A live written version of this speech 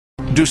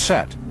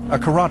Doucette, a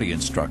karate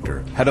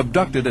instructor, had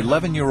abducted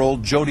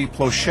 11-year-old Jody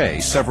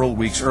Plauché several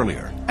weeks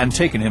earlier and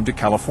taken him to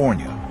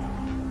California.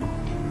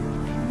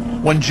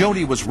 When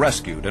Jody was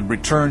rescued and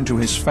returned to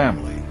his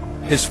family,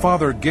 his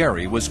father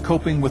Gary was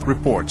coping with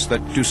reports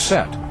that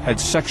Doucette had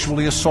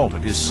sexually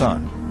assaulted his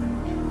son.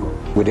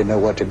 We didn't know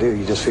what to do.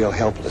 You just feel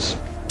helpless.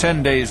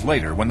 10 days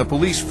later, when the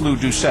police flew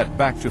Doucette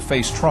back to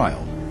face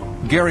trial,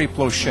 Gary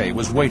Plauché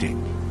was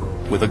waiting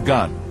with a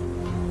gun.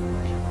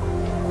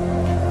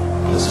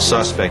 As the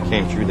suspect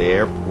came through the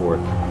airport,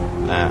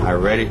 I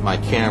readied my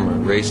camera,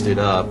 raised it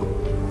up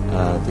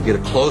to get a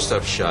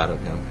close-up shot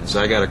of him. As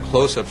I got a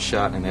close-up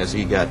shot and as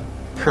he got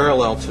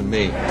parallel to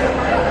me,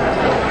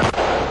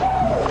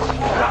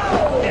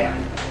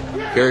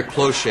 Gary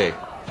Plauché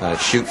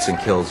shoots and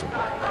kills him.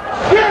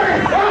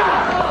 Gary,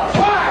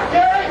 why?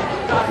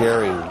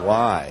 Gary,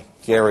 why?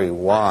 Gary,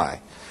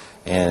 why?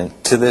 And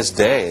to this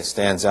day, it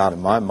stands out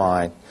in my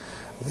mind,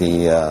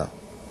 the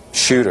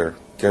shooter,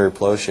 Gary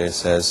Plauché,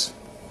 says,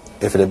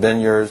 if it had been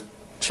your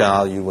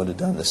child, you would have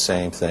done the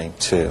same thing,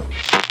 too.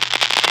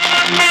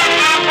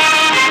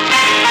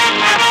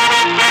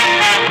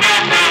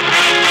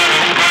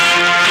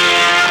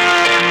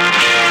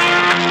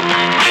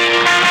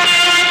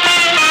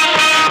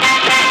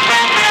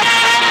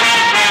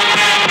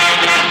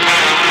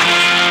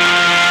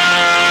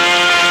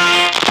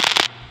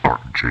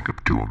 Art and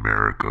Jacob to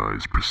America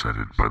is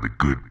presented by the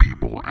good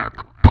people at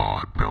the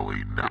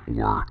Podbelly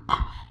Network.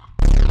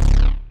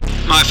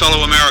 My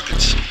fellow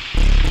Americans,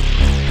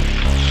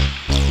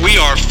 we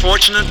are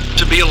fortunate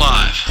to be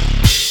alive.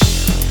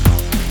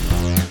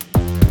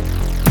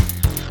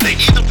 They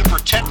need them to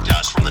protect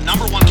us from the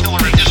number one killer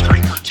in history.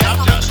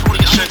 Protect us from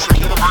the Central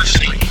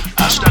University.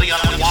 A study on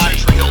why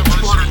killed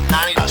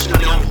 290. A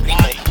study on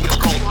why it's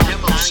called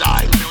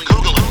democide.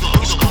 Google it.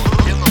 It's called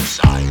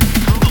democide.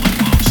 Google it,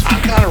 folks.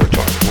 I'm kind of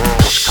retarded. The world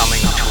was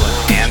coming to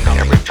an end.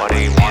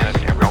 Everybody wanted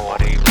to know all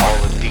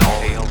the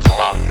details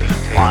about the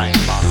flying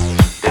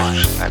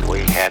discs that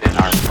we had in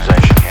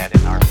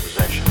our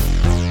possession.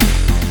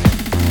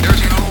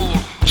 There's an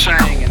old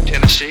saying in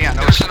Tennessee, I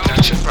know it's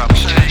probably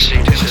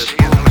Tennessee, this is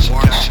probably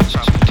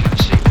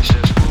Tennessee, this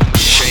is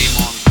shame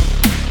on you.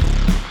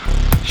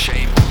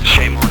 Shame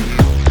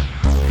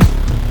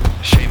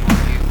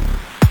on you.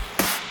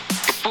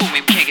 But fool me,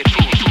 we can't get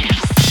fooled again.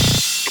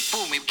 But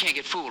fool me, we can't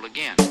get fooled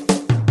again.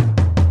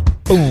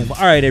 Boom.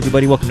 All right,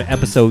 everybody. Welcome to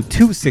episode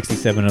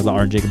 267 of the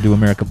Art and Jacob Do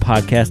America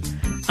podcast.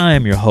 I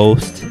am your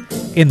host,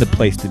 in the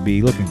place to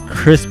be, looking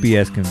crispy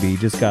as can be.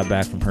 Just got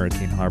back from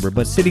Hurricane Harbor,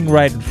 but sitting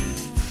right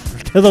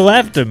to the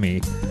left of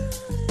me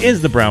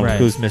is the Brown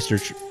Recluse, Mr.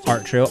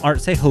 Art Trail.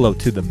 Art, say hello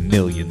to the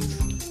millions.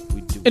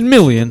 And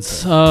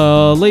millions.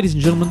 Ladies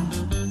and gentlemen,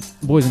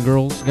 boys and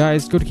girls,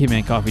 guys, go to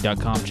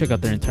cavemancoffee.com. Check out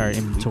their entire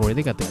inventory.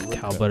 They got the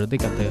cacao butter. They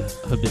got the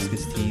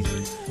hibiscus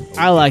teas.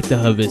 I like the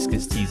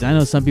hibiscus teas. I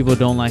know some people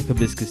don't like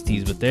hibiscus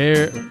teas, but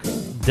they're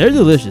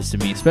delicious to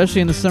me,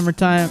 especially in the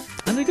summertime,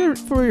 and they're good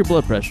for your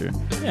blood pressure.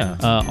 Yeah.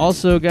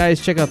 Also,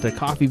 guys, check out their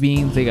coffee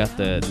beans. They got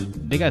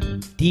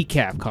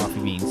decaf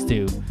coffee beans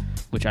too,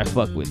 which I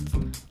fuck with.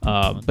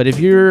 But if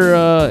you're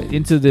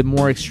into the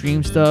more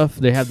extreme stuff,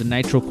 they have the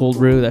nitro cold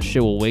brew. That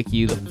shit will wake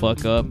you the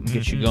fuck up and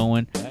get you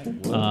going.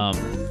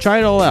 Try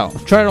it all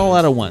out. Try it all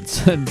out at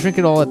once. Drink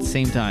it all at the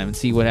same time and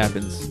see what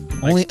happens.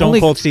 Like Stone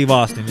Cold Steve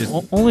Austin.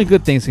 Only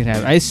good things can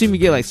happen. I assume you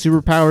get like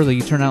superpowers, like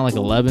you turn out like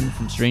 11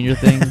 from Stranger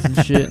Things and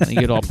shit, and you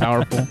get all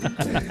powerful.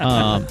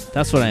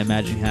 That's what I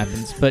imagine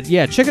happens. But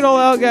yeah, check it all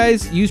out,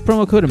 guys. Use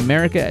promo code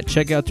America at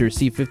checkout to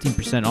receive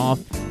 15% off.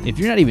 If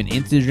you're not even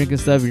into drinking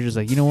stuff, you're just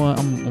like, you know what,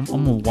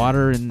 I'm a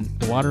water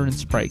and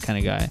Sprite kind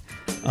of guy.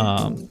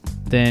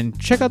 Then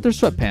check out their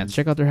sweatpants,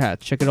 check out their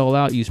hats, check it all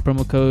out. Use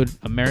promo code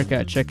America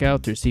at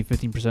checkout to receive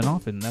 15%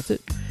 off, and that's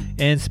it.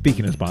 And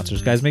speaking of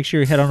sponsors, guys, make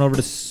sure you head on over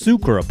to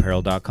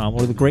sucreapparel.com,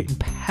 where the great and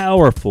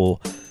powerful,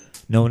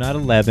 no, not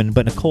 11,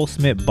 but Nicole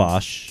Smith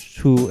Bosch,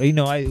 who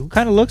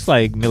kind of looks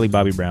like Millie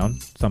Bobby Brown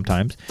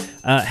sometimes,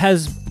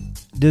 has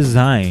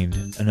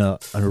designed an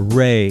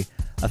array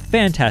of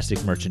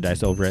fantastic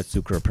merchandise over at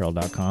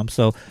sucreapparel.com.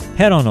 So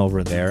head on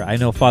over there. I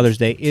know Father's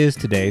Day is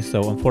today,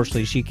 so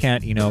unfortunately she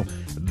can't,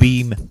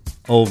 beam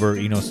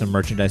over, some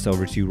merchandise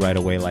over to you right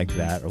away like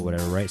that or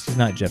whatever, right? She's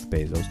not Jeff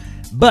Bezos.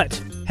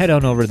 But head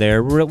on over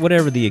there,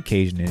 whatever the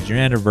occasion is, your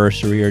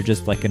anniversary or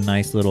just like a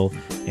nice little,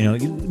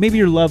 maybe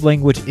your love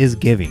language is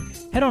giving.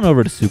 Head on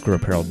over to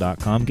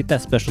sucreapparel.com. Get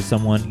that special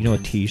someone, a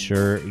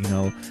t-shirt,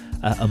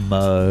 a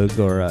mug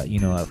or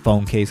a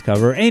phone case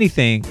cover,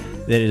 anything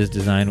that is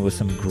designed with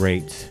some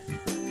great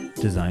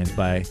designs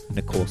by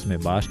Nicole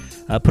Smith Bosch.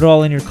 Put it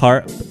all in your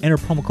cart, enter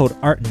promo code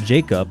Art and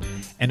Jacob,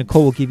 and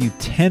Nicole will give you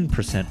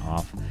 10%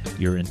 off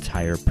your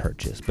entire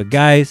purchase. But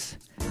guys,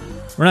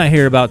 we're not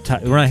here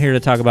to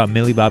talk about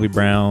Millie Bobby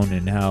Brown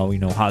and how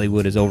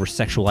Hollywood is over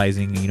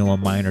sexualizing a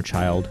minor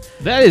child.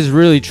 That is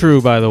really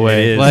true, by the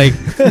way. Like,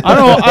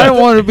 I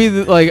don't want to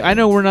be I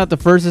know we're not the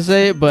first to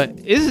say it, but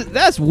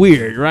that's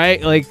weird,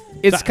 right? Like,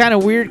 it's kind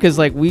of weird because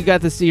we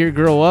got to see her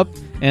grow up,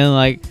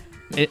 and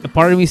a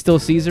part of me still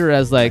sees her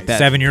as like that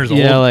 7 years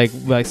you know, old.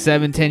 like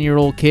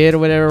 7-10-year-old kid or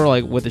whatever,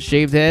 like with a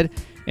shaved head.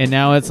 And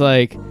now it's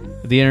like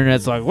the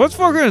internet's like, let's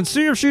fucking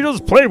see if she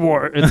does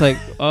Playboy. It's like,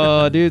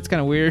 dude, it's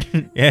kind of weird.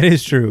 Yeah, it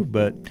is true.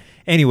 But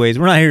anyways,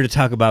 we're not here to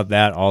talk about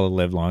that all the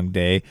live long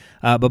day.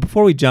 But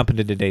before we jump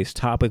into today's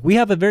topic, we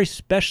have a very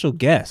special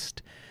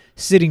guest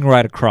sitting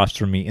right across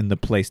from me in the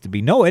place to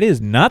be. No, it is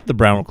not the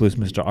Brown Recluse,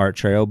 Mr. Art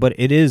Trail, but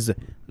it is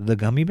the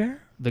Gummy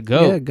Bear. The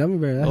goat. Yeah, Gummy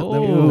Bear. That's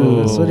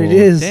Oh, what it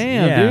is.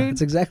 Damn, Yeah. dude.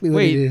 That's exactly what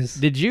Wait, it is.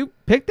 did you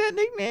pick that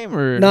nickname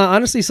or? No,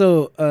 honestly,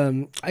 so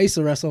I used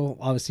to wrestle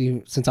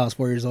obviously since I was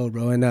 4 years old,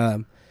 bro, and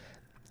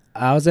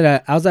I was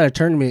at a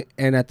tournament,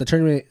 and at the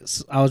tournament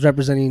I was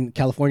representing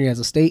California as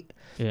a state.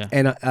 Yeah.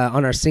 And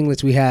on our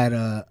singlets we had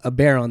a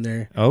bear on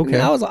there. Okay.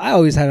 And I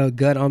always had a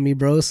gut on me,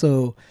 bro.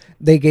 So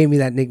they gave me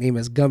that nickname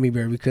as Gummy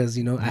Bear because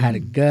I had a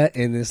gut,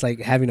 and it's like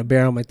having a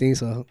bear on my thing.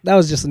 So that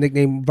was just a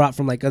nickname brought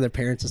from like other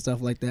parents and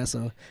stuff like that.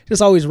 So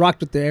just always rocked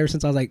with it ever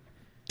since I was like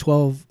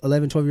 12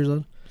 years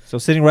old. So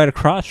sitting right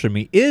across from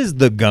me is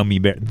the Gummy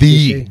Bear,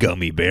 the Touche.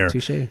 Gummy Bear,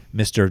 Touche.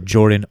 Mr.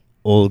 Jordan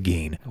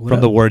Olguin What from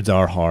up? the Words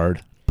Are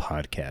Hard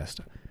podcast.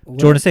 What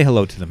Jordan, up? say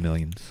hello to the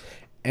millions.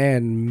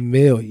 And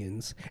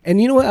millions. And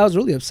you know what? I was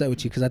really upset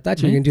with you because I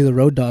thought you were going to do the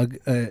Road Dogg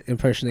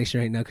impersonation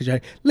right now because you're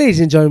like,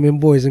 ladies and gentlemen,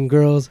 boys and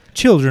girls.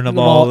 Children of Of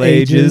all all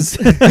ages.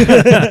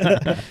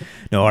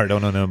 No, Art,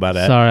 don't know about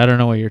that. Sorry, I don't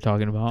know what you're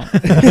talking about.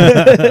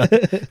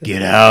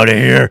 Get out of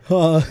here.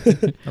 Uh,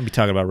 I'll be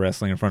talking about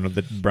wrestling in front of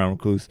the Brown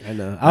Recluse. I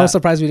know. I was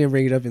surprised we didn't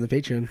bring it up in the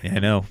Patreon. Yeah, I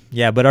know.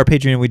 Yeah, but our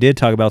Patreon, we did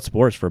talk about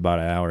sports for about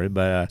an hour.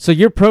 But So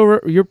you're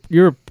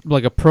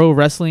like a pro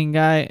wrestling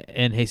guy,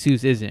 and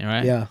Jesus isn't,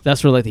 right? Yeah.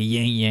 That's where like the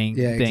yang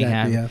Yeah, thing exactly,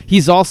 happened. yeah.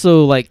 He's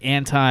also like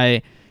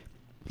anti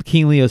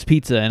King Leo's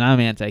Pizza, and I'm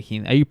anti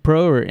King. Are you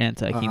pro or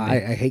anti King Leo?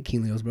 I hate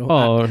King Leo's, bro.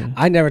 Oh.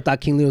 I never thought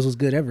King Leo's was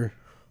good ever.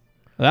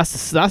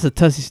 That's a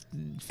tussy.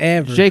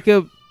 Ever.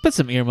 Jacob, put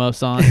some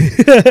earmuffs on.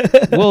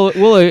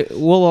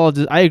 we'll all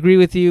just. I agree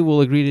with you.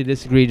 We'll agree to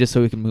disagree just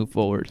so we can move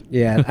forward.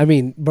 Yeah, I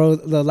mean, bro,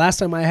 the last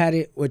time I had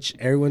it, which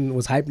everyone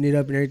was hyping it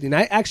up and everything,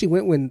 I actually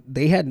went when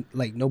they had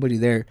like nobody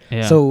there,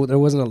 Yeah. so there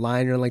wasn't a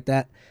line or like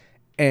that.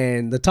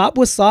 And the top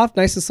was soft,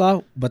 nice and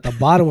soft, but the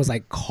bottom was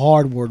like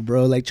cardboard,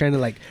 bro. Like trying to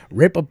like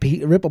rip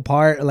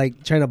apart,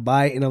 like trying to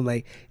bite. And I'm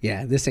like,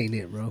 yeah, this ain't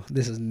it, bro.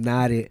 This is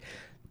not it.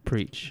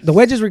 Preach. The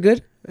wedges were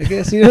good, I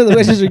guess. The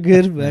wedges are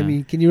good, but I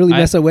mean, can you really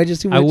mess up wedges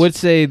too much? I would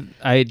say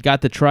I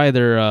got to try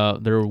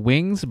their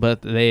wings,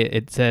 but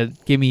it said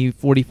give me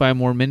 45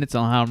 more minutes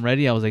on how I'm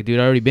ready. I was like, dude,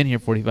 I already been here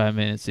 45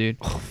 minutes, dude.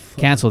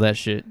 Cancel that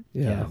shit.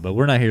 Yeah. but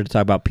we're not here to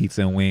talk about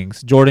pizza and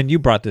wings. Jordan, you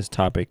brought this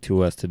topic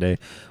to us today.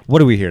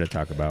 What are we here to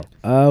talk about?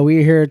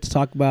 We're here to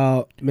talk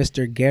about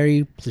Mr.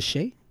 Gary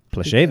Plauché.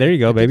 Plauché, there you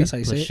go, I think baby. that's how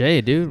you say it.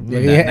 Cliche, dude. Yeah,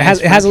 That it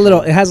has nice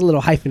a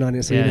little hyphen on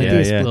it, so Yeah, I think yeah,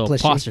 it's yeah. little Plauché.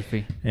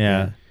 apostrophe.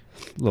 Yeah.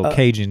 Little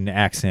Cajun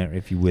accent,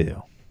 if you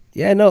will.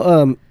 Yeah,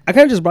 no. I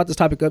kind of just brought this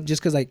topic up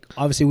just because, like,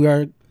 obviously we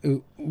are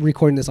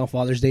recording this on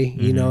Father's Day,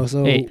 you know.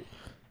 So Hey,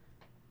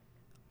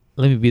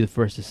 let me be the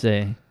first to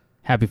say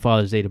Happy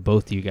Father's Day to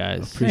both of you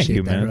guys. appreciate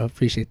you, that, man. bro.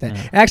 Appreciate that.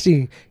 Yeah.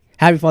 Actually,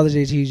 Happy Father's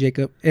Day to you,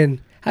 Jacob, and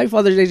Happy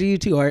Father's Day to you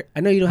too, Art. I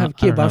know you don't have a I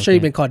kid, don't but I'm have sure a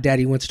you've kid. been called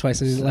Daddy once or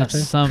twice in your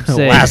lifetime. Some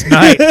say Last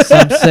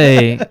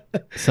night.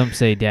 Some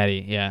say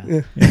daddy.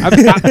 Yeah,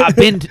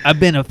 I've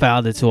been a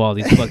father to all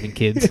these fucking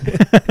kids.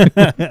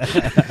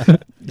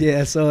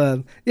 Yeah.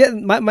 So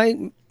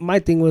my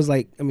thing was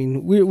like, I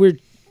mean,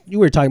 you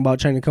were talking about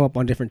trying to come up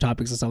on different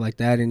topics and stuff like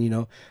that,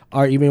 and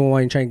Art, you've been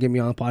wanting to try and get me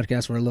on a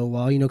podcast for a little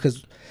while,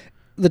 because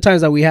the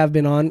times that we have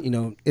been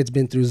on, it's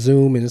been through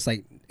Zoom, and it's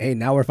like, hey,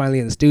 now we're finally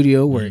in the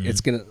studio where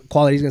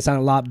quality's gonna sound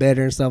a lot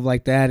better and stuff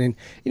like that, and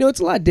it's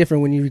a lot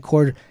different when you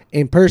record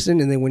in person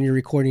and then when you're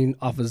recording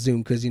off of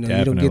Zoom, because you don't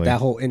Definitely. get that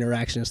whole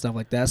interaction and stuff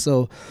like that.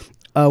 So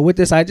with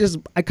this, I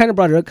kind of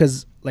brought it up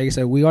because, like I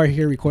said, we are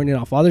here recording it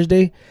on Father's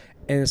Day,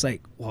 and it's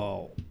like,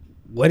 well,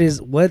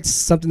 what's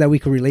something that we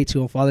could relate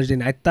to on Father's Day?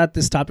 And I thought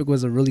this topic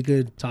was a really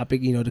good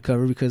topic, to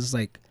cover, because it's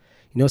like,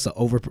 it's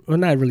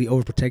not really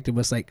overprotected, but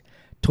it's like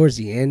towards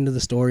the end of the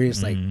story,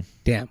 it's like,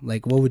 damn,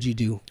 like what would you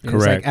do? And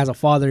it's Correct. like, as a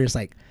father, it's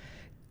like,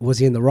 was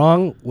he in the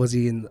wrong? Was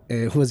he in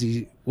was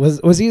he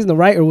in the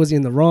right, or was he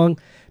in the wrong?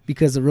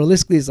 Because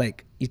realistically, it's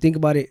like, you think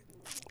about it,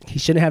 he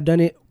shouldn't have done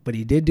it, but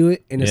he did do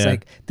it, and it's Yeah.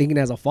 like, thinking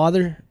as a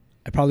father,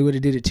 I probably would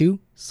have did it too.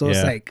 So it's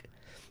Yeah. like,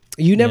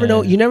 you never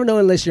know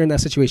unless you're in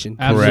that situation.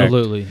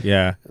 Absolutely.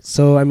 Yeah.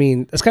 So I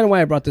mean, that's kind of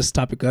why I brought this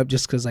topic up,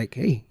 just because, like,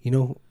 hey,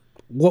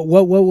 what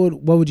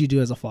would you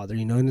do as a father?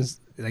 And it's,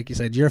 like you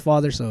said, you're a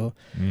father, so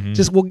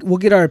just we'll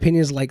get our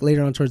opinions like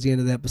later on towards the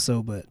end of the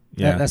episode. But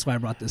Yeah. that's why I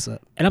brought this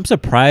up. And I'm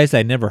surprised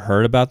I never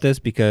heard about this,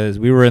 because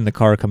we were in the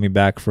car coming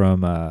back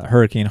from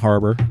Hurricane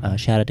Harbor.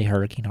 Shout out to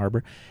Hurricane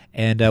Harbor.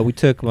 And we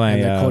took my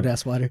And that cold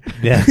ass water.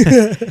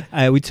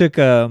 yeah, we took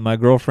my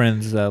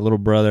girlfriend's little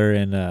brother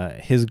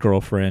and his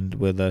girlfriend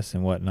with us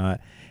and whatnot.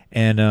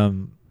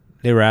 And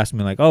they were asking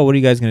me like, "Oh, what are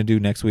you guys gonna do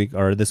next week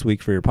or this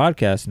week for your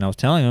podcast?" And I was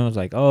telling them, I was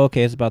like, "Oh,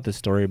 okay, it's about this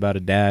story about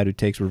a dad who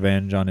takes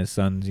revenge on his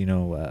son's,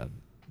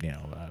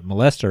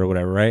 molester or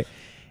whatever, right?"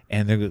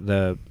 And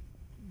the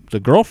the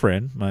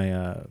girlfriend,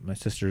 my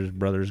sister's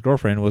brother's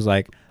girlfriend, was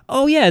like,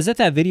 "Oh yeah, is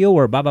that video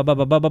where blah blah blah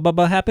blah blah blah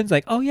blah happens?"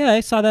 Like, "Oh yeah, I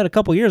saw that a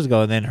couple years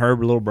ago." And then her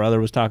little brother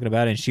was talking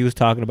about it, and she was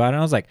talking about it. And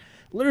I was like,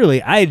 literally,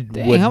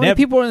 Dang, how many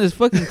people were in this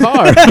fucking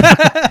car?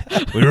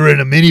 We were in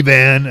a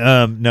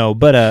minivan. No,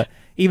 but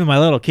even my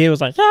little kid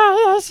was like, "Yeah,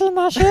 I seen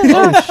that shit."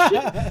 Oh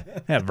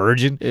shit! That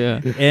virgin.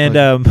 Yeah.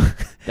 And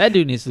that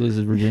dude needs to lose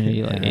his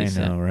virginity. Like I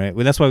ASAP. know, right?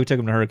 Well, that's why we took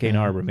him to Hurricane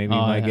Harbor. Maybe he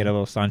might get a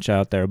little sunshine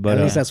out there. But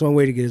At least that's one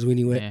way to get his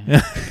weenie wet.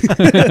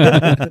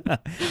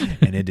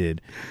 and it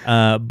did.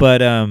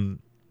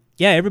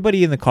 Yeah,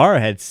 everybody in the car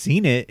had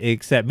seen it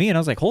except me, and I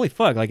was like, "Holy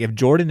fuck!" Like, if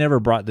Jordan never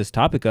brought this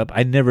topic up,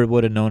 I never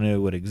would have known it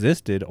would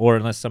existed, or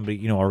unless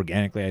somebody,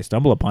 organically I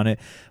stumble upon it.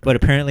 But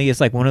apparently,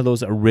 it's like one of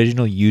those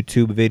original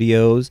YouTube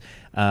videos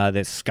that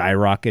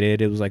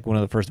skyrocketed. It was like one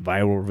of the first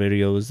viral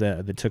videos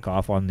that took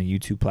off on the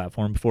YouTube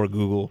platform before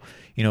Google,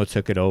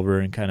 took it over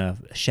and kind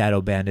of shadow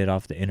banned it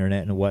off the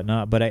internet and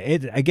whatnot. But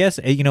I guess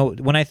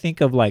when I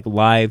think of like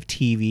live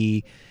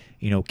TV,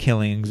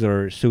 killings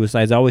or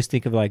suicides, I always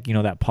think of like,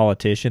 that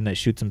politician that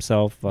shoots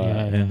himself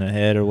in the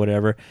head or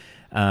whatever,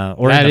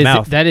 or in the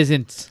mouth. That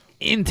isn't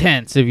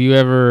intense if you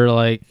ever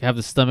like have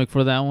the stomach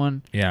for that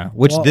one. Yeah,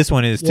 which this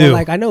one is too. Well,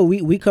 like I know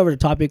we covered a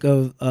topic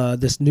of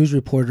this news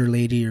reporter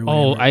lady or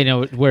whatever. Oh, I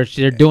know where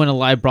they're doing a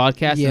live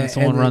broadcast and then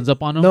someone runs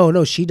up on them.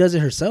 No, she does it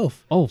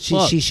herself. Oh,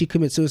 she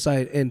commits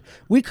suicide, and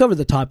we covered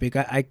the topic.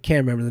 I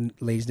can't remember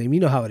the lady's name. You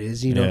know how it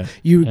is.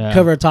 You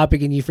cover a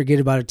topic and you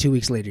forget about it 2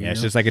 weeks later. Yeah,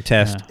 it's just like a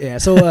test. Yeah.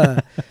 So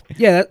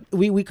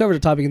we covered a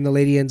topic and the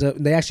lady ends up.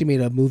 They actually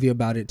made a movie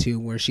about it too,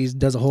 where she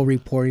does a whole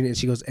reporting and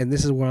she goes, and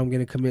this is where I'm going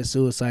to commit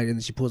suicide, and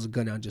then she pulls a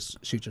gun out and just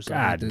shoots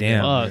herself. God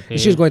damn. And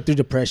she was going through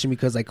depression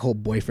because like whole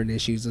boyfriend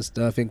issues and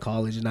stuff in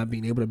college and not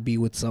being able to be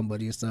with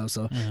somebody and stuff.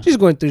 So she's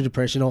going through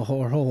depression, her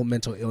whole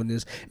mental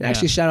illness. And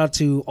actually, shout out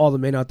to all the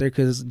men out there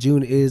because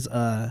June is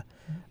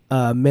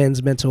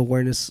Men's Mental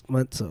Awareness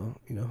Month. So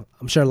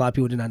I'm sure a lot of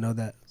people did not know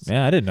that. So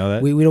yeah, I didn't know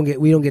that. We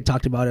don't get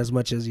talked about as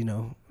much as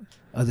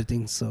other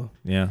things. So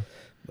yeah.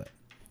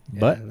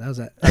 But that was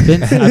that.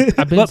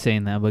 I've been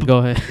saying that, but go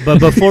ahead.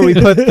 But before we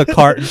put the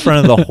cart in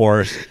front of the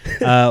horse,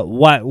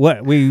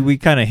 what we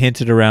kind of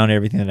hinted around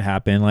everything that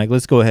happened. Like,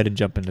 let's go ahead and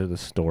jump into the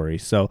story.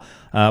 So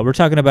we're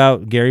talking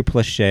about Gary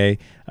Plauché.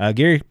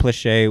 Gary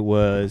Plauché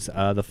was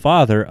the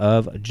father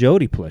of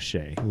Jody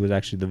Plauché, who was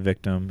actually the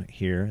victim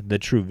here, the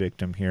true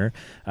victim here.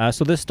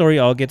 So this story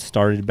all gets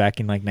started back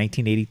in like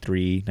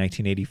 1983,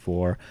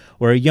 1984,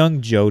 where a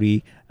young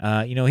Jody,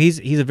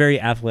 he's a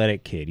very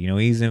athletic kid.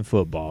 He's in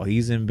football,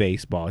 he's in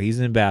baseball, he's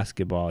in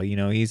basketball.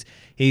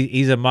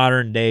 He's a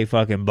modern day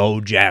fucking Bo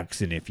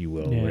Jackson, if you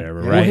will, or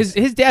whatever, right? Well,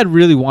 his dad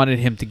really wanted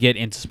him to get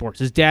into sports.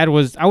 His dad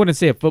was, I wouldn't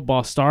say a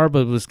football star,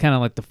 but was kind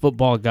of like the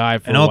football guy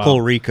for an a Uncle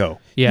while. Rico.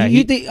 Yeah,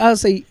 you think? I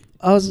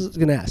was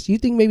gonna ask. You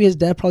think maybe his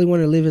dad probably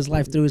wanted to live his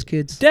life through his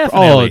kids?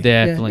 Definitely. Oh,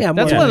 definitely. Yeah,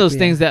 that's more one of those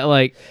likely, things that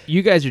like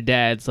you guys are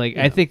dads. Like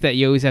I think that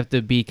you always have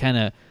to be kind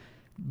of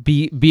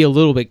be a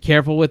little bit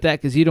careful with that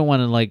because you don't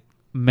want to like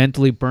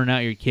mentally burn out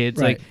your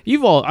kids. Right.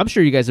 Like I'm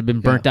sure you guys have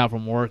been burnt out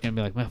from work and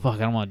be like, man, fuck, I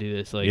don't want to do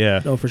this. Like,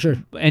 No, for sure.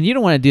 And you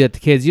don't want to do that to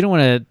kids. You don't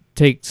want to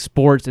take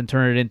sports and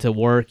turn it into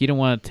work. You don't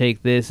want to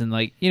take this and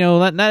like,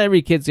 not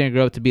every kid's gonna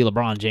grow up to be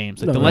LeBron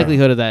James. Like the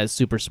likelihood of that is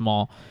super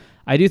small.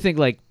 I do think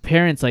like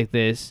parents like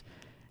this,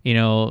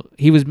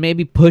 he was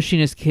maybe pushing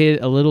his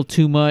kid a little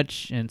too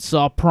much and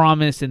saw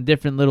promise in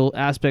different little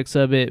aspects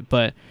of it,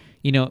 but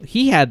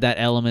he had that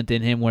element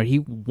in him where he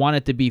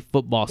wanted to be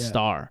football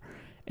star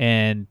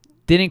and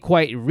didn't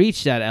quite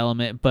reach that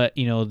element, but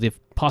the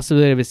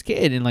possibility of his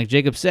kid, and like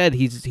Jacob said,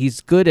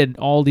 he's good at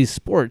all these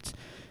sports.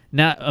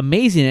 Not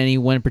amazing at any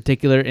one in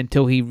particular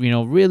until he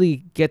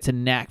really gets a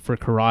knack for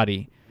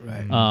karate.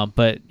 Right.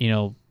 But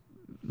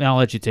I'll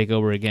let you take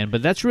over again.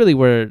 But that's really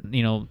where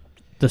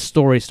the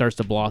story starts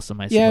to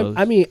blossom, I suppose.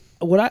 I mean,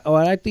 what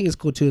I think is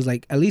cool too is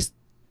like at least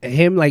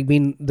him like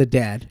being the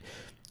dad.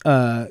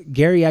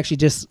 Gary actually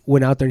just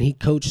went out there and he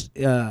coached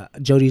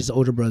Jody's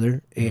older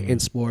brother in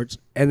sports,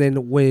 and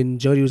then when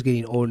Jody was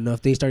getting old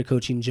enough, they started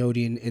coaching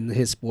Jody in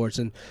his sports,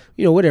 and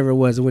whatever it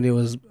was, when it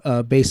was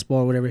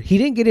baseball or whatever. He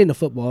didn't get into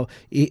football.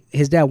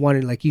 His dad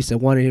wanted, like you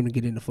said, wanted him to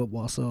get into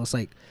football. So it's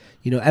like,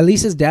 at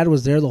least his dad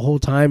was there the whole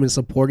time and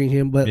supporting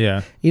him. But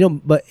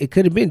but it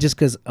could have been just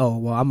because,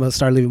 I'm gonna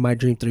start living my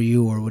dream through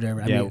you or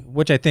whatever. I mean,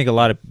 which I think a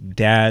lot of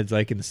dads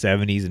like in the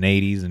 70s and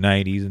 80s and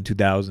 90s and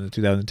 2000s and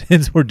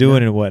 2010s were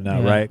doing and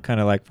whatnot, right? Kind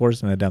of like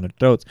forcing that down their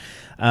throats.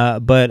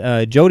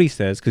 But Jody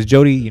says, because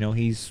Jody,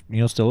 he's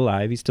still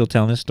alive. He's still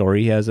telling his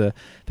story. He has a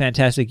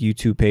fantastic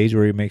YouTube page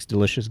where he makes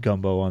delicious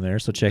gumbo on there.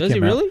 So check him out. Does he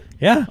really?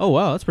 Yeah. Oh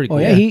wow, that's pretty cool. Oh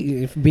yeah,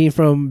 he being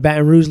from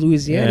Baton Rouge,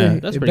 Louisiana.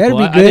 That's pretty cool.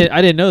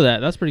 I didn't know that.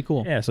 That's pretty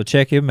cool. Yeah. So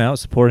check him out,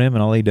 support him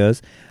and all he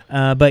does.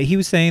 But he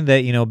was saying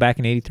that, back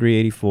in 83,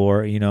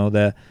 84,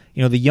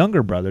 you know, the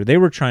younger brother, they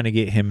were trying to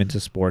get him into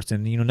sports,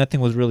 and, you know, nothing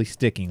was really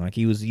sticking. Like,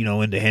 he was, you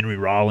know, into Henry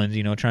Rollins,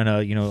 you know, trying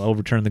to, you know,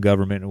 overturn the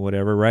government or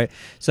whatever, right?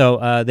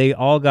 So they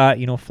all got,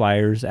 you know,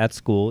 flyers at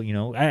school, you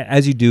know,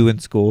 as you do in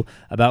school,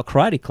 about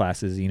karate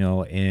classes, you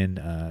know, in,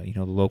 you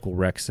know, the local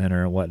rec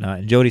center and whatnot.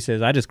 And Jody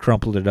says, I just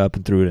crumpled it up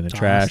and threw it in the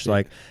trash.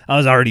 Like, I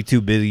was already too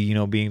busy, you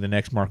know, being the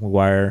next Mark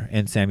McGuire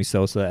and Sammy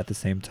Sosa at the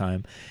same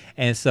time.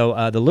 And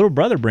so the little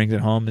brother brings it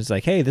home and is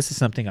like, hey, this is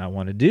something I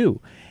want to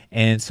do.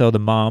 And so the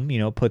mom, you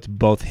know, puts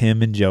both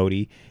him and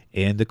Jody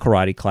in the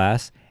karate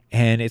class.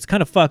 And it's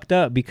kind of fucked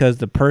up because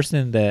the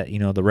person that, you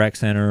know, the rec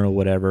center or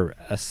whatever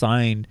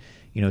assigned,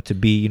 you know, to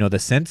be, you know, the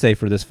sensei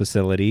for this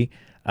facility,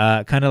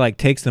 kind of like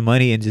takes the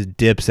money and just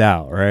dips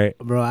out, right?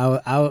 Bro,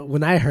 I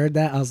when I heard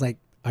that, I was like,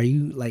 are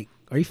you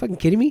fucking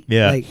kidding me?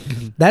 Yeah. Like,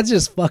 that's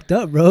just fucked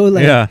up, bro.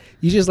 Like, Yeah.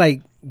 you just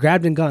like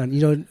grabbed and gone,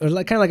 you know, or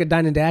like kind of like a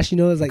dine and dash, you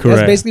know. It's like, Correct.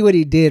 that's basically what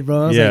he did,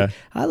 bro. I was Yeah. like,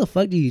 how the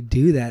fuck do you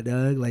do that,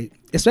 dog? Like,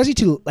 especially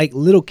to like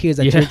little kids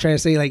that you're trying to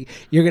say like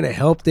you're gonna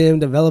help them,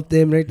 develop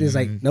them, and everything. It's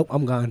like, nope,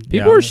 I'm gone.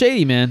 People are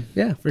shady, man.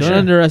 Yeah, for Don't sure.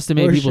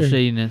 underestimate For people's sure.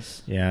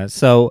 shadiness. Yeah.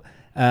 So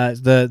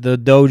the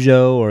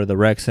dojo or the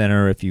rec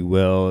center, if you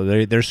will,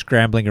 they're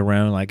scrambling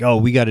around like, oh,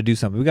 we got to do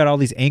something. We got all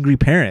these angry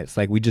parents.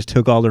 Like, we just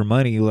took all their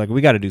money. Like,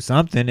 we got to do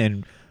something,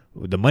 and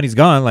the money's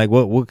gone. Like,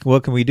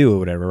 what can we do or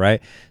whatever,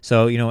 right?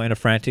 So, you know, in a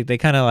frantic, they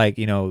kind of like,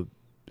 you know,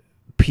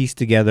 piece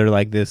together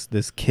like this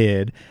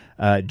kid,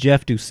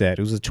 Jeff Doucette,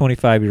 who's a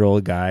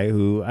 25-year-old guy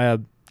who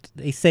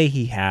they say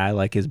he had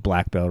like his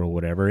black belt or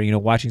whatever. You know,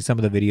 watching some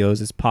of the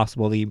videos, it's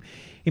possible he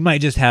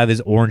might just have his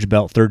orange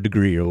belt 3rd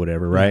degree or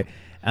whatever, right?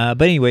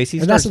 But anyways,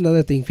 and that's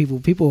another thing.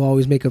 People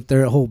always make up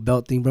their whole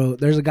belt thing, bro.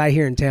 There's a guy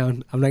here in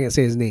town. I'm not gonna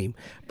say his name,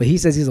 but he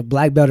says he's a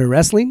black belt in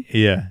wrestling.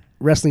 Yeah.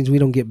 Wrestling's, we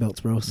don't get belts,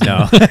 bro. So.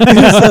 No.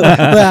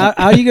 But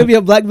how are you gonna be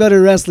a black belt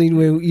in wrestling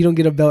when you don't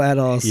get a belt at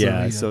all? So, Yeah,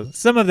 you know. so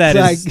some of that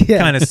is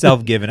kind of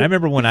self-given. I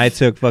remember when I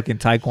took fucking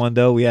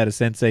Taekwondo, we had a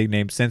sensei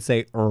named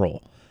Sensei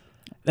Earl.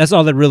 That's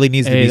all that really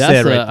needs to be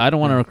said, right? I don't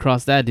want to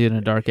cross that dude in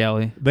a dark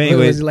alley. But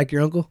anyways, was it like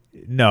your uncle?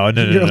 No.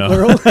 Your Uncle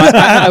Earl?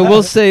 I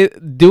will say,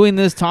 doing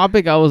this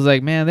topic, I was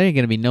like, man, there ain't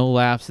gonna be no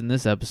laughs in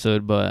this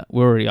episode, but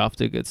we're already off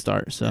to a good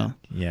start. So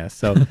yeah.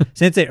 So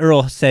Sensei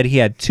Earl said he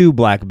had 2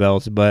 black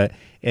belts, but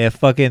if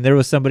fucking there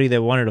was somebody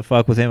that wanted to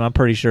fuck with him, I'm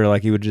pretty sure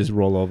like he would just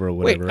roll over or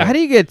whatever. wait, how do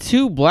you get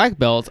 2 black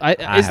belts? I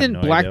have Isn't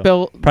no black idea.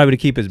 belt? Probably to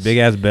keep his big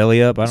ass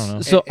belly up. I don't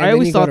know. So And I then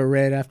always you go thought to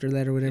red after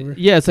that or whatever.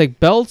 Yeah, it's like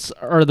belts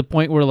are the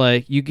point where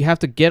like you have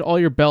to get all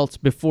your belts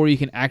before you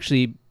can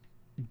actually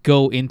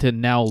go into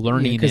now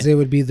learning Because it. it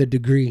would be the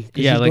degree. 'Cause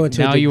Yeah, you go like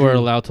into a now you are degree.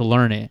 allowed to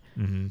learn it.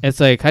 Mhm. It's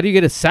like, how do you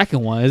get a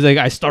second one? It's like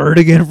I started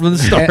again from the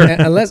start.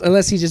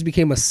 unless he just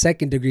became a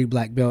 2nd degree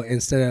black belt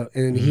instead of,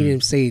 and he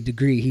didn't say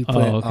degree. He put,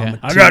 okay.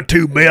 I got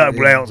 2 black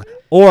belts.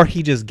 Or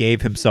he just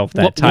gave himself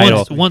that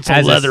title. Once a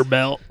as leather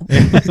belt.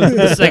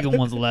 The second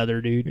one's leather,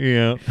 dude.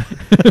 Yeah.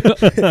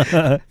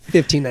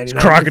 $15.99.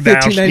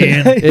 crocodile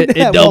skin.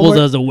 It doubles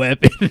as a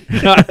weapon.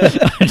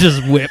 I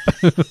just whip.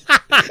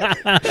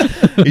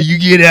 You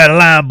get out of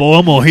line, boy.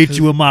 I'm gonna hit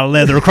you with my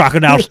leather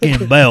crocodile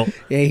skin belt.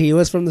 Yeah, he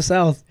was from the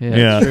South.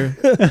 Yeah. Sure.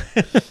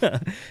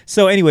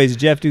 So, anyways,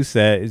 Jeff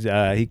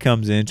Doucette, he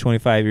comes in,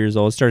 25 years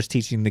old, starts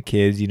teaching the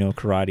kids, you know,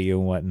 karate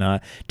and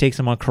whatnot. Takes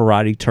them on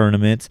karate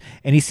tournaments,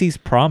 and he sees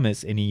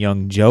promise in a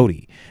young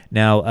Jody.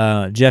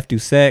 Now, Jeff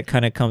Doucette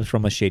kind of comes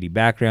from a shady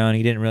background.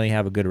 He didn't really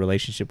have a good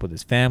relationship with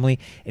his family,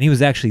 and he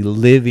was actually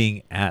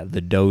living at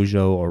the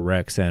dojo or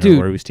rec center Dude.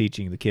 where he was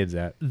teaching the kids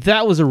at.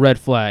 That was a red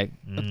flag.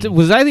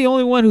 Was I the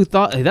only one who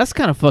thought, hey, that's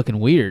kind of fucking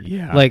weird?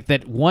 Yeah. Like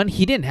that one,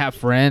 he didn't have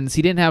friends.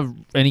 He didn't have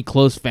any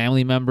close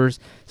family members.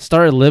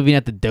 Started living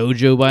at the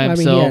dojo by I mean,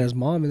 himself. he had his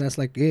mom, and that's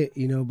like it,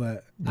 you know.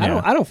 But Yeah.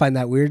 I don't find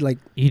that weird. Like,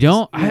 You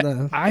don't?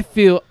 the-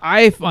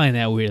 I find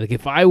that weird. Like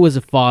if I was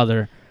a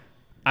father,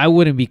 I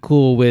wouldn't be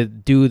cool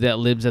with dude that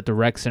lives at the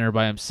rec center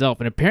by himself.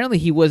 And apparently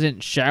he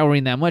wasn't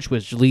showering that much,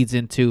 which leads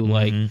into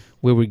like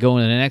where we go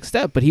in the next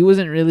step. But he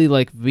wasn't really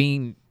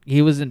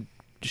he wasn't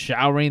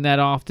showering that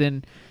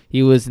often.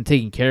 He wasn't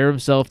taking care of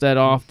himself that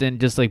often,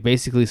 just like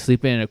basically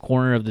sleeping in a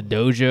corner of the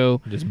dojo.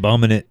 Just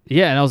bumming it.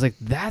 Yeah, and I was like,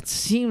 that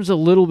seems a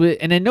little bit.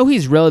 And I know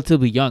he's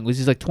relatively young.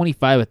 He's like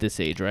 25 at this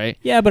age, right?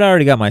 Yeah, but I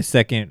already got my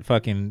 2nd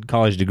fucking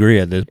college degree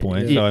at this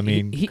point. Yeah. So, I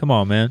mean, come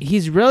on, man.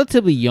 He's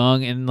relatively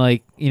young, and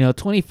like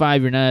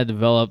 25, you're not a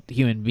developed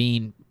human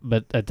being,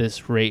 but at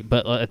this rate,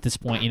 but at this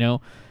point,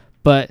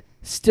 but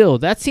still,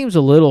 that seems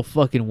a little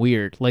fucking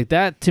weird. Like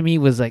that to me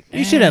was like,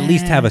 You should at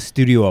least have a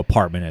studio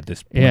apartment at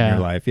this point in your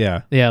life.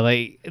 Yeah. Yeah,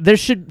 like there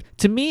should.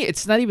 To me,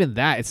 it's not even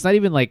that. It's not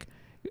even like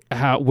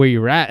where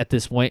you're at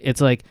this point.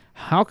 It's like,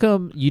 how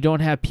come you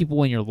don't have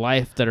people in your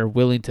life that are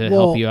willing to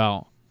help you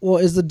out? Well,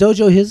 is the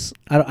dojo his?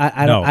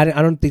 I No.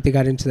 don't think they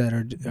got into that.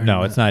 Or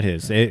No, it's not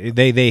his.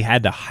 They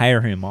had to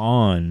hire him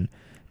on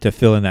to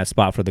fill in that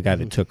spot for the guy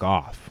that took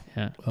off.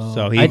 Yeah.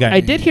 So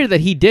I did hear that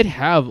he did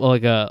have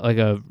like a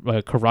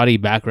karate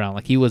background.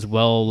 Like he was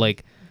well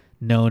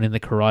known in the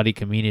karate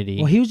community.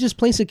 Well, he was just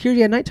playing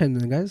security at nighttime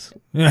then, guys.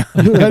 Yeah.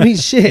 I mean,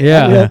 shit.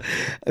 Yeah. You know?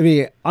 I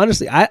mean,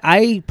 honestly,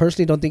 I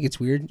personally don't think it's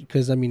weird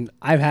because, I mean,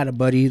 I've had a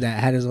buddy that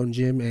had his own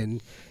gym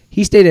and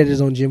he stayed at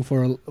his own gym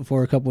for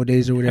a couple of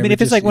days or whatever. I mean,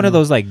 if it's just, like one of know.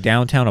 those like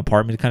downtown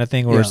apartment kind of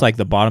thing, where Yeah. it's like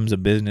the bottom's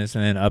of business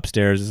and then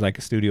upstairs is like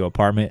a studio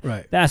apartment,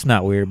 Right. that's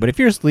not weird. But if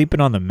you're sleeping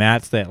on the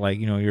mats that like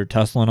you're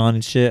tussling on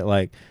and shit,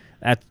 like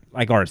that,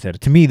 like Art said,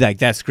 to me like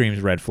that screams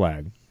red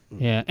flag.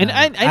 Yeah, and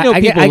I know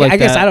people I like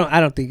guess that. I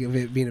don't think of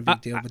it being a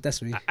big deal, but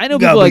that's me. I know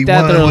people like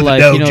that that are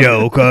like,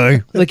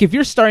 okay? like if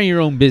you're starting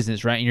your own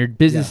business, right, and your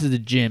business is a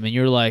gym, and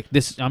you're like,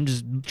 I'm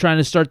just trying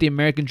to start the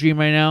American dream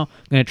right now.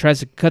 I'm gonna try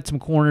to cut some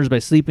corners by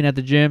sleeping at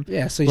the gym.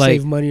 Yeah, so you Like,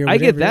 save money or I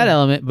whatever. get that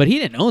element, but he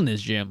didn't own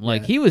this gym.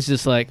 Like he was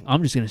just like,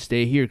 I'm just gonna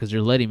stay here because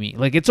you're letting me.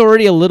 Like it's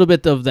already a little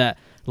bit of that.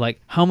 Like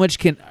how much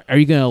are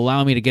you gonna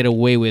allow me to get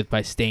away with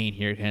by staying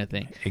here, kind of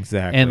thing.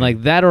 Exactly. And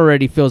like that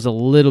already feels a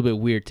little bit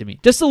weird to me.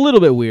 Just a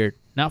little bit weird.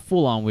 Not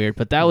full on weird,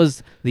 but that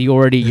was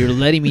you're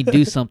letting me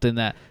do something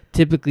that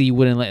typically you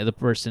wouldn't let the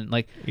person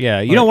like.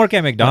 Yeah, you don't work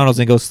at McDonald's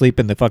and go sleep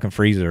in the fucking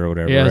freezer or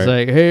whatever. Yeah, it's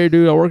right? like, hey,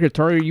 dude, I work at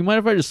Target. You mind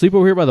if I just sleep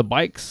over here by the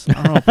bikes? I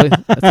don't know.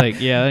 It's like,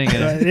 yeah, that ain't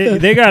gonna.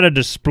 they got a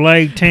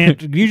display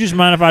tent. You just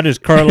mind if I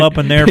just curl up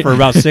in there for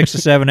about 6 to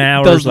 7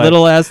 hours? Those like-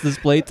 little ass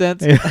display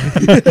tents. You mind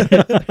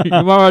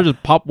if I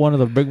just pop one of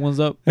the big ones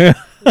up?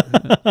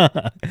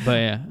 But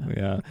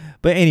yeah.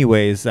 But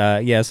anyways,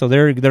 so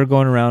they're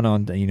going around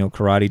on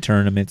karate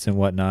tournaments and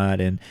whatnot,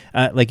 and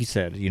like you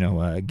said,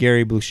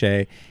 Gary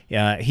Boucher,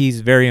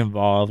 he's very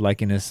involved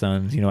like in his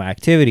son's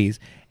activities,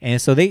 and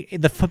so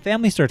the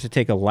family starts to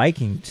take a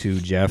liking to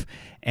Jeff,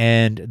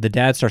 and the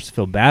dad starts to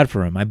feel bad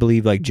for him. I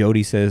believe like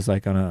Jody says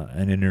like on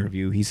an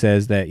interview, he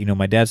says that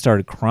my dad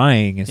started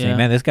crying and saying, Yeah.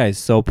 man, this guy is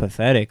so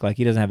pathetic, like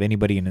he doesn't have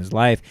anybody in his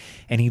life,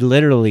 and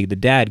the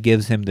dad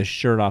gives him the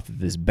shirt off of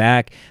his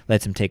back,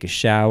 lets him take a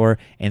shower,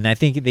 and I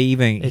think they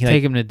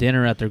take him to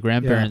dinner at their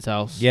grandparents'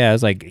 house. Yeah, it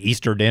was like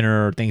Easter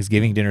dinner or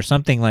Thanksgiving dinner,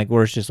 something like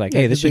where it's just like,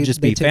 hey, this should just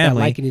they be take that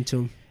family. liking into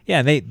him. Yeah,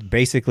 and they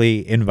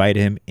basically invite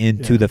him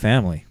into the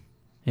family.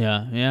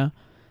 Yeah.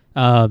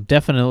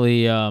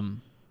 Definitely.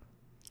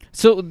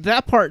 So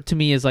that part to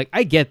me is like,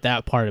 I get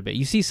that part of it.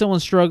 You see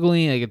someone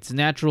struggling, like it's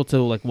natural to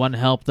like want to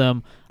help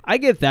them. I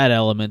get that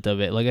element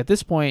of it. Like at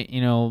this point,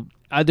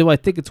 I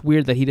think it's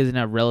weird that he doesn't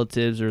have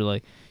relatives or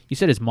like you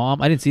said his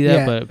mom. I didn't see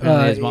that, but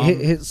apparently his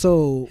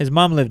mom. His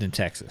mom lived in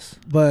Texas.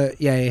 But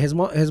yeah, his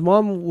mom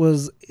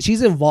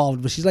she's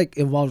involved, but she's like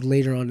involved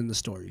later on in the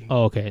story.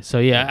 Oh, okay. So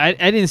yeah,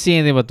 I didn't see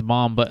anything about the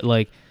mom, but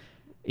like,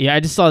 yeah, I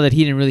just saw that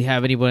he didn't really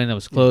have anybody that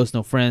was close,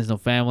 no friends, no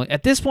family.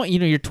 At this point,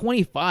 you're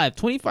 25.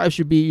 25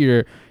 should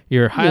be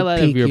your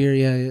highlight of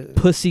your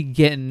pussy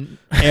getting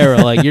era.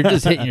 Like you're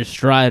just hitting your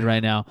stride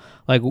right now.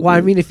 Like, well,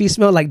 I mean, if he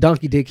smelled like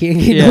donkey dick, he ain't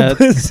getting no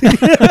pussy.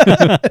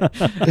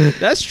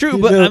 That's true,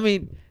 but I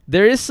mean,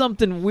 there is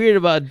something weird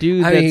about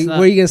dudes. I mean, what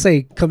are you gonna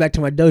say? Come back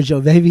to my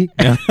dojo, baby.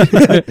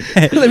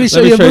 Let me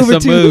show you a move or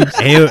two.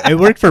 Hey, it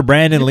worked for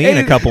Brandon Lee in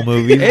a couple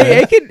movies.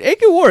 Hey, it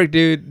can work,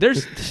 dude.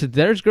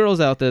 There's girls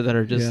out there that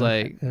are just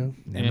like. I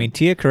mean,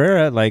 Tia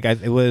Carrera, like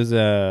it was.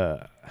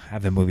 I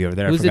have the movie over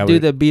there. Who's the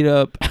dude that beat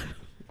up?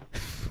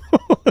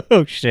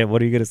 Oh shit!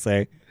 What are you gonna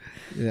say?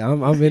 Yeah,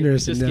 I'm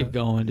interested. Just now. keep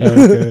going, dude.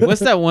 Okay.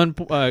 What's that one?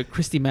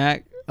 Christy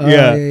Mack.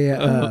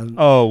 Yeah.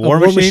 War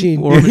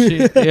Machine. War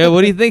Machine. Yeah.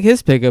 What do you think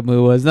his pickup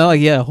move was? Not like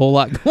he had a whole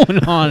lot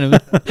going on.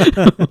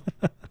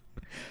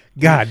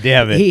 God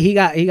damn it! He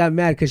got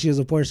mad because she was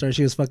a porn star.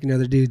 She was fucking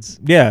other dudes.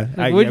 Yeah.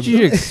 Like, what did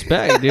you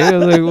expect, dude? I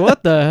was like,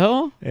 what the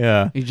hell?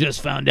 Yeah. You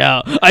just found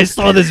out. I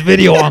saw this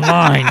video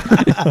online.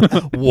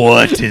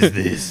 What is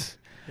this?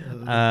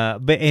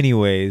 But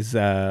anyways,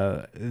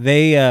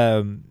 they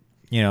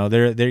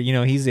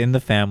they're he's in the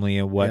family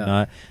and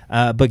whatnot.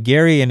 But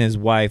Gary and his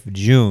wife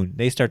June,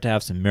 they start to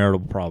have some marital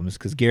problems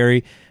because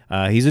Gary,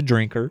 he's a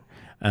drinker.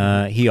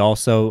 He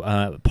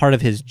also part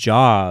of his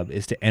job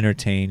is to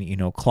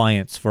entertain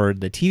clients for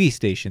the TV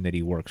station that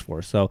he works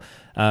for. So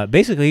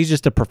basically, he's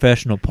just a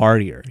professional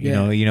partier.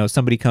 You know,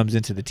 somebody comes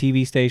into the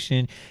TV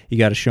station, you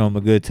got to show them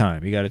a good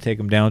time. You got to take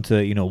them down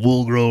to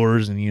Wool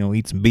Growers and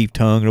eat some beef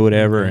tongue or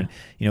whatever,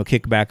 and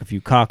kick back a few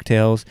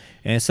cocktails.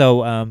 And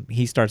so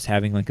he starts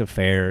having like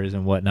affairs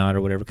and whatnot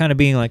or whatever, kind of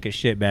being like a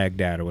shitbag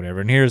dad or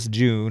whatever. And here's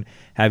June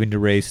having to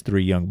raise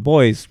 3 young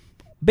boys,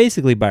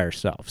 basically by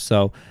herself.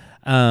 So.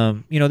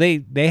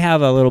 They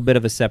have a little bit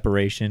of a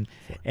separation,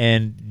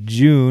 and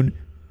June.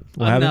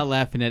 I'm not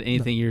laughing at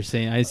anything you're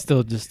saying. I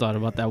still just thought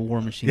about that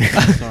War Machine.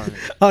 Sorry.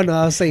 Oh no,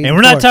 I was saying. And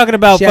we're not talking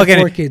about she had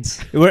fucking 4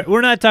 kids.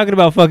 We're not talking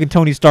about fucking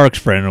Tony Stark's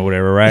friend or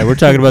whatever, right? We're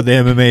talking about the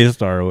MMA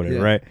star or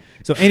whatever, right?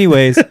 So,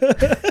 anyways,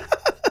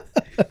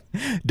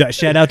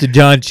 shout out to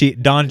Don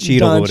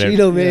Cheadle or whatever.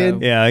 Cheadle,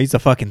 man. Yeah, he's a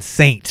fucking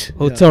saint.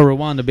 Hotel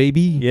Rwanda, baby.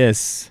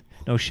 Yes,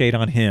 no shade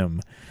on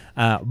him.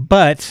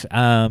 But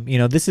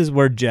this is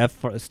where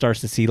Jeff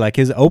starts to see like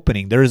his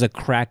opening. There is a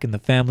crack in the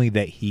family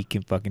that he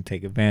can fucking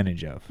take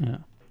advantage of.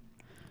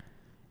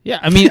 Yeah,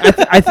 I mean,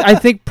 I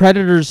think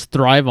predators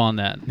thrive on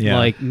that. Yeah.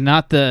 Like,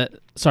 not the.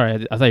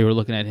 Sorry, I thought you were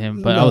looking at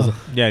him, but I No. was.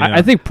 Yeah, no.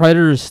 I think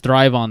predators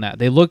thrive on that.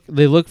 They look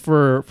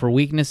for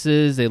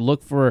weaknesses. They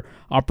look for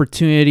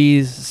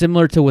opportunities,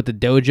 similar to what the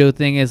dojo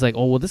thing is. Like,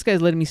 oh well, this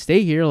guy's letting me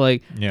stay here.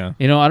 Like, Yeah.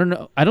 you know, I don't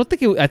know. I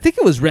think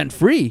it was rent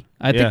free.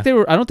 I Yeah.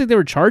 don't think they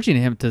were charging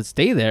him to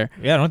stay there.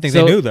 Yeah, I don't think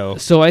they knew, though.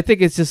 So I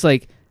think it's just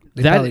like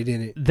They that. probably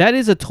didn't. That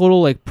is a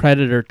total like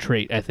predator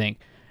trait. I think.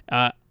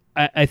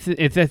 I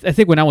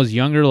think when I was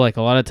younger, like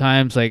a lot of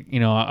times, like, you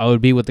know, I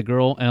would be with the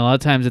girl, and a lot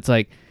of times it's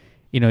like,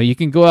 you know, you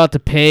can go out to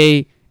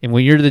pay, and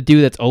when you're the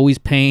dude that's always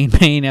paying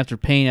after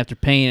paying after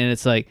paying, and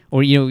it's like,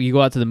 or you know, you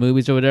go out to the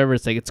movies or whatever,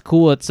 it's like it's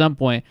cool at some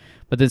point,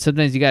 but then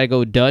sometimes you got to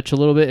go Dutch a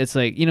little bit. It's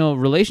like, you know,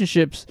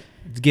 relationships.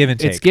 It's give and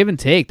take. It's give and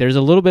take. There's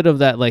a little bit of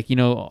that, like, you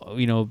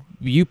know,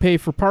 you pay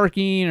for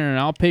parking, or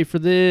I'll pay for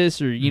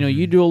this, or you know,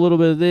 you do a little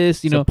bit of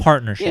this. You It's know, a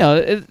partnership. You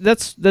know,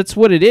 that's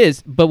what it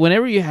is. But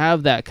whenever you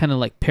have that kind of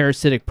like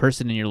parasitic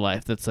person in your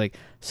life, that's like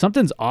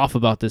something's off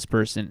about this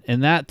person,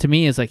 and that to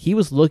me is like he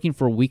was looking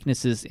for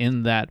weaknesses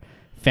in that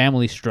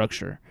family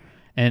structure,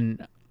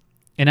 and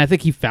I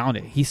think he found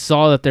it. He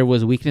saw that there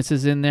was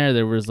weaknesses in there.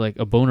 There was like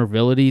a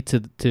vulnerability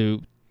to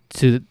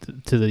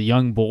the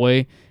young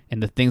boy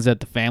and the things that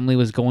the family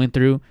was going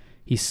through.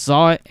 He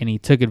saw it and he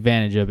took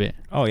advantage of it.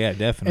 Oh yeah,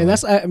 definitely. And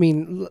that's, I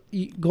mean,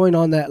 going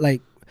on that,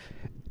 like,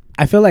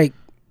 I feel like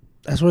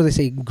that's where they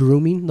say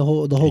grooming, the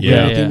whole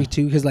Yeah. grooming thing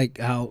too, because like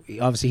how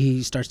obviously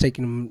he starts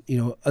taking him, you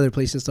know, other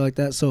places and stuff like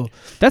that. So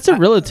that's a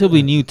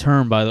relatively new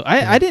term, by the way.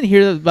 I didn't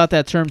hear about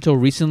that term till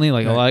recently.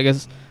 Like a lot, I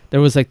guess there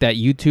was like that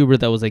YouTuber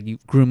that was like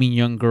grooming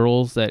young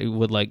girls that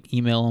would like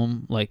email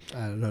him. Like,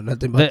 I don't know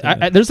nothing about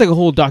that. there's like a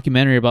whole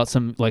documentary about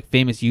some like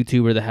famous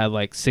YouTuber that had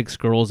like 6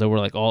 girls that were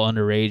like all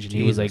underage, and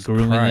he was like Jesus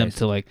grooming them Christ.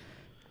 to like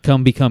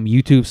come become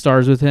YouTube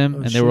stars with him,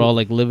 and they were shit. all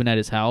like living at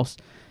his house,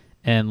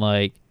 and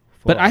like.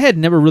 But I had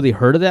never really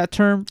heard of that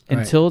term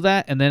until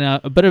that, and then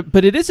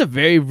but it is a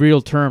very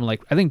real term.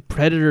 Like, I think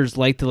predators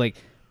like to like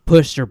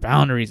push their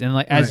boundaries, and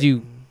like as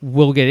you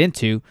will get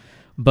into,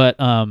 but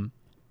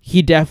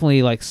he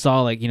definitely like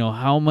saw like, you know,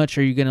 how much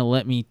are you gonna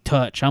let me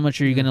touch? How much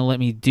are you gonna let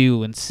me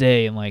do and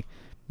say, and like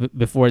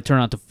before it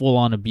turned out to full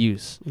on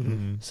abuse.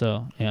 Mm-hmm.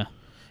 So yeah,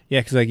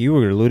 because like you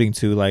were alluding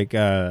to, like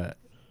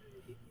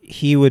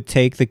he would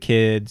take the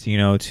kids, you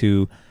know,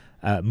 to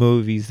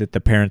movies that the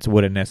parents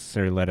wouldn't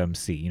necessarily let them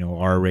see, you know,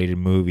 R-rated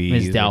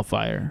movies. Ms.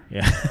 Doubtfire.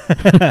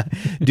 Yeah.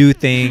 Do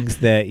things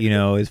that, you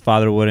know, his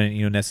father wouldn't,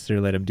 you know,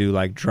 necessarily let him do,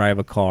 like drive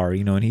a car,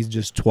 you know, and he's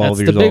just 12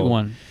 years old. That's the big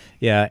one.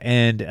 Yeah,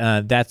 and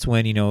that's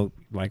when, you know,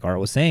 like Art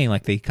was saying,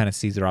 like they kind of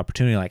seize their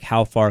opportunity, like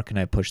how far can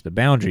I push the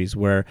boundaries?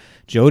 Where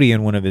Jody,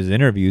 in one of his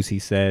interviews, he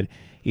said,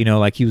 you know,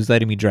 like he was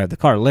letting me drive the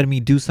car, letting me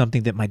do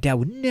something that my dad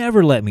would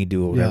never let me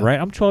do, or whatever, right?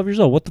 I'm 12 years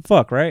old. What the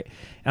fuck, right?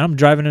 And I'm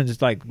driving in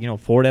just like, you know,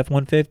 Ford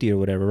F-150 or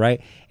whatever,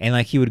 right? And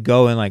like he would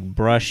go and like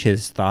brush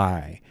his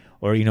thigh,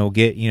 or, you know,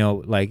 get, you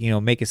know, like, you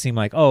know, make it seem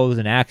like, oh, it was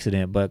an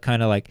accident, but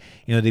kind of like,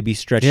 you know, they'd be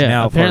stretching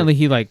out. Apparently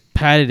he like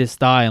patted his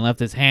thigh and left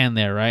his hand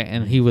there, right?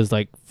 And he was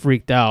like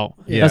freaked out.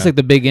 Yeah. That's like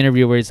the big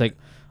interview where he's like,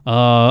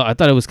 I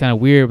thought it was kind of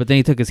weird, but then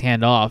he took his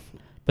hand off.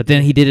 But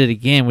then he did it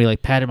again where he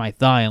like patted my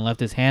thigh and left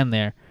his hand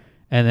there.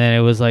 And then it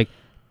was like,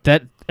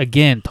 that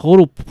again,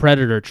 total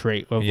predator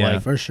trait of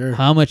like, for sure.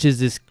 How much is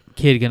this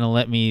kid gonna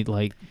let me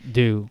like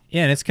do?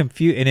 Yeah, and it's and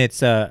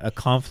it's a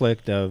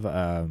conflict of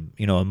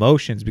you know,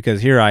 emotions,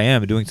 because here I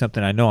am doing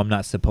something I know I'm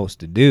not supposed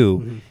to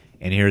do,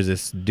 and here's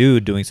this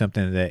dude doing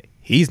something that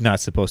he's not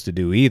supposed to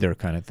do either,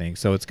 kind of thing.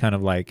 So it's kind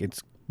of like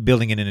it's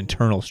building in an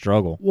internal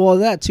struggle. Well,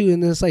 that too,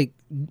 and it's like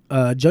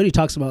Jody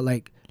talks about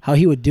like how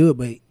he would do it,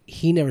 but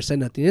he never said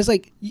nothing. It's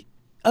like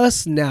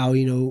us now,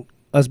 you know,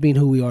 us being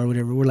who we are, or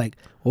whatever. We're like,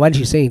 well, why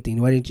didn't you say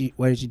anything? Why didn't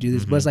you do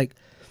this? But it's like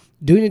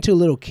doing it to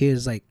little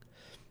kids, like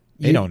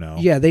they don't know.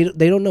 Yeah, they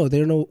don't know. They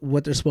don't know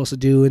what they're supposed to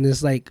do, and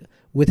it's like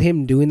with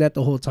him doing that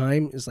the whole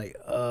time, it's like,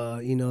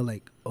 you know,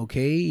 like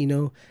okay, you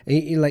know,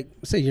 and you, like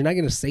say you're not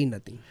gonna say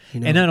nothing. You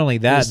know? And not only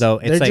that, though,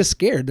 it's they're like, just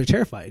scared. They're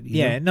terrified. You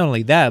yeah, know? not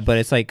only that, but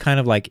it's like kind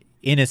of like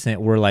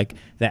innocent, where like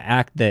the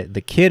act that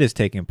the kid is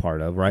taking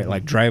part of, right?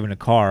 Like driving a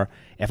car.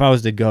 If I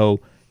was to go,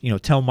 you know,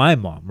 tell my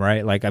mom,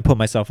 right? Like I put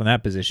myself in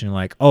that position,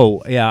 like,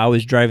 oh yeah, I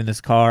was driving this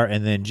car,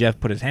 and then Jeff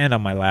put his hand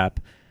on my lap.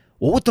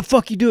 Well, what the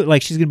fuck you do?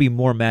 Like she's gonna be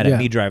more mad at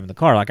me driving the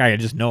car. Like I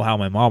just know how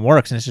my mom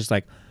works, and it's just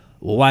like,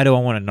 well, why do I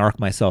want to narc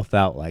myself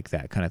out like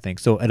that kind of thing?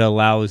 So it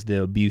allows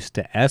the abuse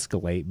to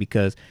escalate,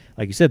 because,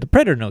 like you said, the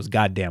predator knows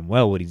goddamn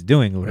well what he's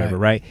doing or whatever,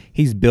 right?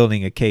 He's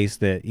building a case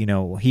that, you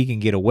know, he can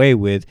get away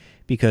with,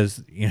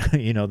 because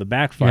you know the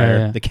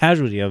backfire, the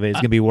casualty of it is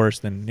gonna be worse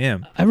than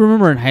him. I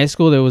remember in high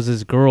school there was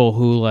this girl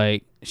who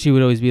like she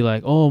would always be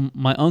like, oh,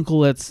 my uncle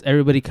lets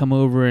everybody come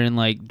over and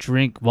like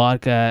drink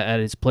vodka at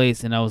his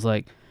place, and I was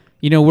like,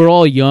 you know, we're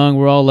all young,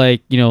 we're all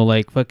like, you know,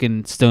 like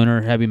fucking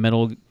stoner heavy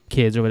metal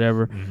kids or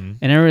whatever. And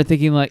I remember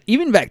thinking, like,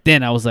 even back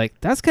then I was like,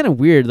 that's kind of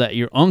weird that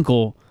your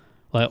uncle,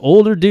 like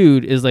older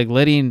dude, is like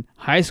letting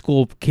high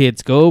school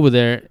kids go over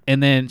there.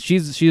 And then she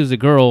was a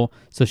girl,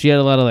 so she had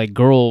a lot of like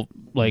girl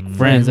like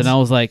friends, and I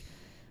was like,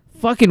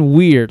 fucking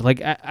weird.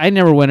 Like I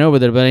never went over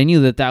there, but I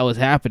knew that was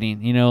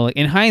happening. You know, like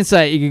in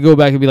hindsight, you could go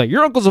back and be like,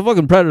 your uncle's a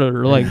fucking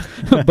predator. Like,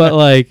 but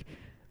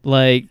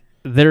like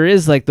there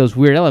is like those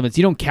weird elements.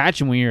 You don't catch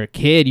them when you're a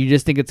kid. You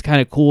just think it's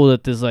kind of cool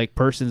that this like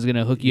person's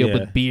gonna hook you up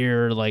with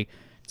beer, or, like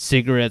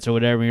cigarettes or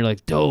whatever. And you're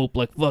like, dope.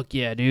 Like, fuck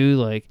yeah, dude.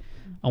 Like,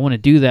 I want to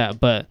do that.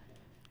 But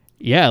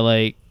yeah,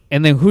 like,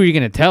 and then who are you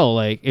gonna tell?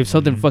 Like, if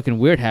something fucking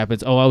weird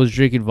happens, I was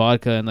drinking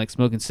vodka and like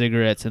smoking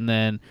cigarettes, and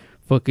then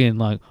fucking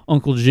like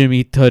Uncle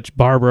Jimmy touched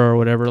Barbara or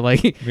whatever.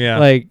 Like,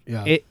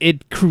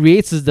 it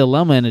creates this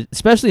dilemma, and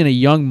especially in a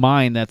young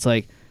mind that's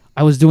like,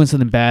 I was doing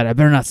something bad. I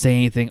better not say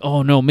anything.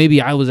 Oh no, maybe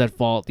I was at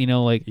fault. You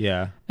know, like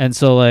And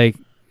so like,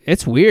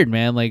 it's weird,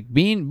 man. Like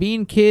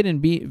being kid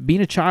and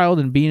being a child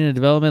and being in a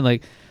development,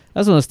 like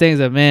that's one of those things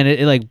that, man,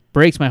 it like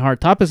breaks my heart.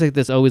 Topics like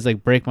this always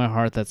like break my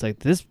heart. That's like,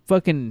 this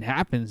fucking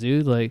happens,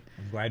 dude. Like,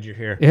 I'm glad you're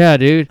here. Yeah,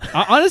 dude.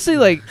 Honestly,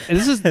 like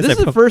this is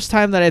the first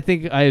time that I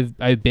think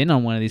I've been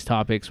on one of these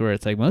topics where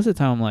it's like, most of the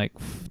time I'm like,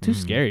 too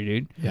scary,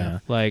 dude. Yeah.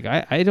 Like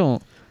I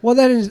don't. Well,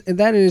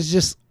 that is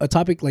just a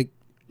topic like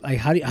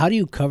how do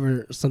you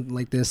cover something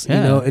like this, you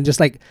know, and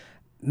just like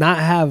not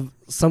have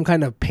some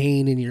kind of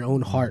pain in your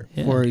own heart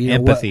for, you know,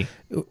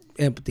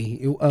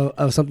 empathy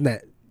of something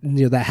that,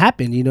 you know, that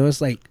happened. You know,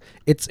 it's like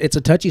it's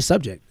a touchy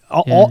subject.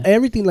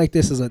 Everything like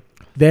this is a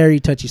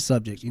very touchy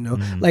subject. You know,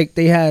 like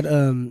they had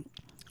on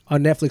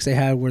Netflix, they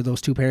had where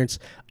those two parents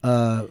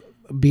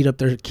beat up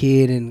their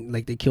kid and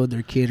like they killed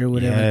their kid or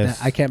whatever. Like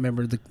that. I can't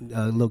remember the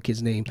little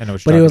kid's name,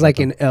 but it was like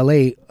in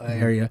LA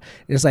area. And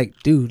it's like,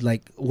 dude,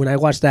 like when I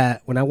watched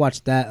that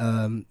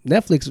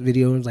Netflix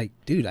video, I was like,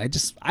 dude,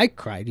 I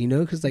cried, you know,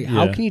 because like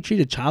how can you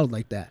treat a child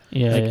like that?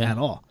 At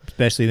all?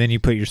 Especially then you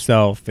put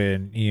yourself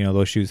in, you know,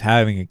 those shoes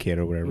having a kid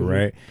or whatever,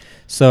 right?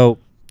 So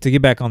to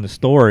get back on the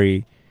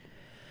story,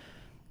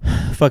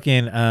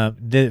 fucking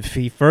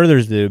he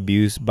furthers the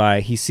abuse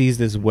by he sees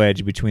this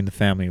wedge between the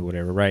family or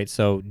whatever, right?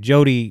 So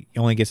Jody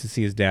only gets to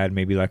see his dad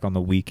maybe like on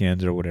the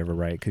weekends or whatever,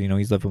 right? Because, you know,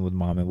 he's living with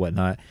mom and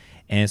whatnot.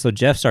 And so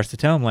Jeff starts to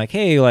tell him like,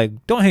 hey,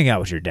 like, don't hang out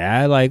with your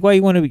dad. Like, why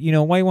you want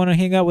to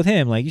hang out with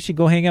him? Like, you should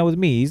go hang out with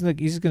me. He's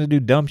just gonna do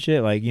dumb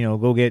shit, like, you know,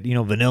 go get, you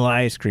know, vanilla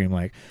ice cream.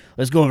 Like,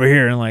 let's go over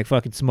here and like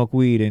fucking smoke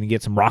weed and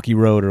get some Rocky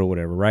Road or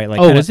whatever, right?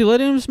 Like, was he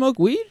letting him smoke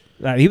weed?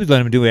 He was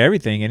letting him do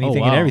everything,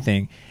 anything and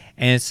everything.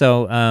 And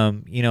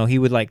so, you know, he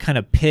would like kind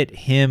of pit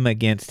him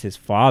against his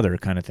father,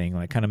 kind of thing,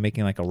 like kind of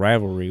making like a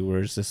rivalry where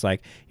it's just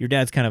like, your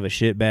dad's kind of a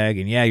shitbag,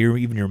 and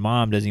even your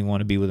mom doesn't even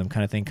want to be with him,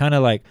 kind of thing, kind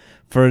of like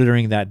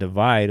furthering that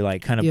divide,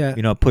 like kind of,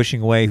 you know,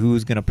 pushing away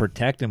who's going to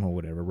protect him or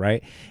whatever,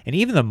 right? And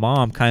even the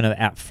mom kind of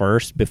at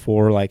first,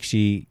 before like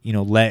she, you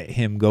know, let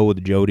him go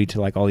with Jody to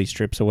like all these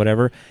trips or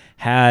whatever,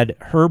 had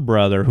her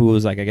brother, who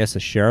was like, I guess a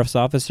sheriff's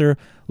officer,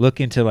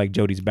 look into like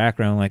Jody's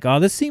background, like,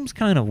 oh, this seems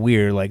kind of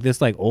weird. Like this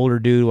like older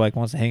dude like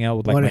wants to hang out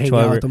with like my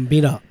 12-year-old.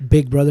 Being a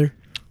big brother.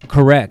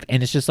 Correct.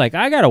 And it's just like,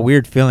 I got a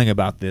weird feeling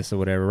about this or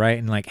whatever, right?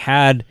 And like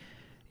had,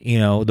 you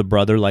know, the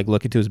brother like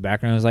look into his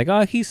background, was like,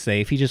 oh, he's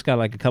safe. He just got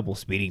like a couple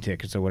speeding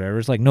tickets or whatever.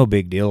 It's like no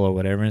big deal or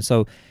whatever. And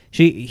so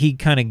he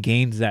kind of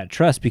gains that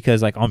trust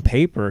because like on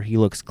paper he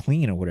looks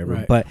clean or whatever,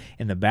 right. But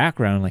in the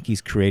background, like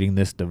he's creating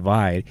this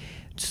divide.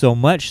 So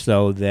much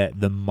so that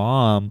the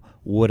mom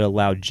would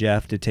allow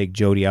Jeff to take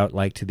Jody out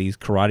like to these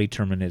karate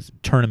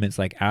tournaments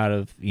like out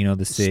of, you know,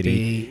 the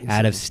city,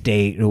 out of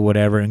state or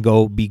whatever, and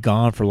go be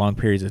gone for long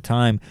periods of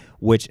time,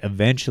 which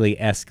eventually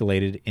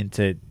escalated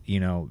into, you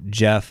know,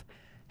 Jeff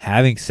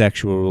having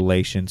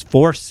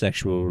forced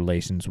sexual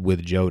relations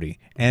with Jody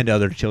and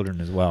other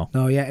children as well.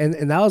 Oh yeah,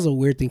 and that was a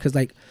weird thing because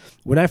like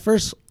when I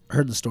first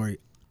heard the story,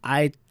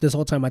 this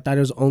whole time I thought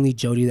it was only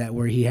Jody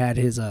where he had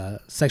his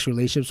sexual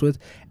relationships with,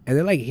 and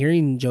then like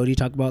hearing Jody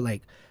talk about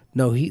like,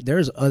 no,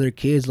 there's other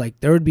kids, like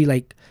there would be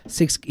like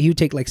he would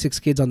take like 6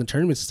 kids on the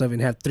tournaments and stuff and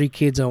have 3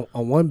 kids on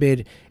one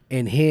bed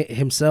and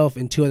himself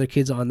and 2 other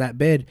kids on that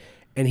bed,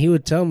 and he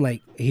would tell him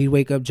like, he'd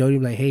wake up Jody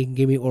and be like, hey,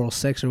 give me oral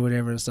sex or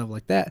whatever and stuff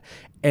like that,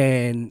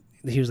 and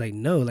he was like,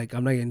 no, like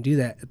I'm not gonna do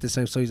that at this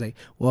time. So he's like,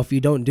 well, if you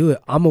don't do it,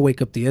 I'm gonna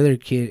wake up the other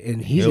kid and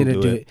he's gonna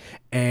do it.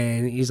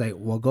 And he's like,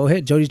 well, go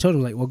ahead. Jody told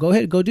him like, well, go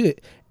ahead, go do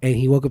it. And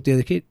he woke up the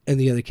other kid, and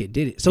the other kid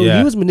did it. So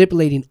he was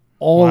manipulating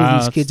all of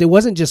these kids. It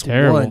wasn't just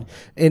one.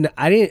 And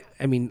like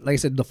I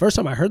said, the first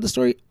time I heard the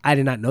story, I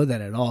did not know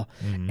that at all.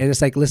 Mm-hmm. And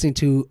it's like listening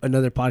to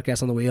another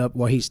podcast on the way up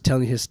while he's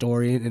telling his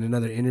story in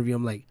another interview.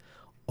 I'm like,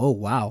 oh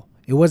wow,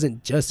 it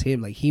wasn't just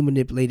him. Like he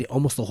manipulated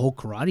almost the whole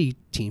karate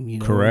team. You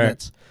know,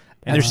 correct.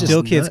 And there's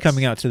still kids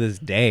coming out to this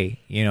day,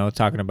 you know,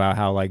 talking about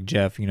how like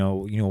Jeff, you know,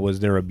 was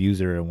their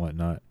abuser and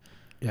whatnot.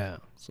 Yeah.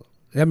 So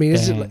I mean,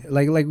 it's just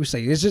like we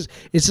say, it's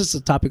just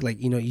a topic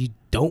like, you know, you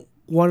don't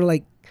want to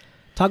like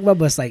talk about,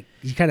 but it's like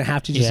you kind of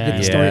have to just get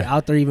the story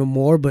out there even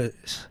more. But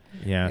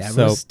it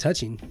was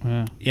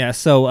touching. Yeah.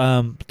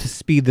 So to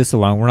speed this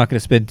along, we're not going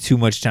to spend too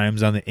much time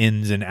on the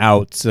ins and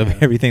outs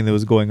of everything that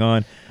was going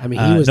on. I mean,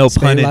 he was no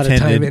pun a lot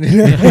intended. Of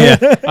time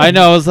in it. I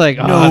know. I was like,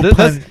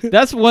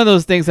 that's one of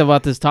those things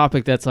about this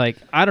topic that's like,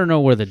 I don't know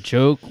where the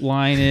joke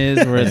line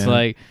is, where it's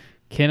like,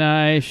 Can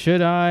I?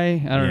 Should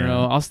I? I don't Yeah.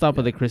 know. I'll stop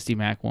with the Christy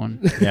Mack one.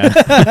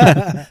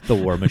 Yeah, the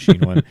War Machine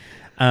one.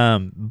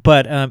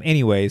 But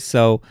anyways,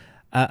 so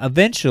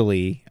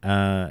eventually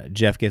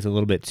Jeff gets a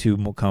little bit too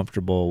more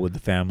comfortable with the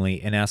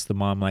family and asks the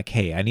mom, like,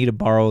 hey, I need to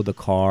borrow the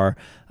car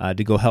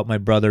to go help my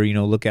brother,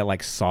 look at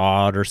like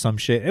sod or some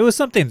shit. It was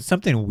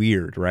something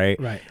weird, right?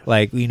 Right.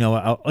 Like,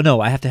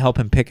 no, I have to help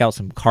him pick out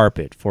some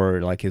carpet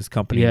for like his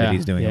company that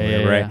he's doing or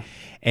whatever, right? Yeah.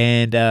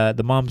 And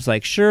the mom's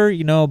like, sure,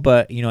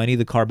 but, I need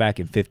the car back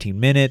in 15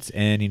 minutes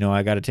and,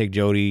 I got to take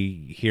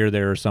Jody here,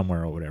 there, or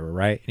somewhere or whatever,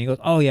 right? And he goes,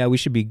 oh, yeah, it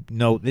should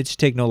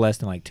take no less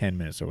than like 10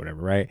 minutes or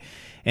whatever, right?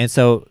 And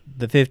so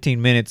the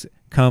 15 minutes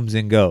comes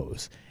and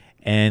goes.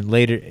 And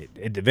later,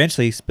 it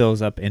eventually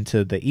spills up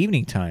into the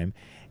evening time.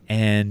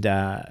 And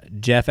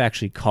Jeff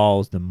actually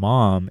calls the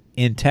mom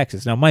in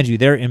Texas. Now, mind you,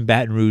 they're in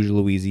Baton Rouge,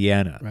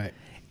 Louisiana. Right.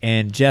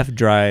 And Jeff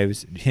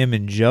drives him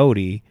and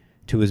Jody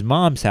to his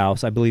mom's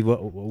house. I believe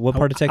what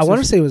part of Texas? I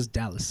want to say it was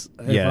Dallas.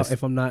 Yes.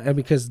 If I'm not,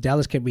 because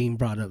Dallas kept being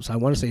brought up, so I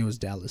want to say it was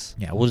Dallas.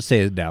 Yeah, we'll just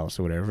say it's Dallas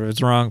or whatever. If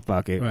it's wrong,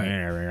 fuck it.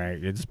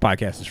 Right. This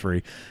podcast is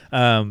free.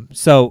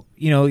 So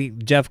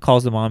Jeff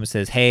calls the mom and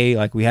says, "Hey,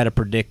 like we had a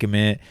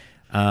predicament,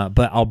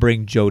 but I'll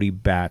bring Jody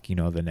back,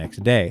 the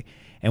next day."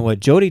 And what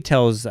Jody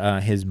tells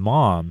his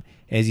mom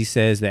is he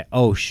says that,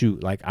 "Oh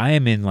shoot, like I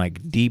am in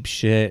like deep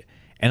shit."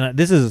 And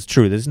this is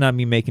true. This is not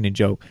me making a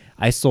joke.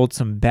 I sold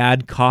some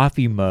bad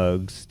coffee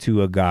mugs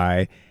to a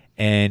guy,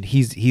 and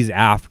he's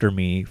after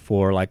me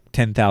for like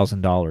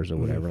 $10,000 or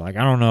whatever. Like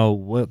I don't know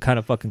what kind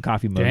of fucking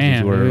coffee mugs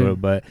these were,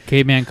 dude. but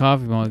Caveman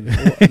coffee mug.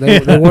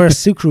 they weren't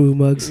Sucru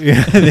mugs.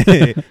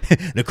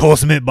 Nicole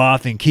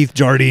Smith-Both and Keith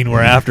Jardine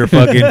were after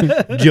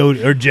fucking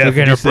Jody or Jeff.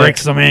 They're gonna break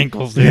some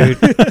ankles, dude.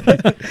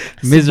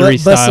 Misery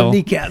Bust some style.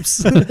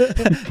 kneecaps.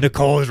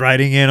 Nicole is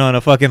riding in on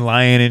a fucking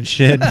lion and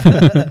shit.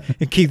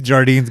 And Keith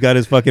Jardine's got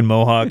his fucking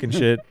mohawk and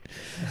shit.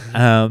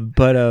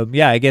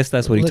 Yeah, I guess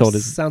that's what he told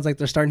us. Sounds like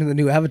they're starting the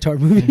new Avatar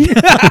movie.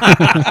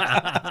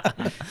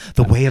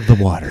 The Way of the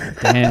Water.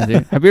 Damn,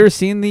 dude. Have you ever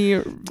seen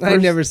the?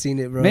 I've never seen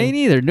it, bro. Me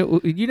neither. No,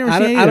 you never I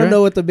seen don't, it I either, don't know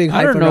right? what the big I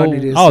hype don't around know.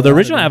 it is. Oh, the so I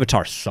original don't know.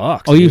 Avatar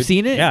sucks. Oh, you've dude.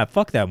 seen it? Yeah,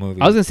 fuck that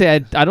movie. I was gonna say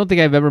I don't think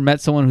I've ever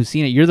met someone who's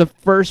seen it. You're the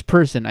first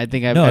person I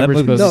think I've No, that ever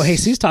movie- spoken. No,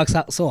 Jesus talks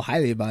so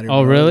highly about it.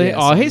 Oh, bro. really? Yeah,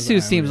 Oh, so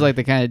Jesus seems like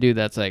the kind of dude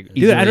that's like.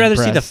 Dude, I'd easily rather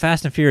see the impressed.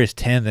 Fast and Furious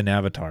 10 than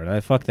Avatar.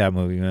 Fuck that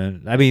movie,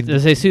 man. I mean,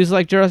 Does Jesus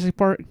like Jurassic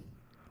Park?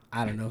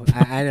 I don't know.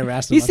 I never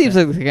asked him. He about seems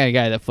that. like the kind of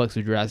guy that fucks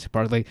with Jurassic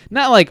Park. Like,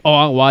 not like, oh,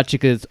 I'll watch it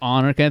because it's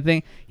on or kind of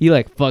thing. He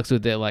like fucks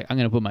with it. Like, I'm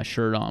gonna put my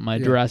shirt on, my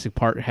Jurassic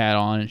Park hat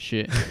on and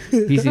shit.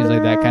 He seems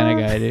like that kind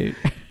of guy, dude.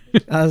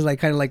 I was like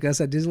kind of like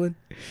us at Disneyland.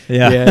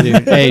 yeah.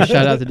 dude. Hey,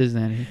 shout out to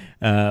Disney.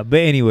 But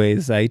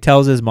anyways, he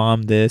tells his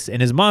mom this, and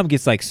his mom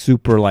gets like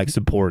super like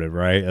supportive,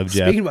 right, of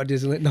Jeff. Speaking about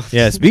Disneyland, no.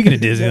 Yeah, speaking of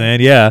Disneyland,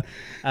 yeah.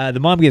 The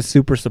mom gets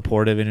super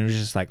supportive, and it was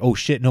just like, oh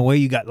shit, no way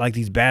you got like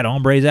these bad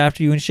hombres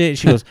after you and shit.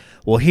 She goes,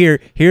 well,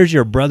 here's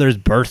your brother's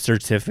birth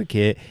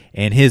certificate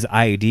and his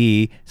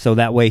ID, so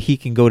that way he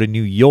can go to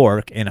New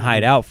York and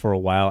hide out for a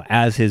while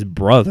as his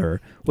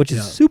brother, which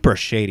is super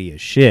shady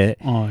as shit.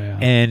 Oh yeah.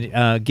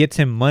 And gets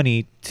him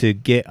money to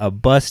get a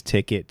bus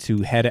ticket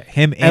to head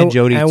him and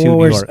Jody to when New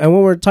we're, York. And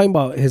when we're talking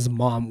about his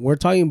mom, we're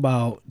talking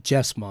about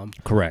Jeff's mom.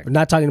 Correct. We're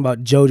not talking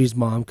about Jody's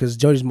mom because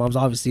Jody's mom's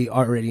obviously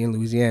already in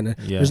Louisiana.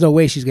 Yeah. There's no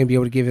way she's gonna be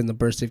able to give him the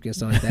birth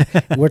certificate and stuff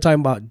like that. We're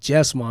talking about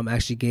Jeff's mom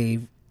actually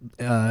gave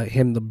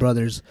him the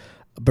brother's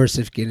birth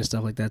certificate and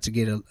stuff like that to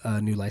get a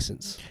new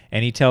license.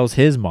 And he tells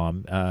his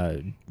mom,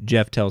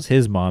 Jeff tells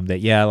his mom that,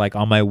 yeah, like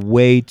on my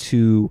way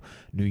to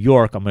New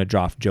York, I'm going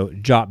to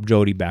drop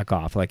Jody back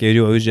off. Like it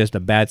was just a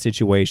bad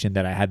situation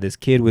that I had this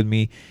kid with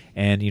me,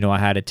 and, I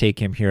had to take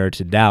him here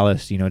to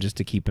Dallas, just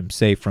to keep him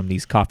safe from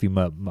these coffee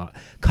mug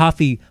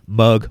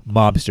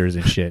mobsters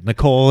and shit.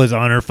 Nicole is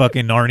on her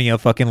fucking Narnia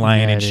fucking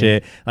lion and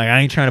shit. Like I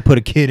ain't trying to put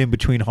a kid in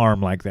between harm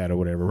like that or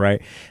whatever,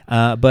 right?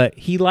 But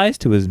he lies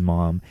to his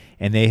mom,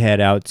 and they head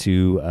out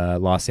to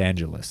Los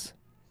Angeles.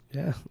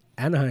 Yeah,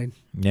 Anaheim.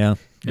 Yeah,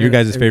 your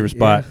guys' favorite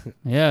spot.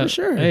 Yeah, For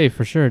sure. Hey,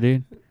 for sure,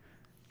 dude.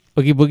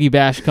 Oogie Boogie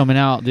Bash coming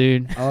out,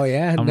 dude. Oh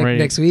yeah, I'm ready.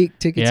 next week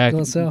tickets Yeah,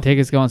 gonna sell.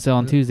 tickets go on sale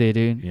on Tuesday,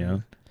 dude. Yeah,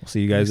 we'll see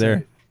you guys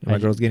there. My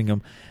Imagine. girl's getting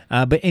them.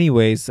 But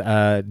anyways,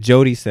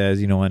 Jody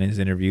says, in his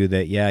interview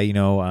that,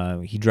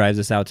 he drives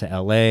us out to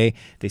L.A.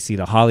 They see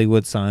the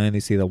Hollywood sign.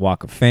 They see the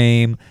Walk of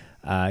Fame.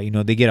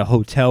 They get a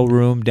hotel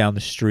room down the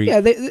street.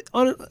 Yeah,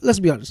 let's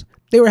be honest.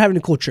 They were having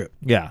a cool trip.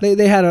 Yeah.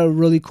 They had a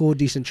really cool,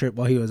 decent trip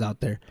while he was out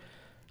there.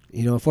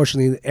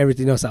 Unfortunately,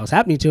 everything else that was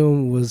happening to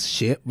him was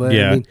shit. But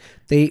Yeah. I mean,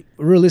 they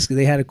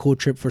had a cool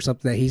trip for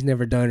something that he's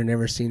never done or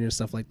never seen and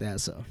stuff like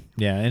that. So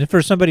Yeah, and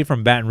for somebody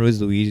from Baton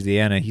Rouge,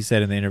 Louisiana, he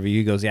said in the interview,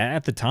 he goes, yeah,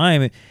 at the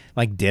time,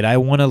 like, did I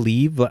want to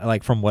leave,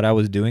 like, from what I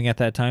was doing at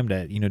that time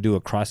to, do a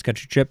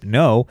cross-country trip?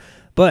 No.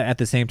 But at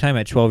the same time,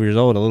 at 12 years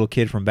old, a little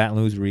kid from Baton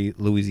Rouge,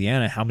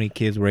 Louisiana, how many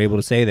kids were able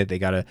to say that they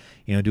got to,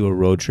 do a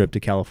road trip to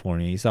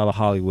California? You saw the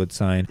Hollywood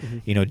sign.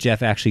 Mm-hmm.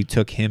 Jeff actually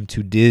took him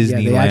to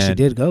Disneyland. yeah, they actually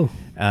did go.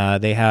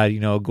 They had,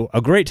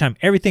 a great time.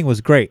 Everything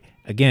was great.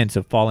 Again,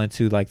 to fall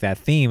into, like, that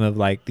theme of,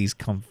 like, these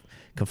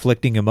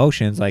conflicting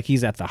emotions. Like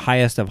he's at the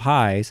highest of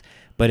highs,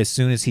 but as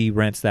soon as he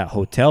rents that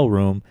hotel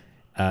room,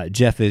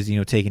 Jeff is,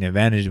 taking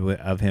advantage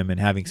of him and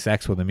having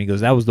sex with him. He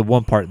goes, that was the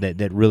one part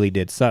that really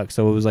did suck.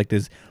 So it was like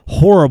this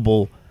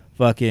horrible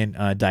fucking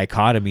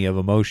dichotomy of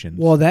emotions.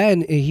 Well,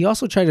 then he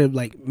also tried to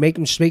like make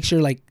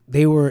sure like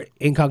they were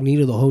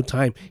incognito the whole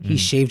time. He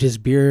shaved his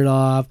beard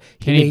off.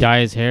 Can he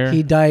dye his hair?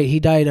 He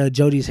dyed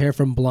Jody's hair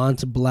from blonde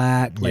to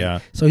black. Like, Yeah.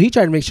 So he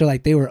tried to make sure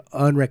like they were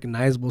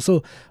unrecognizable.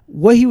 So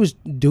what he was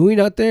doing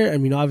out there, I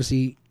mean,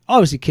 obviously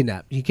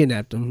kidnapped. He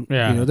kidnapped him.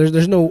 Yeah.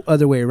 There's no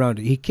other way around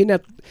it. He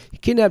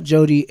kidnapped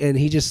Jody, and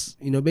he just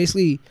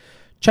basically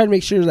tried to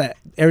make sure that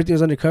everything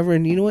was undercover.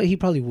 And you know what? He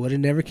probably would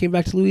have never came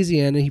back to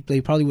Louisiana.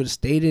 They probably would have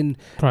stayed in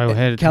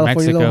headed to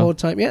California the Mexico. whole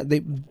time. Yeah,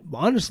 they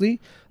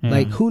honestly,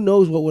 like, who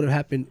knows what would have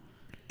happened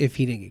if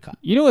he didn't get caught.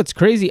 You know what's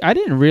crazy? I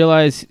didn't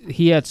realize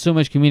he had so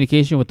much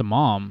communication with the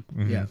mom.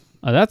 Yeah.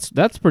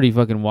 That's pretty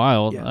fucking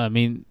wild. Yeah. I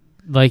mean,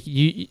 like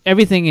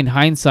everything in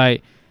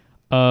hindsight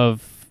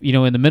of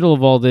in the middle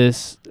of all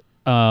this,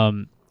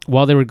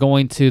 while they were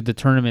going to the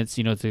tournaments,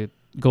 to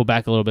go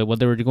back a little bit, when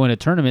they were going to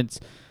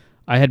tournaments,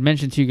 I had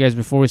mentioned to you guys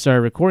before we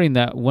started recording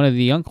that one of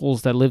the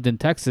uncles that lived in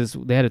Texas,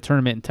 they had a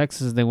tournament in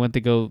Texas, and they went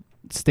to go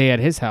stay at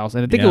his house,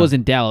 and I think it was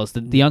in Dallas.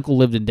 The uncle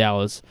lived in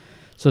Dallas,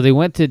 so they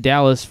went to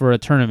Dallas for a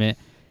tournament,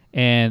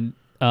 and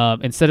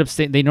instead of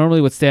they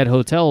normally would stay at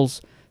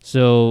hotels.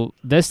 So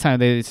this time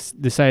they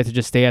decided to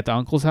just stay at the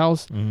uncle's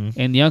house,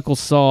 and the uncle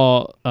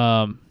saw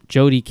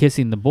Jody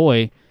kissing the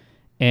boy,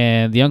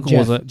 and the uncle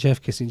was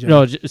Jeff kissing Jody.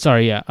 no,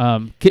 sorry, yeah,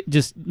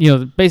 just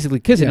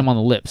basically kissing him on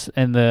the lips,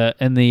 and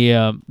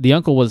the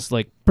uncle was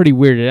like pretty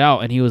weirded out,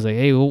 and he was like,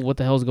 "Hey, what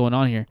the hell's going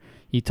on here?"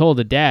 He told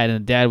the dad, and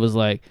the dad was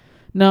like,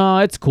 "No,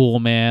 it's cool,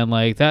 man.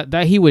 Like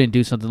that he wouldn't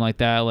do something like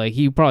that. Like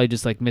he probably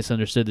just like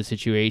misunderstood the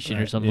situation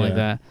or something like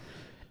that."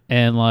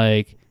 And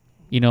like,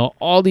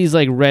 all these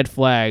like red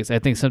flags, I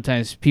think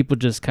sometimes people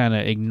just kind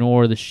of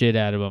ignore the shit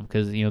out of them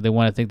because they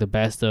want to think the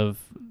best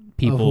of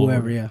people.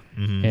 Whoever, yeah.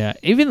 Yeah.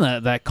 Even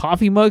that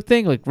coffee mug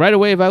thing, like right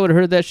away, if I would have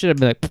heard that shit, I'd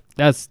be like,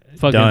 that's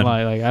fucking Done.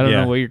 lie. Like, I don't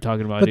know what you're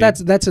talking about. But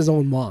dude. that's his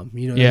own mom.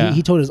 Yeah.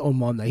 He told his own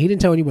mom that. He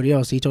didn't tell anybody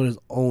else. He told his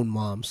own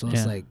mom. So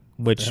it's like,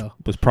 which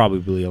was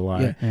probably a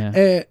lie.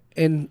 Yeah.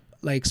 And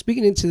like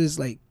speaking into this,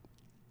 like,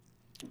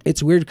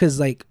 it's weird because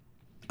like,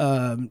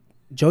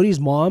 Jody's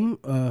mom,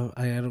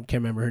 can't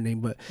remember her name,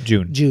 but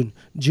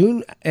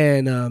June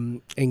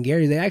and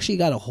Gary, they actually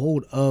got a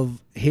hold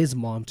of his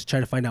mom to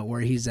try to find out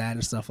where he's at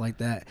and stuff like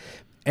that.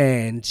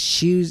 And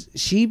she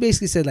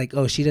basically said like,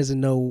 oh, she doesn't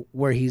know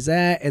where he's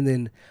at, and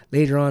then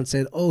later on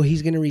said, oh,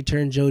 he's gonna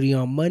return Jody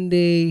on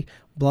Monday,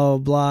 blah blah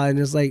blah. And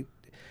it's like,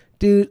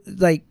 dude,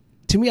 like,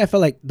 to me, I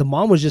felt like the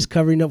mom was just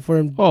covering up for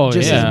him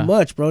as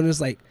much, bro. And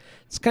it's like,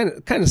 it's kind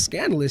of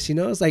scandalous,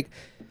 It's like,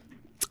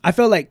 I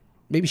felt like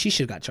maybe she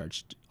should have got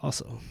charged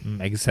also.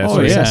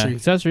 Accessory,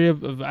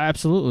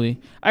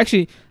 absolutely.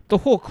 Actually, the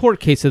whole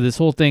court case of this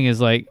whole thing is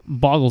like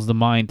boggles the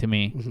mind to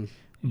me.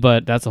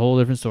 But that's a whole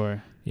different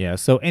story. Yeah.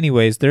 So,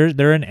 anyways,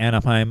 they're in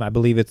Anaheim. I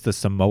believe it's the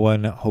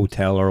Samoan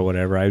Hotel or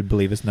whatever. I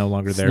believe it's no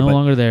longer there. No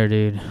longer there,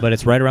 dude. But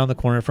it's right around the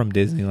corner from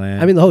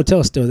Disneyland. I mean, the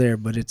hotel's still there,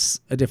 but it's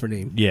a different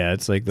name. Yeah,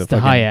 it's like the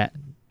Hyatt.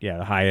 Yeah,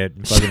 the Hyatt.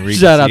 Fucking Regency.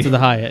 Shout out to the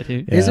Hyatt,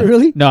 dude. Is it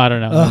really? No, I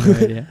don't know.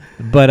 Oh.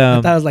 But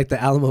I thought it was like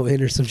the Alamo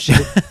Inn or some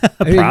shit.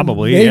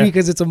 Probably, maybe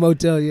because it's a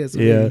motel. Yes.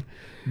 Yeah. Maybe.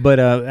 But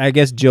I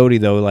guess Jody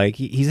though, like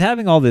he's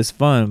having all this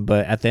fun,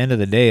 but at the end of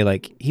the day,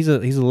 like he's a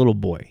little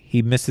boy.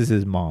 He misses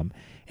his mom,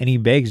 and he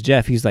begs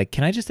Jeff. He's like,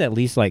 "Can I just at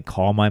least like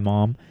call my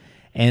mom?"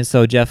 And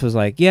so Jeff was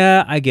like,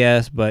 "Yeah, I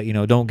guess, but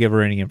don't give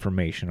her any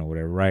information or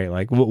whatever, right?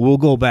 Like we'll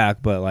go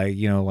back, but like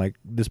like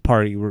this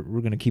party,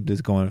 we're gonna keep this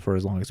going for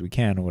as long as we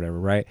can or whatever,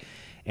 right?"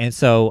 And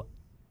so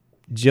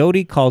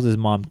Jody calls his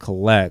mom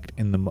Collect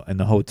in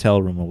the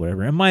hotel room or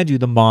whatever. And mind you,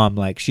 the mom,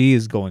 like, she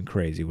is going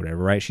crazy,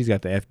 whatever, right? She's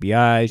got the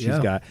FBI.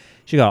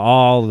 She got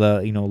all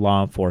the,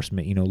 law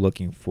enforcement,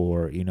 looking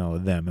for,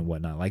 them and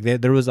whatnot. Like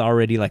there was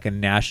already like a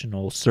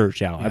national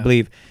search out.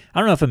 Yeah. I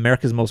don't know if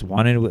America's Most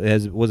Wanted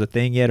was a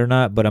thing yet or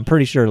not, but I'm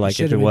pretty sure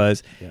like if it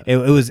was,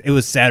 it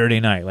was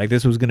Saturday night. Like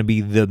this was going to be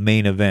the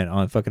main event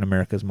on fucking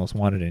America's Most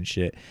Wanted and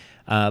shit.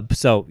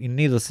 So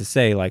needless to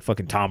say, like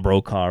fucking Tom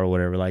Brokaw or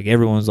whatever, like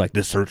everyone's like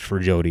the search for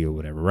Jody or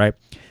whatever, right?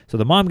 So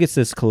the mom gets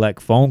this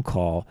Collect phone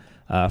call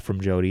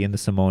from Jody in the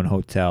Samoan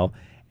Hotel,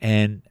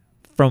 and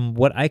from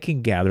what I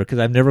can gather, because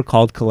I've never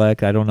called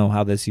Collect, I don't know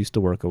how this used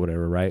to work or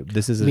whatever, right?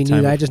 This is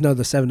I just know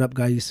the 7-Up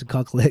guy used to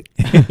call Collect.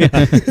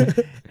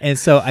 And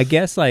so I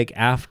guess like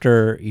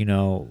after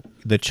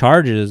the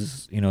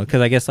charges,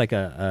 because I guess like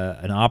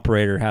an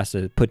operator has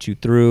to put you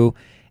through,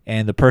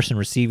 and the person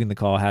receiving the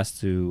call has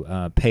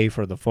to pay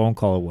for the phone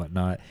call or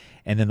whatnot.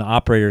 And then the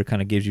operator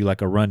kind of gives you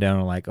like a rundown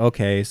of like,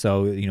 okay,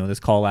 so, this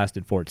call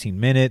lasted 14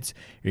 minutes.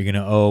 You're going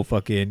to owe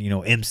fucking,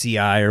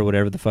 MCI or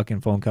whatever the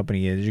fucking phone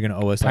company is. You're going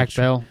to owe us Pac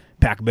Bell.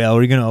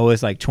 Or you're going to owe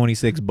us like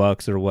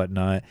 $26 or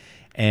whatnot.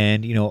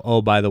 And,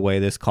 oh, by the way,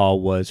 this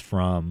call was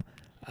from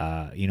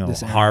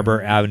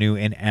Harbor Avenue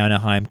in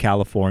Anaheim,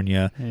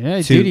 California.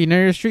 Yeah, dude, you know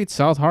your street,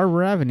 South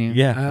Harbor Avenue.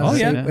 Yeah.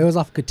 It was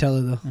off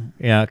Catella though.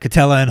 Yeah,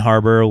 Catella and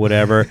Harbor or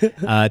whatever,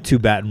 to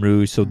Baton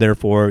Rouge. So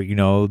therefore,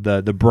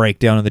 the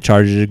breakdown of the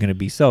charges are going to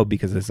be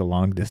because it's a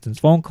long distance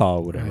phone call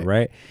or whatever,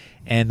 right?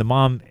 And the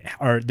mom,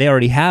 they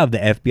already have the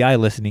FBI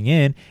listening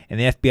in, and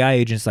the FBI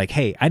agent's like,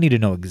 hey, I need to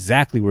know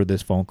exactly where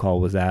this phone call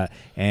was at.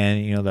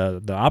 And,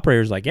 the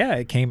operator's like, yeah,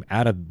 it came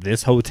out of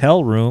this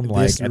hotel room,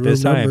 at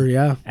this time.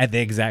 Number, at the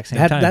exact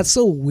same time. That's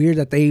so weird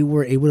that they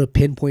were able to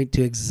pinpoint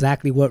to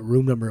exactly what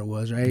room number it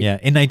was, right? Yeah,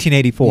 in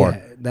 1984.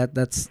 Yeah,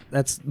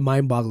 that's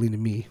mind-boggling to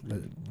me.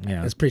 But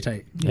yeah, it's pretty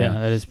tight. Yeah,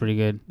 that is pretty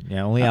good.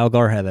 Yeah, only Al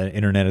Gore had the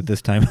internet at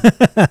this time.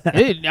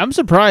 I'm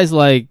surprised,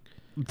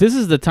 this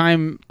is the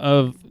time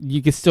of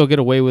you could still get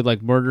away with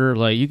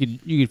murder. You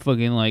could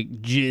fucking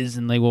jizz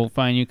and they won't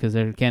find you because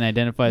they can't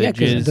identify the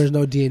jizz. There's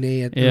no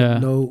DNA.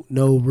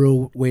 No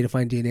real way to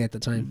find DNA at the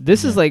time.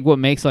 This is what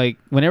makes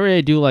whenever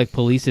they do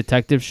police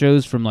detective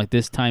shows from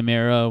this time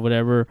era or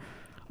whatever,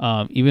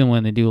 even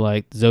when they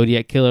do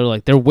Zodiac Killer,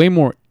 they're way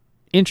more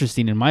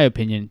interesting in my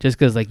opinion, just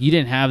because you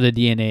didn't have the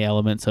DNA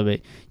elements of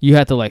it. You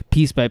had to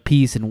piece by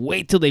piece and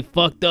wait till they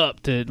fucked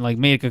up to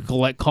make a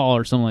collect call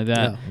or something like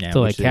that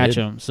to catch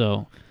them.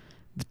 So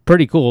it's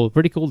pretty cool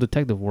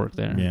detective work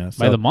there. Yeah,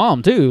 by the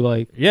mom too.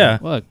 Look,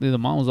 the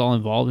mom was all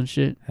involved and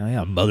shit. Hell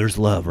yeah, mother's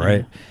love,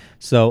 right? Yeah.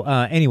 So,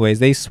 anyways,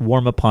 they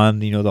swarm upon,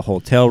 the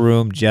hotel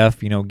room.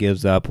 Jeff,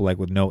 gives up,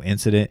 with no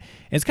incident.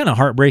 And it's kind of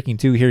heartbreaking,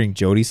 too, hearing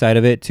Jody's side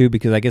of it, too,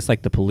 because I guess,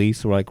 the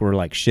police were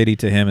shitty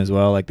to him as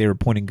well. They were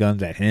pointing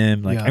guns at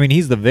him. I mean,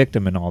 he's the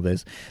victim in all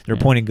this. They're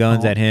pointing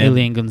guns at him.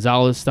 Alien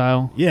Gonzalez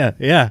style.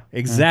 Yeah,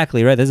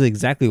 exactly, right? That's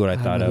exactly what I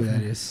thought of.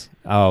 That is.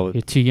 Oh,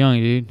 you're too young,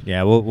 dude.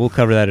 Yeah, we'll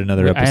cover that in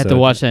another episode. I had to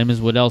watch that in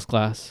Ms. Waddell's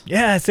class.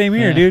 Yeah, same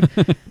here, dude.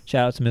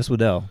 Shout out to Miss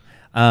Waddell.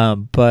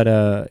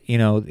 But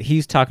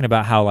he's talking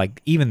about how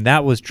even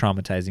that was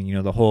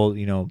traumatizing, the whole,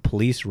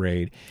 police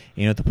raid,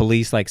 the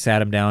police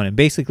sat him down and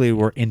basically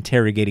were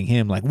interrogating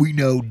him. We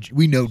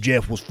know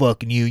Jeff was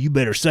fucking you. You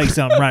better say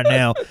something right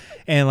now.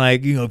 And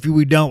if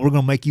we don't, we're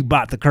going to make you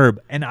bite the curb.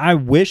 And I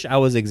wish I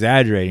was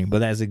exaggerating, but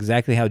that's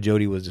exactly how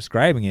Jody was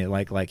describing it.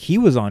 Like he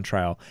was on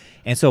trial.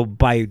 And so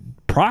by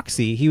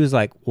proxy, he was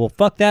like, well,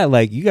 fuck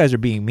that. You guys are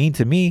being mean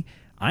to me.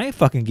 I ain't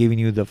fucking giving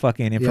you the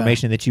fucking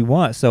information that you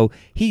want. So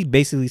he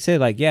basically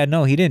said yeah,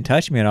 no, he didn't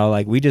touch me at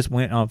all. We just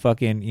went on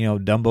fucking,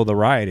 Dumbo the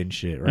ride and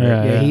shit, right?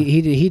 Yeah.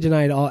 He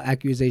denied all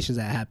accusations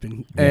that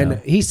happened. And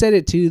he said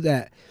it too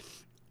that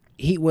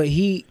the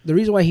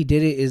reason why he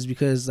did it is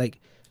because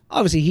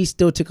obviously he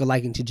still took a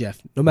liking to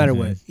Jeff, no matter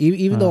what.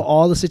 Even though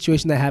all the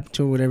situation that happened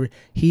to him, whatever,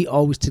 he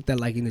always took that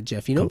liking to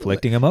Jeff.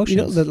 Conflicting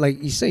emotions.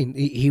 You're saying,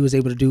 he was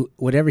able to do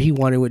whatever he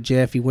wanted with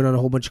Jeff. He went on a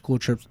whole bunch of cool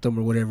trips with him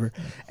or whatever,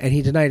 and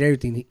he denied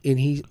everything. And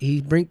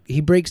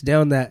he breaks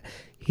down that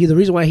the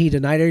reason why he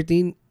denied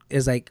everything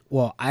is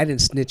well, I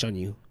didn't snitch on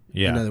you.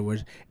 Yeah. In other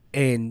words.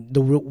 And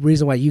the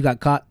reason why you got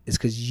caught is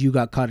because you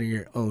got caught on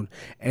your own.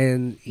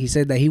 And he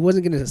said that he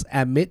wasn't going to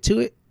admit to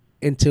it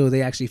until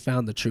they actually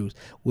found the truth,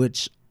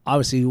 which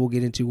obviously we'll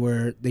get into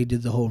where they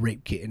did the whole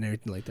rape kit and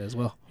everything like that as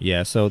well.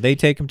 Yeah, so they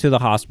take him to the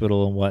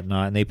hospital and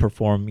whatnot, and they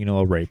perform,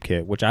 a rape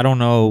kit, which I don't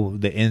know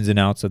the ins and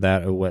outs of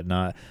that or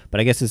whatnot, but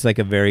I guess it's a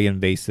very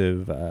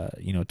invasive,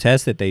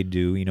 test that they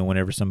do,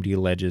 whenever somebody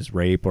alleges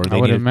rape or they I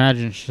would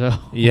imagine so.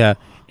 Yeah,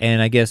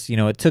 and I guess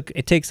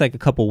it takes a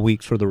couple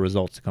weeks for the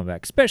results to come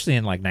back, especially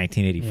in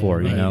 1984,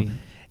 right.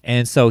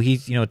 And so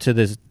he's, to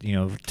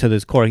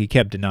this court, he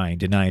kept denying,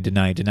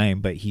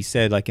 but he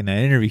said, in that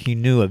interview, he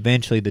knew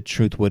eventually the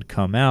truth would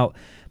come out,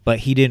 but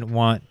he didn't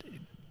want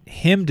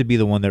him to be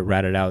the one that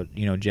ratted out,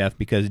 Jeff,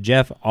 because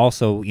Jeff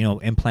also,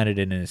 implanted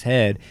it in his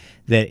head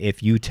that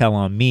if you tell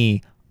on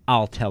me,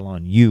 I'll tell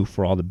on you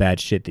for all the bad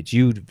shit that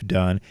you've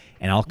done,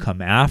 and I'll come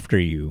after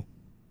you,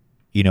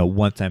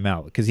 once I'm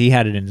out. Because he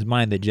had it in his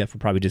mind that Jeff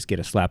would probably just get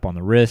a slap on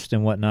the wrist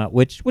and whatnot,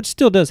 which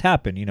still does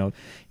happen.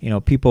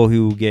 People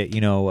who get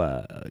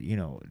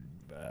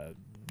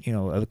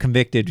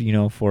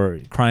convicted, for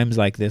crimes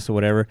like this or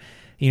whatever,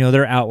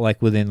 they're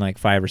out within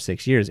 5 or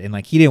 6 years, and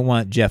he didn't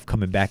want Jeff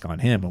coming back on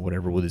him or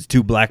whatever with his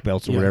 2 black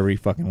belts or whatever he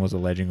fucking was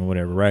alleging or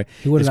whatever, right?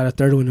 He would have got a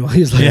third one while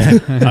he was I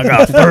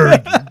got a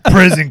third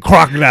prison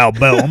crocodile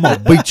belt. I'm gonna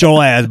beat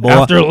your ass, boy.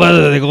 After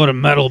leather, they go to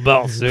metal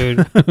belts,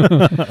 dude.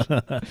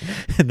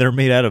 And they're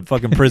made out of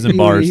fucking prison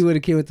bars. He would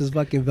have came with his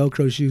fucking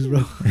Velcro shoes,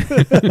 bro.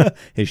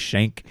 His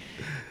shank.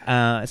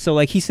 So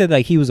he said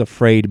he was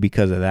afraid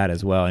because of that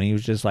as well, and he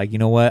was just you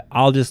know what?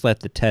 I'll just let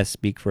the test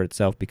speak for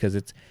itself, because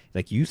it's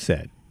like you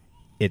said,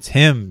 it's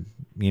him,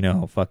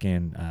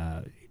 fucking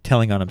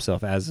telling on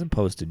himself as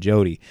opposed to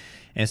Jody.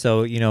 And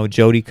so,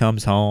 Jody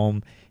comes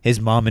home, his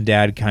mom and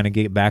dad kind of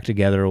get back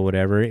together or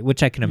whatever,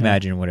 which I can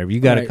imagine, whatever. You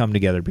got to come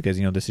together because,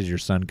 this is your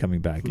son coming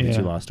back that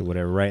you lost or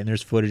whatever, right? And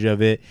there's footage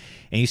of it,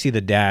 and you see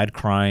the dad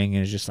crying,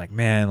 and it's just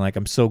man,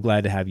 I'm so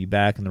glad to have you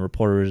back. And the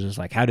reporter is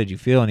just how did you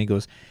feel? And he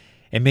goes,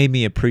 it made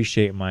me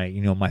appreciate my,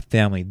 my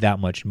family that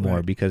much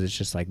more, because it's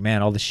just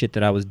man, all the shit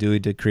that I was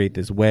doing to create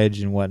this wedge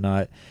and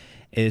whatnot.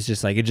 it's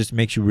just like, it just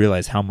makes you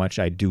realize how much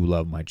I do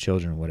love my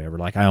children or whatever.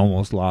 Like, I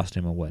almost lost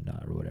him and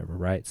whatnot or whatever,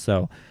 right?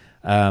 So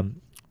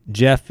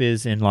Jeff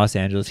is in Los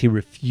Angeles. He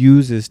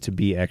refuses to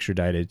be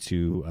extradited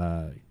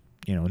to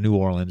New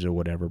Orleans or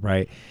whatever,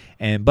 right?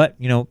 But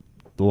the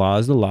law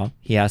is the law.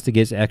 He has to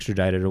get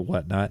extradited or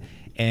whatnot,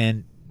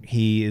 and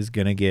he is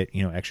gonna get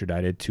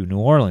extradited to New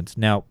Orleans.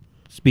 Now,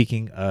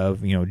 speaking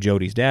of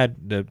Jody's dad,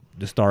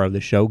 the star of the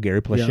show,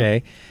 Gary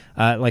Plauché,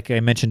 like I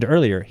mentioned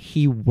earlier,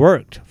 he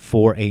worked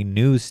for a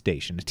news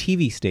station, a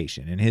TV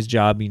station, and his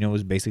job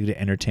was basically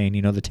to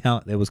entertain the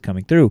talent that was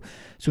coming through.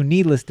 So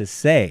needless to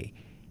say,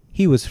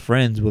 he was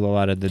friends with a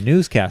lot of the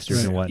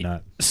newscasters and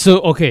whatnot.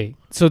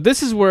 So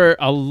this is where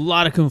a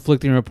lot of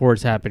conflicting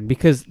reports happen,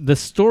 because the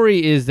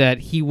story is that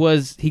he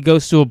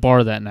goes to a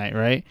bar that night,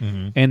 right?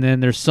 Mm-hmm. And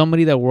then there's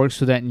somebody that works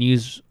for that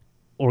news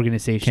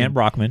organization, Kent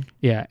Brockman.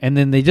 Yeah, and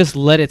then they just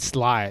let it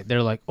slide.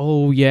 They're like,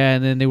 oh yeah,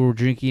 and then they were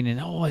drinking, and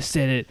I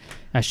said it,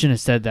 I shouldn't have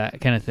said that,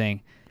 kind of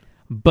thing.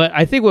 But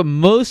I think what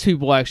most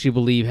people actually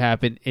believe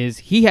happened is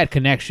he had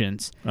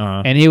connections,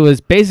 and it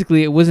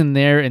wasn't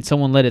there, and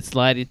someone let it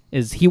slide.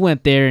 He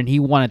went there and he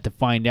wanted to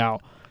find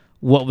out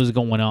what was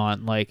going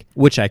on, like,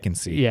 which I can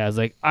see. Yeah, it's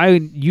like,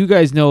 you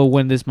guys know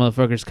when this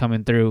motherfucker's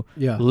coming through.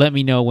 Yeah, let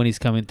me know when he's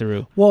coming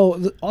through.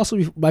 Well, also,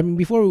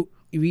 before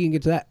we can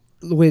get to that,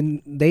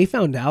 when they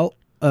found out,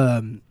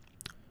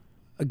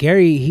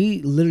 Gary,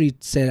 he literally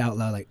said out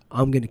loud, like,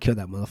 I'm gonna kill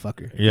that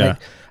motherfucker. Yeah,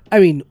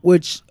 like,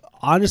 which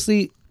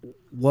honestly,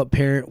 what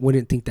parent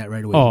wouldn't think that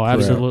right away? Oh,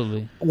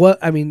 absolutely.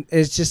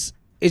 It's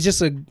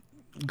just a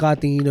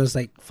God thing, it's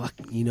like, fuck,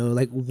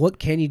 like, what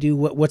can you do?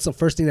 What's the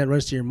first thing that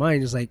runs to your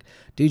mind? Is like,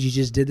 dude, you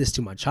just did this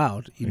to my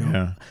child,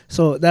 Yeah.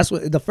 So that's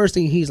what the first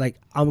thing he's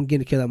like, I'm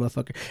gonna kill that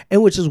motherfucker.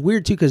 And which is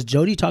weird too, because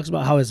Jody talks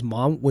about how his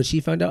mom, when she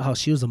found out, how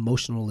she was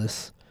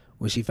emotionless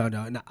when she found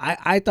out. And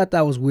I thought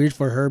that was weird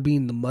for her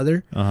being the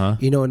mother,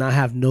 and I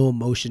have no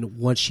emotion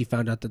once she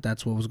found out that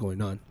that's what was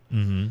going on.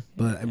 Mm-hmm.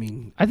 But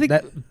I think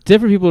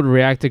different people would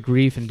react to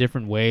grief in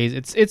different ways.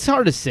 It's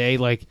hard to say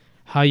like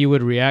how you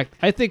would react.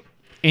 I think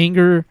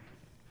anger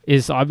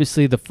is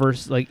obviously the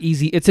first, like,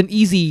 easy. It's an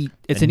easy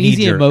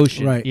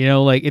emotion, right?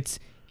 Like, it's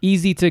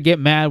easy to get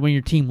mad when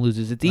your team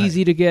loses. It's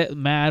easy to get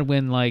mad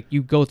when, like,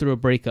 you go through a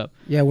breakup.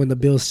 Yeah, when the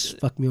Bills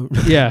fuck me over.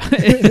 Yeah.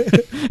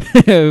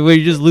 Where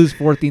you just lose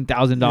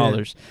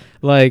 $14,000.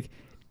 Like,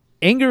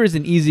 anger is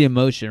an easy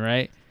emotion,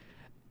 right?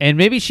 And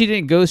maybe she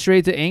didn't go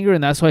straight to anger,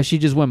 and that's why she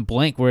just went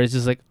blank, where it's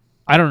just like,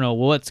 I don't know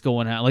what's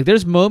going on. Like,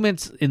 there's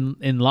moments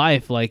in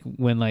life, like,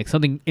 when, like,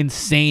 something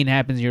insane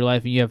happens in your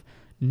life and you have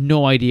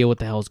no idea what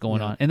the hell's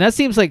going on. And that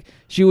seems like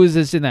she was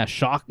just in that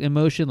shock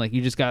emotion. Like,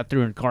 you just got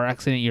through a car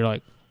accident. You're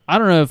like, I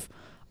don't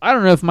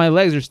know if my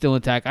legs are still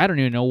intact. I don't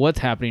even know what's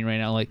happening right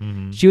now. Like,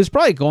 she was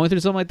probably going through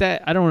something like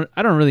that. I don't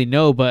really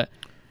know, but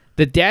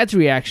the dad's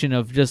reaction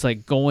of just,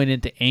 like, going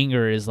into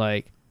anger is,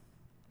 like,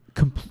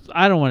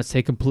 I don't want to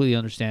say completely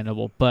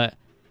understandable, but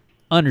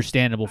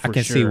understandable for sure. I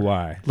can see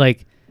why.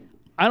 Like,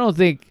 I don't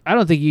think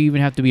you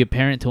even have to be a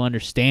parent to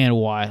understand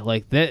why.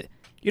 Like, that,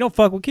 you don't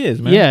fuck with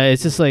kids, man. Yeah,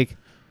 it's just like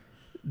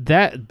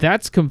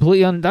that's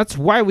completely that's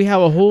why we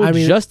have a whole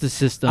justice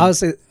system. I would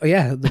say,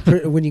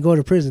 when you go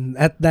to prison,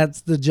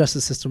 that's the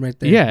justice system right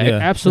there. Yeah.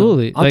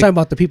 Absolutely. I'm talking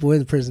about the people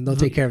in prison. They'll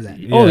take care of that.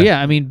 Oh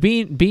yeah, I mean,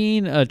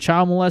 being a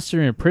child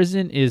molester in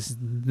prison is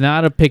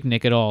not a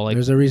picnic at all. Like,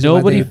 there's a reason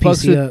nobody why they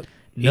fucks with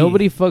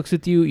nobody fucks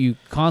with you.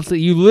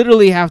 You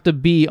literally have to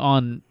be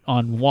on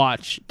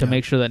watch to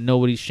make sure that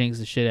nobody shanks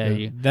the shit out of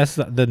you. That's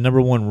the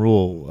number one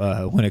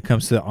rule when it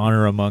comes to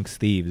honor amongst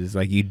thieves. Is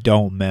like, you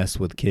don't mess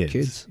with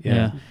kids.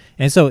 Yeah.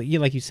 And so,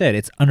 like you said,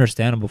 it's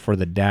understandable for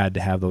the dad to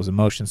have those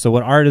emotions. So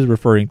what Art is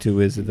referring to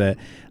is that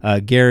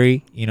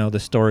Gary, the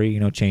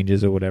story,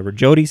 changes or whatever.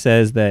 Jody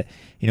says that,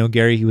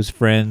 Gary, he was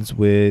friends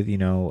with,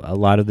 a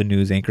lot of the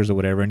news anchors or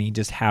whatever, and he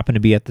just happened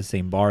to be at the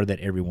same bar that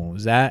everyone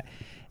was at.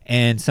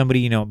 And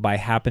somebody, by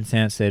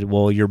happenstance said,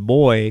 well, your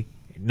boy,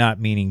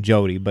 not meaning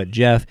Jody, but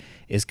Jeff,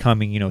 is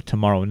coming,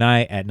 tomorrow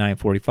night at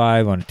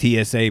 9:45 on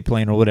a TSA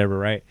plane or whatever,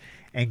 right?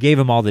 And gave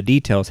him all the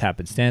details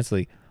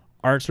happenstancely.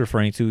 Art's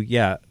referring to,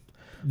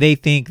 they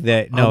think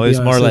that, it's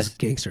more or less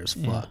gangster as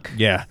fuck.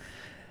 Yeah.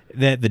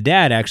 That the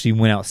dad actually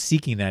went out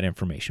seeking that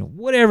information.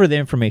 Whatever the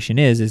information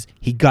is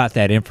he got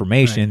that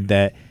information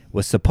that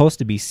was supposed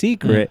to be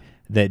secret,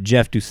 that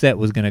Jeff Doucette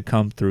was going to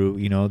come through,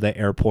 the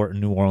airport in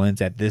New Orleans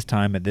at this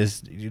time, at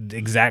this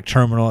exact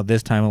terminal at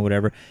this time or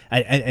whatever,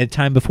 at a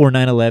time before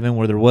 9/11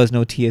 where there was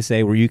no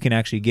TSA, where you can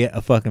actually get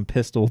a fucking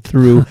pistol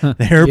through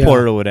the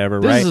airport or whatever,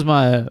 right? This is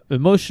my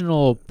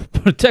emotional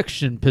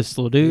protection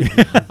pistol, dude.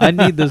 I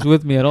need this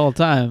with me at all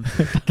times.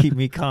 Keep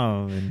me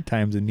calm in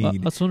times of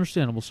need. That's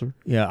understandable, sir.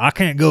 Yeah, I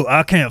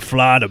can't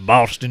fly to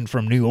Boston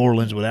from New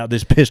Orleans without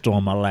this pistol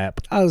on my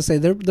lap. I would say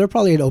they're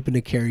probably an open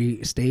to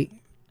carry state.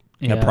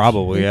 Yeah,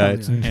 probably. Yeah,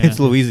 it's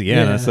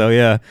Louisiana.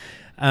 So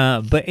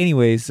but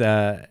anyways,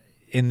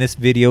 in this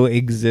video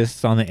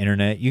exists on the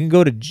internet. You can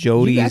go to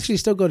Jody's. You can actually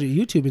still go to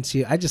YouTube and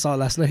see it. I just saw it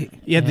last night.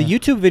 Yeah, the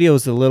YouTube video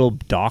is a little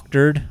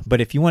doctored, but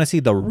if you want to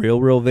see the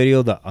real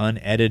video, the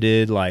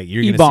unedited, like,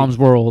 you're gonna E-Bombs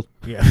see World.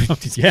 Yeah,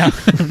 yeah.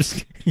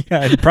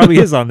 Yeah, it probably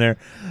is on there.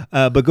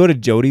 But go to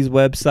Jody's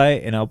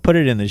website, and I'll put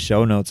it in the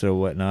show notes or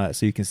whatnot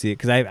so you can see it.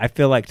 Because I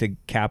feel like to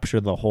capture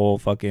the whole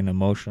fucking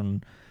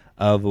emotion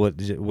of what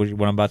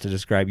I'm about to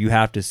describe, you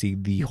have to see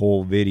the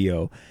whole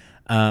video.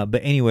 But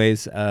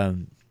anyways,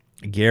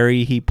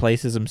 Gary, he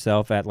places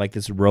himself at like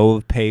this row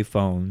of pay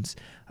phones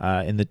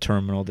in the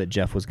terminal that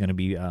Jeff was going to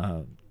be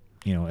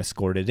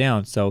escorted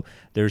down. So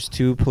there's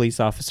 2 police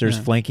officers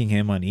flanking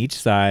him on each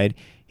side.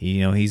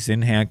 He's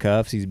in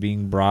handcuffs. He's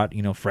being brought,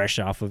 fresh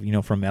off of,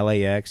 from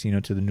LAX,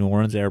 to the New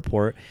Orleans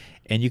airport.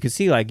 And you can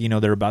see, like,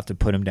 they're about to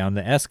put him down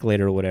the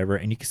escalator or whatever.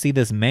 And you can see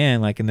this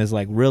man, like, in this,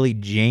 like, really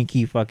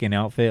janky fucking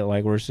outfit,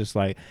 like, where it's just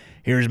like,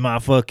 here's my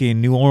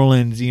fucking New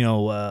Orleans,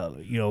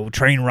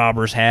 train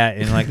robber's hat.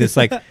 And, like, this,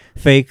 like,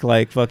 fake,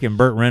 like, fucking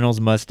Burt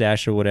Reynolds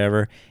mustache or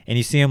whatever. And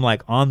you see him,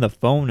 like, on the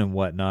phone and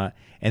whatnot.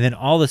 And then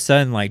all of a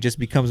sudden, like, just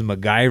becomes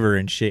MacGyver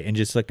and shit and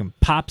just, like,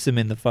 pops him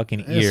in the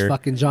fucking ear. It's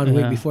fucking John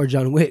Wick before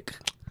John Wick.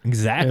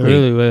 Exactly. It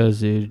really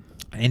was, dude.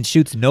 And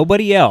shoots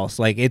nobody else.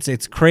 Like,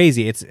 it's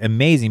crazy. It's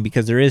amazing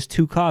because there is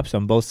 2 cops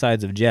on both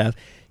sides of Jeff.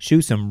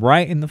 Shoots him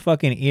right in the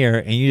fucking ear,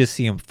 and you just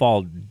see him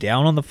fall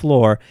down on the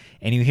floor.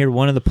 And you hear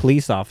one of the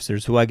police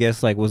officers, who I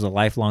guess like was a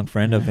lifelong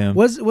friend of him.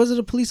 Was it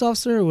a police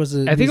officer or was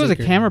it? I think it was a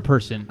camera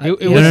person. No.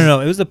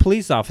 It was a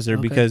police officer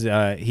because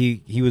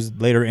he was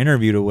later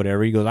interviewed or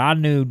whatever. He goes, I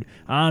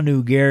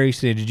knew Gary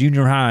said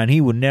junior high, and he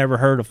would never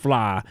hurt a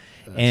fly.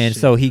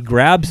 So he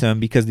grabs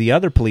him because the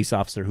other police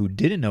officer who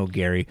didn't know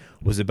Gary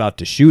was about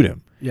to shoot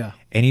him. Yeah.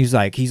 And he's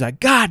like,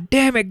 God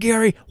damn it,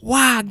 Gary!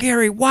 Why,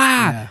 Gary?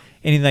 Why? Yeah.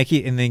 And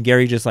then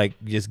Gary just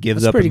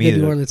gives up. Pretty immediately.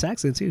 good New Orleans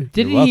accent too.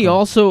 Didn't he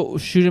also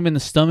shoot him in the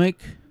stomach?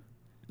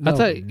 No. I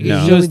thought he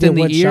No. just in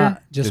the one ear.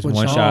 shot. Just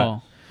one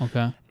shot. Oh,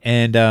 okay.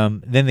 And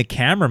then the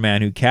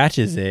cameraman who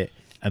catches it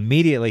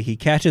immediately, he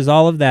catches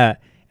all of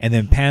that and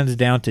then pans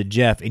down to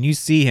Jeff, and you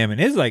see him, and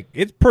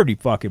it's pretty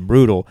fucking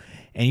brutal.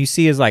 And you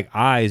see his like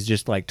eyes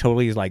just like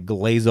totally like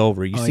glaze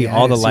over. You see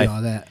all the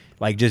life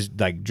like just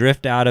like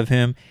drift out of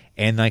him.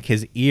 And like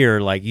his ear,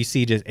 like you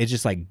see, it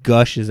just like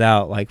gushes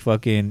out like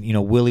fucking,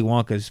 Willy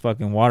Wonka's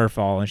fucking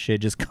waterfall and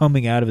shit, just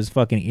coming out of his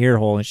fucking ear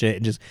hole and shit,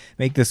 and just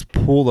make this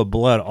pool of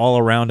blood all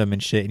around him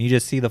and shit. And you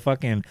just see the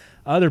fucking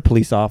other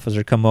police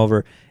officer come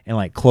over and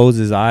like close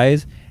his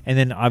eyes, and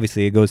then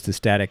obviously it goes to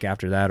static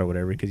after that or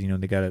whatever because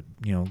they gotta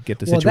get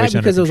the situation under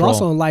control. Because it was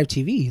also on live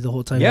TV the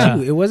whole time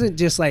too. It wasn't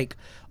just like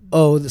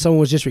someone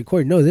was just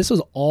recording. No, this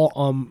was all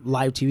on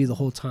live TV the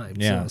whole time.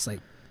 Yeah, so it's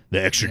like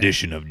the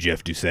extradition of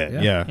Jeff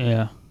Doucette.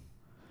 Yeah.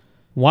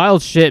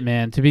 Wild shit,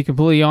 man. To be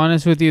completely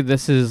honest with you,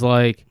 this is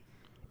like,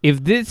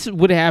 if this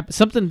would happen,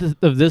 something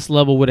of this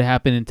level would have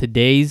happened in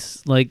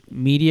today's like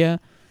media,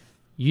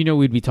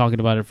 we'd be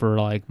talking about it for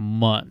like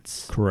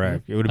months.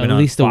 Correct. It would have been at on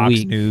least Fox a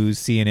week. News,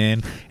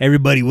 CNN.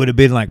 Everybody would have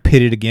been like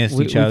pitted against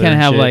each other. We kind of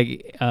have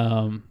shit.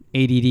 like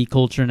ADD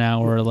culture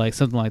now, where like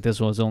something like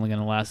this was only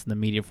going to last in the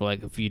media for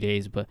like a few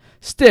days, but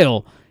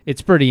still,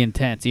 it's pretty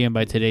intense even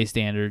by today's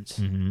standards.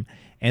 Mm-hmm.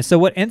 And so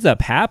what ends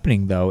up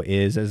happening though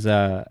is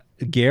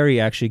Gary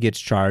actually gets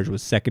charged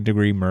with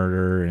second-degree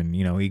murder, and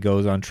he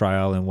goes on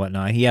trial and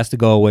whatnot. He has to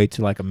go away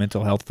to like a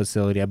mental health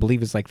facility. I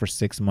believe it's like for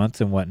 6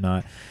 months and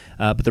whatnot.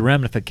 But the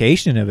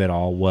ramification of it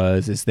all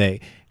is that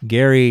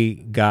Gary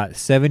got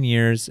 7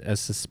 years a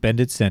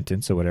suspended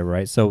sentence or whatever,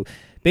 right? So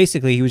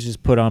basically, he was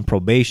just put on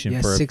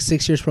probation for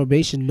 6 years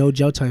probation, no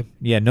jail time.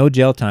 Yeah, no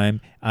jail time.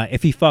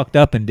 If he fucked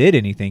up and did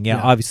anything,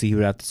 obviously he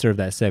would have to serve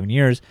that 7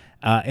 years.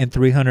 And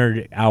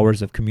 300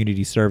 hours of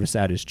community service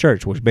at his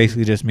church, which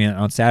basically just meant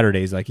on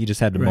Saturdays, like he just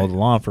had to mow the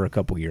lawn for a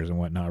couple years and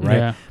whatnot, right?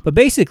 Yeah. But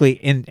basically,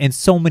 in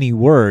so many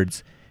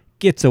words,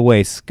 gets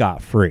away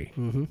scot-free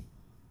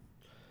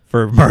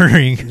for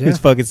murdering his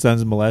fucking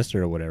son's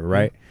molester or whatever,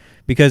 right?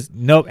 Because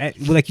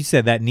like you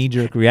said, that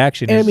knee-jerk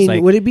reaction. And is I mean,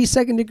 like, would it be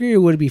second degree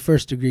or would it be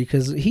first degree?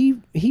 Because he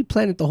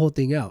planned the whole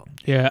thing out.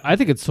 Yeah, I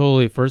think it's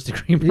totally first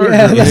degree murder.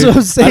 Yeah, that's what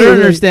I'm saying. I don't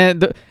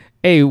understand.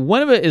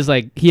 One of it is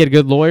like he had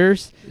good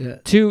lawyers. Yeah.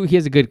 2, he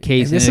has a good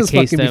case. And this is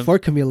fucking before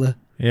Camila.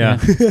 Yeah.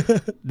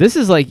 This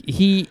is like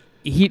he.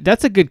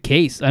 That's a good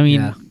case. I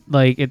mean,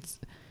 like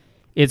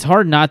it's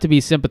hard not to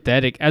be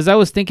sympathetic. As I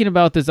was thinking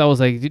about this, I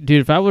was like,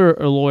 dude, if I were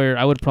a lawyer,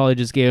 I would probably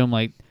just give him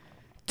like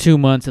 2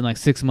 months and like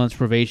 6 months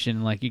probation.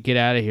 And like, you get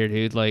out of here,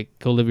 dude. Like,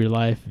 go live your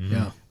life.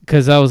 Yeah.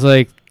 Because I was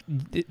like,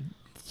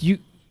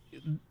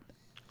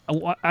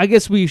 I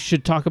guess we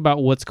should talk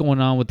about what's going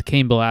on with the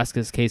Cain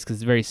Velasquez case because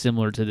it's very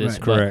similar to this.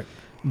 Right. Correct.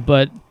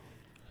 But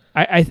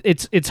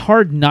it's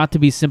hard not to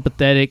be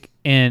sympathetic,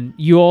 and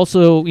you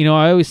also,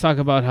 I always talk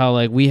about how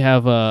like we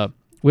have a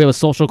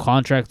social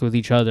contract with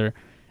each other,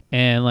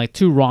 and like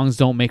 2 wrongs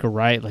don't make a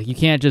right. Like you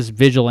can't just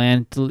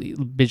vigilante it.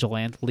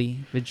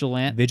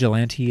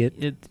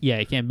 Yeah,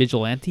 you can't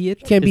vigilante it.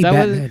 Can't be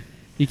Batman.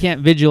 You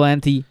can't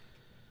vigilante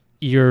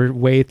your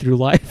way through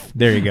life.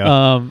 There you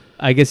go.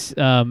 I guess,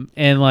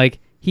 and like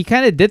he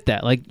kind of did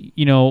that. Like,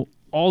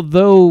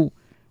 although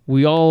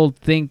we all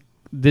think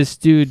this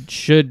dude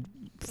should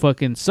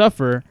fucking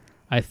suffer,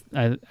 I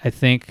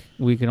think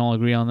we can all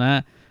agree on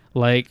that.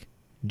 Like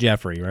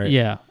Jeffrey, right?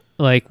 Yeah.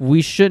 Like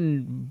we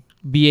shouldn't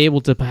be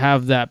able to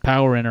have that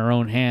power in our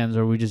own hands,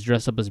 or we just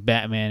dress up as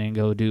Batman and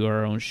go do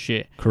our own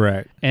shit.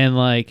 Correct. And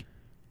like,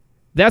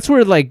 that's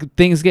where like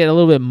things get a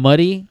little bit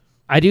muddy.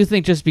 I do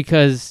think just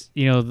because,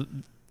 you know,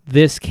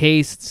 this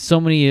case, so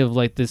many of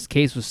like this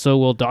case was so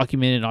well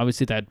documented.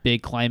 Obviously, that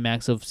big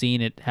climax of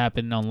seeing it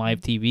happen on live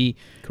TV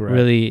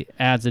really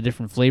adds a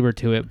different flavor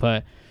to it.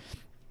 But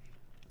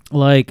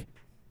like,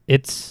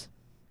 it's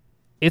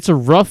a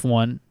rough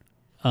one.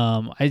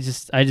 I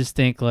just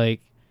think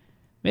like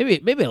maybe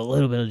a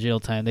little bit of jail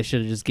time they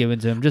should have just given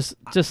to him, just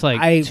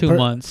like 2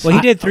 months. Well,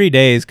 he did 3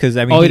 days because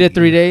I mean. He did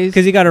 3 days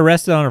because he got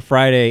arrested on a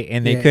Friday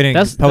and they couldn't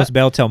post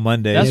bail till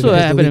Monday. That's what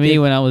happened to me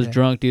when I was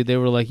drunk, dude. They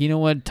were like, you know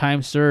what,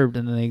 time served,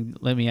 and then they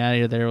let me out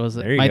of there. It was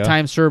like, my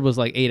time served was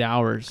like 8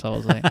 hours. So I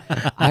was like,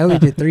 I only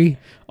did 3.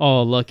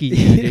 Oh, lucky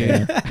you,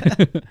 dude.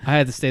 I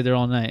had to stay there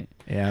all night.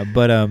 Yeah,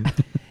 but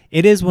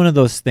it is one of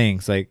those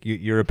things. Like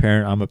you're a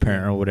parent, I'm a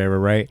parent, or whatever,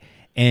 right?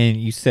 And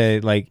you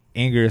said like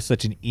anger is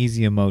such an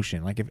easy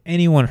emotion. Like if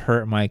anyone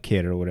hurt my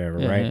kid or whatever,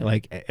 right? Yeah.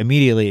 Like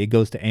immediately it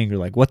goes to anger.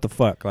 Like what the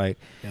fuck? Like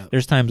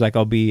there's times like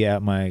I'll be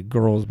at my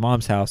girl's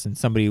mom's house and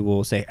somebody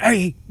will say,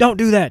 "Hey, don't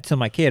do that" to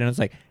my kid, and it's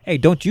like, "Hey,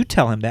 don't you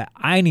tell him that.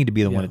 I need to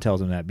be the one that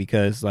tells him that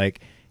because like,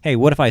 hey,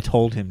 what if I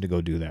told him to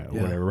go do that or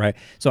whatever, right?"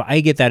 So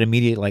I get that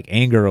immediate like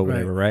anger or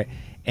whatever, right?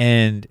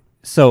 And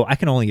so I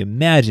can only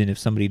imagine if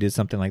somebody did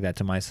something like that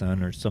to my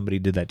son or somebody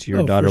did that to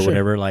your daughter or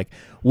whatever, like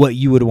what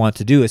you would want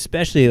to do,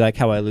 especially like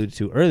how I alluded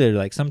to earlier.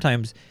 Like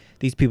sometimes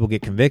these people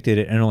get convicted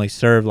and only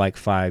serve like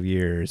 5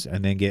 years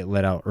and then get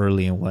let out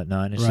early and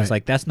whatnot. And it's just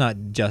like, that's not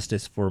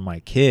justice for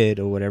my kid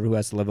or whatever who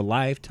has to live a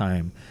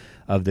lifetime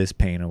of this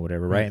pain or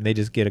whatever, right? And they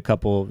just get a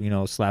couple, you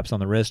know, slaps on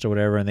the wrist or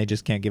whatever, and they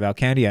just can't give out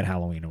candy at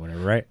Halloween or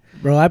whatever, right?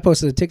 Bro, I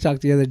posted a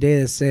TikTok the other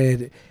day that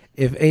said,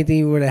 if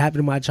anything were to happen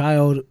to my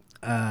child,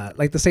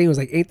 like the saying was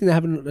like, anything that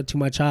happened to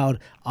my child,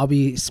 I'll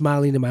be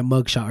smiling in my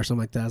mugshot or something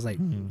like that. I was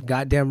like,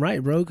 goddamn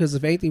right, bro. Because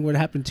if anything were to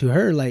happen to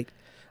her, like,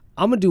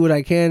 I'm gonna do what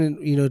I can,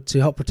 you know, to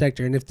help protect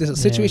her. And if there's a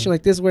situation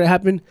like this were to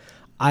happen,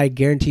 I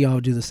guarantee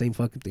I'll do the same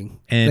fucking thing.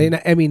 And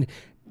I mean,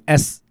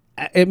 it's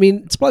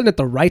probably not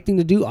the right thing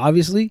to do,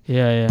 obviously.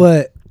 Yeah.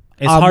 But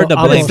it's hard to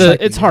blame.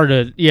 It's hard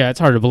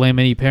to blame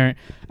any parent.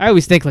 I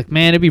always think like,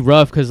 man, it'd be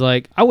rough because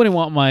like I wouldn't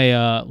want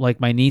my like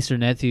my niece or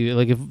nephew,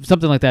 like if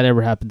something like that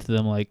ever happened to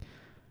them, like,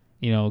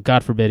 you know,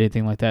 God forbid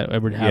anything like that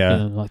ever happened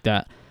to them like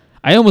that.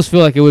 I almost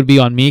feel like it would be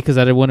on me because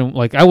I wouldn't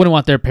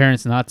want their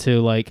parents not to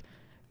like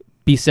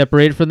be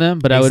separated from them,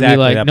 but I would be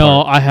like,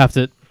 no, I have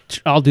to.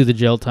 I'll do the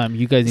jail time.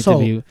 You guys need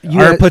to be.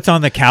 Art puts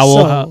on the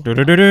cowl.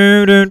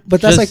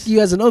 But that's like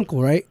you as an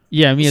uncle, right?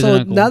 Yeah, me as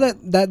an uncle. Now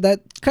that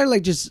kind of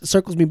like just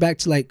circles me back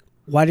to like,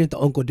 why didn't the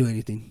uncle do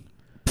anything?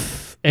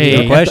 Hey,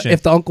 you know, question.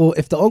 If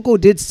the uncle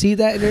did see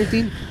that and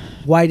everything,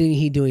 why didn't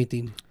he do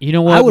anything? You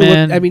know what,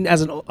 man? I mean,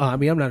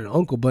 I'm not an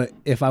uncle, but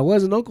if I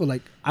was an uncle,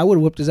 like I would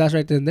have whipped his ass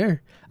right then and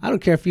there. I don't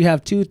care if you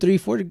have 2, 3,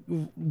 4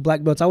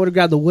 black belts. I would have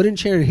grabbed the wooden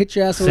chair and hit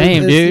your ass over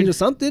dude. Or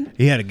something.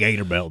 He had a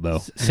gator belt though.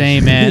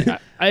 Same, man.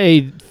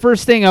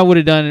 First thing I would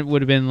have done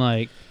would have been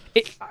like,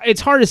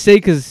 it's hard to say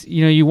because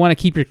you know you want to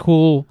keep your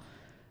cool.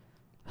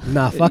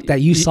 Nah, fuck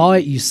that. You saw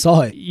it. You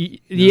saw it.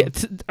 Yeah.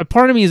 A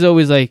part of me is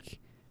always like,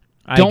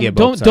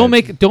 don't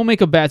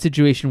make a bad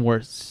situation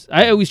worse.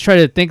 I always try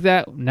to think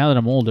that now that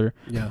I'm older.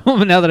 Yeah.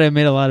 Now that I've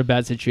made a lot of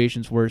bad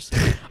situations worse,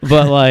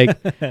 but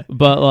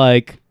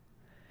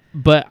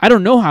I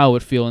don't know how I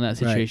would feel in that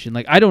situation.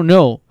 Right. Like I don't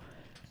know.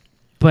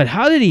 But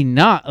how did he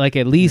not like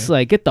at least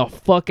like get the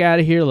fuck out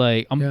of here?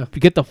 Like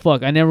get the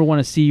fuck. I never want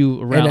to see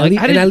you around. And,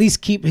 at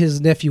least keep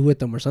his nephew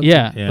with him or something.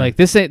 Yeah. Like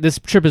this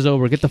trip is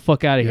over. Get the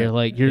fuck out of here.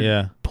 Like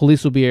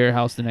police will be at your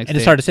house the next day. And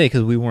it's hard to say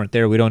because we weren't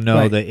there. We don't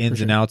know the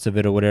ins and outs of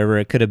it or whatever.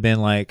 It could have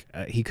been like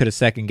he could have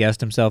second guessed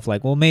himself.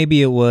 Like, well,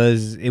 maybe it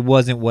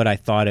wasn't what I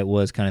thought it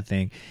was, kind of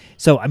thing.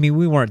 So I mean,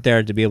 we weren't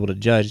there to be able to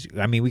judge.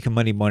 I mean, we can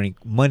Monday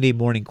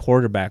morning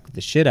quarterback the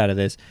shit out of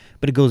this,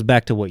 but it goes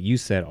back to what you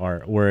said,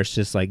 Art, where it's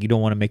just like you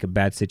don't want to make a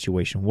bad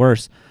situation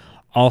worse.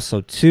 Also,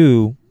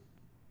 too,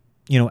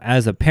 you know,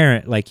 as a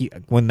parent, like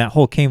when that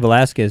whole Cain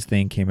Velasquez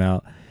thing came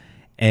out,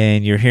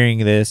 and you're hearing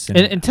this,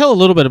 and tell a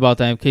little bit about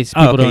that in case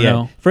people don't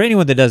know. For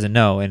anyone that doesn't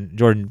know, and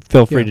Jordan,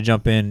 feel free to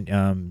jump in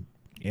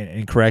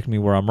and correct me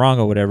where I'm wrong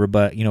or whatever.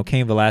 But you know,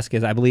 Cain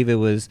Velasquez, I believe it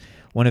was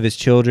one of his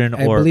children,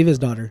 I believe his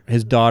daughter.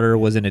 His daughter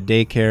was in a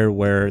daycare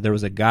where there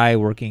was a guy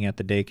working at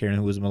the daycare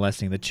who was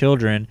molesting the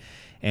children.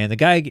 And the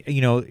guy,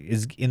 you know,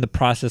 is in the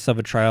process of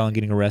a trial and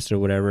getting arrested or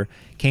whatever.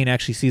 Cain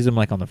actually sees him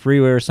like on the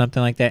freeway or something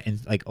like that,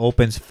 and like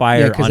opens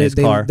fire on his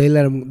car. They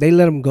let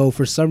him go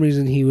for some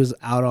reason. He was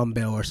out on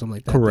bail or something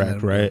like that.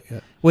 Correct, right?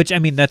 Yeah. Which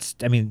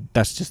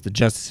that's just the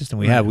justice system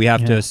we have. We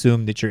have to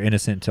assume that you're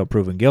innocent until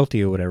proven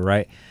guilty or whatever,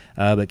 right?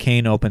 But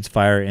Cain opens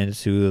fire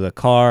into the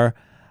car.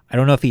 I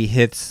don't know if he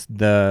hits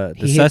the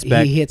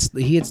suspect. He hits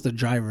the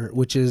driver,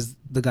 which is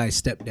the guy's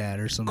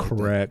stepdad or something.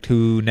 Correct. Like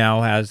who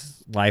now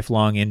has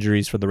lifelong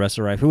injuries for the rest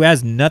of her life. Who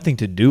has nothing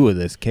to do with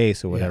this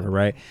case or whatever,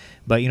 right?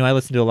 But you know, I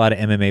listen to a lot of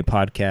MMA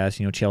podcasts.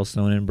 You know, Chael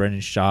Sonnen,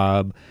 Brendan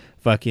Schaub,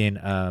 fucking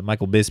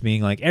Michael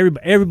Bisping. Like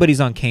everybody's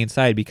on Cain's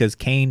side because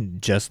Cain,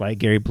 just like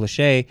Gary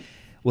Plauché,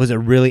 was a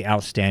really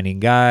outstanding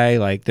guy.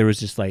 Like there was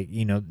just like,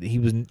 he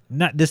was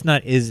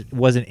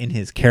wasn't in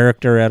his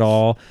character at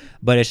all.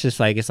 But it's just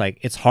like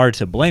it's hard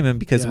to blame him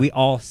because we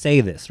all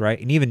say this, right?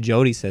 And even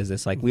Jody says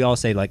this. Like we all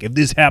say like, if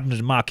this happened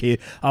to my kid,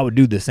 I would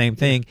do the same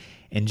thing.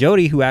 And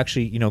Jody, who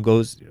actually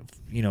goes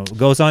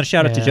on,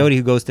 shout out to Jody,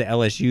 who goes to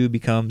LSU,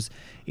 becomes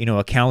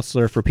a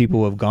counselor for people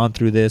who have gone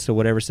through this or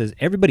whatever, says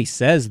everybody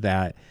says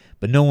that,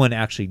 but no one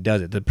actually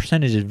does it. The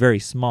percentage is very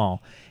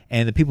small.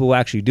 And the people who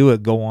actually do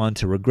it go on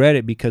to regret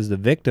it because the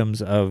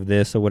victims of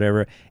this or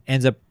whatever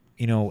ends up,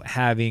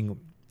 having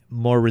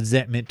more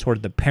resentment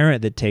toward the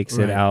parent that takes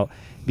it out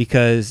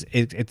because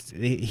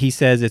he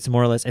says it's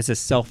more or less, it's a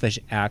selfish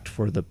act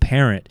for the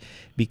parent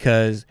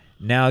because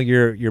now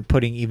you're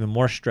putting even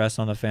more stress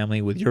on the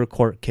family with your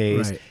court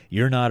case. Right.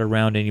 You're not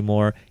around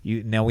anymore.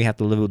 Now we have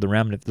to live with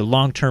the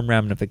long-term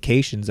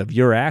ramifications of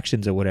your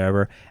actions or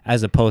whatever,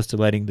 as opposed to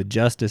letting the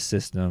justice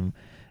system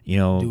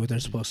do what they're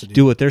supposed to do.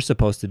 Do what they're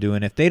supposed to do.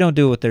 And if they don't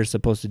do what they're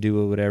supposed to do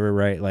or whatever,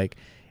 right, like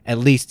at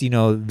least,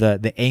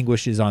 the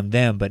anguish is on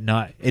them, but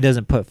it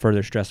doesn't put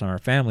further stress on our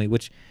family,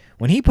 which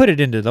when he put it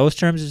into those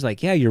terms, it's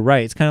like, yeah, you're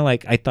right. It's kind of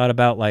like I thought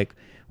about like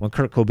when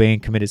Kurt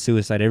Cobain committed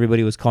suicide,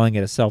 everybody was calling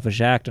it a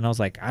selfish act. And I was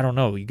like, I don't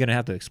know. You're going to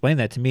have to explain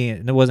that to me.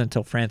 And it wasn't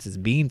until Francis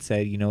Bean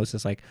said, it's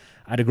just like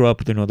I had to grow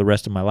up, the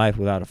rest of my life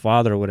without a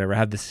father or whatever. I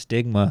have this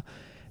stigma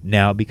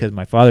now because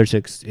my father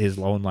took his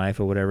own life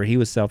or whatever. He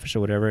was selfish or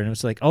whatever. And it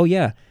was like, oh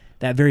yeah,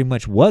 that very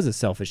much was a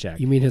selfish act.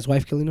 You mean his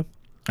wife killing him?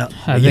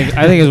 I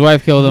think his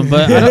wife killed him,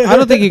 but I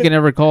don't think you can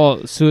ever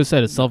call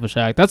suicide a selfish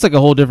act. That's like a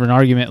whole different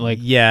argument. Like,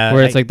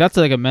 where it's like that's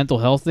like a mental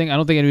health thing. I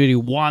don't think anybody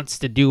wants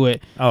to do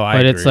it. Oh, I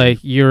but agree. It's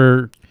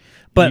like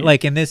But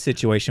like in this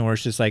situation where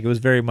it's just like, it was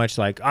very much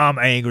like, I'm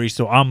angry,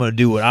 so I'm going to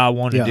do what I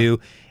want to do.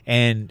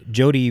 And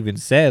Jody even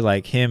said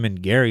like him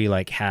and Gary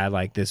like had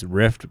like this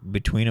rift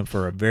between them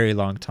for a very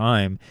long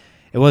time.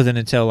 It wasn't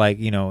until like,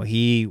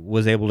 he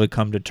was able to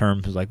come to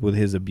terms like with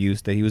his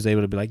abuse that he was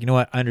able to be like, you know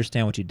what, I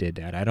understand what you did,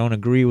 Dad. I don't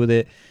agree with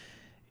it,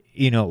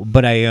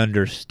 but I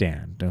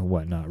understand and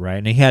whatnot, right?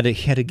 And he had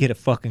to get a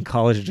fucking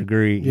college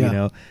degree,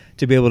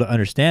 to be able to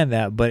understand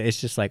that. But it's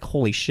just like,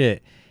 holy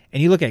shit.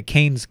 And you look at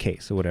Kane's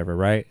case or whatever,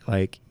 right?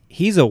 Like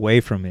he's away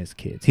from his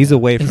kids. He's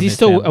away from. Is he his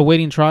still family.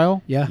 awaiting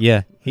trial? Yeah.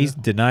 Yeah. He's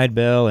denied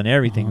bail and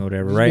everything or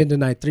whatever, right? He's been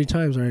denied 3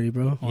 times already,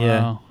 bro. Wow.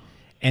 Yeah.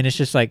 And it's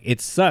just like,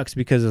 it sucks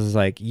because it's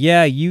like,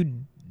 yeah, you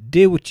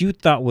did what you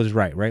thought was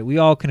right? We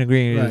all can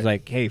agree. It was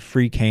like, hey,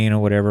 free Kane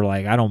or whatever.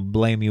 Like, I don't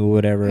blame you or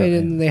whatever.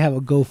 And they have a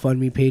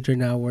GoFundMe page right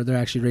now where they're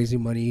actually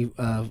raising money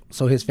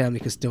so his family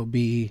could still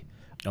be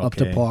up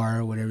to par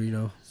or whatever,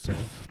 So.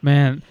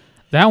 Man,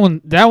 that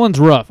one's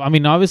rough. I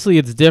mean, obviously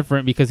it's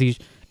different because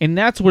and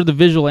that's where the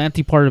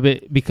vigilante part of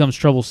it becomes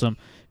troublesome.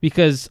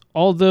 Because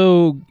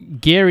although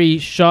Gary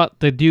shot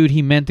the dude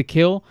he meant to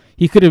kill,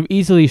 he could have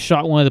easily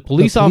shot one of the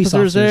police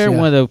officers there,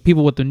 one of the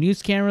people with the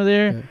news camera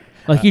there. Yeah.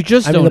 Like you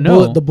just don't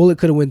know. The bullet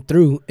could have went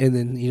through and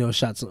then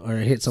shot or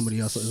hit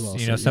somebody else as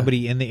well.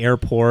 Somebody in the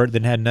airport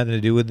that had nothing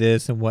to do with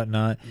this and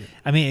whatnot. Yeah.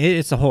 I mean,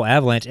 it's a whole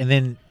avalanche, and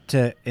then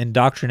to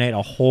indoctrinate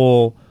a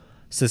whole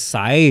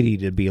society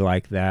to be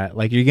like that,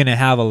 like you're gonna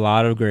have a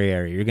lot of gray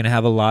area. You're gonna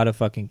have a lot of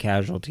fucking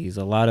casualties,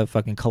 a lot of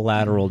fucking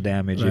collateral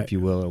damage, if you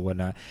will, or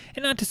whatnot.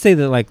 And not to say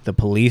that like the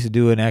police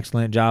do an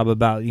excellent job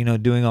about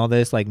doing all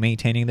this, like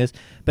maintaining this,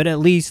 but at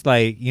least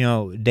like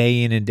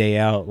day in and day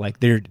out,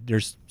 like they're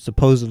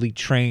supposedly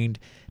trained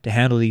to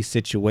handle these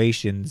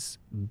situations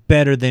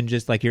better than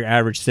just like your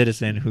average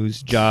citizen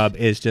whose job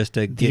is just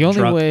to get drunk.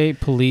 The only way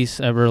police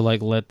ever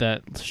like let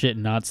that shit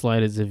not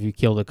slide is if you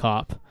kill the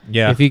cop.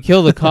 Yeah. If you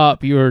kill the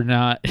cop, you're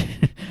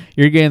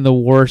getting the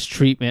worst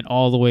treatment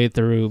all the way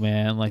through,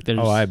 man. Like there's.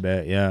 Oh, I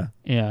bet. Yeah.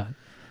 Yeah.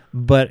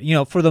 But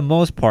for the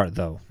most part,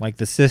 though, like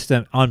the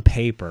system on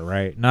paper,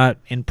 right? Not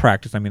in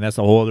practice. I mean, that's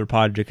a whole other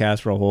podcast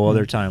for a whole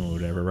other time or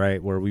whatever,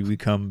 right? Where we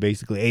become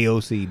basically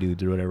AOC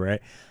dudes or whatever,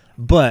 right?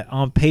 But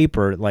on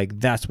paper, like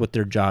that's what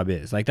their job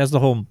is. Like that's the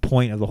whole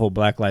point of the whole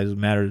Black Lives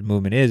Matter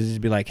movement is to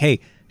be like, hey,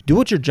 do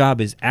what your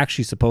job is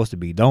actually supposed to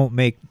be. Don't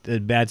make a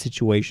bad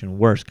situation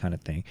worse, kind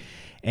of thing.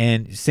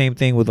 And same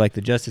thing with like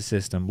the justice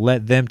system.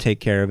 Let them take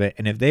care of it.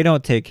 And if they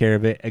don't take care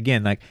of it,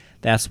 again, like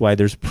that's why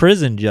there's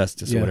prison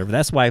justice or whatever.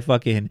 That's why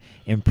fucking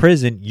in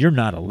prison, you're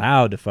not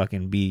allowed to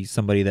fucking be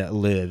somebody that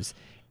lives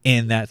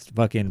in that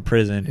fucking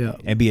prison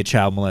and be a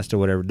child molester or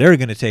whatever. They're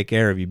going to take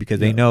care of you because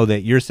they know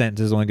that your sentence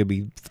is only going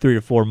to be 3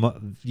 or 4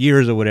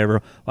 years or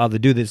whatever, while the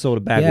dude that sold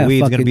a bag of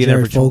weed is going to be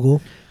there for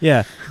Fogel.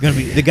 Yeah, going to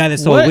be the guy that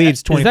sold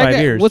weed's 25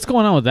 years. What's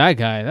going on with that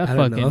guy? That I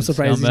don't know. I'm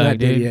surprised he's not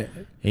dead yet.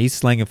 He's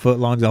slinging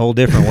footlongs a whole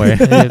different way.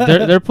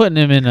 They're putting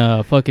him in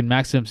a fucking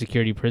maximum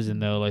security prison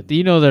though. Like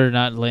they're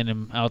not letting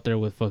him out there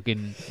with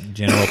fucking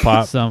General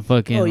Pop, some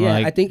fucking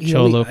I think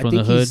cholo from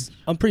the hood.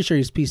 I'm pretty sure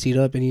he's PC'd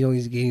up and he's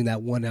only getting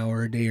that 1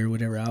 hour a day or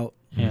whatever out.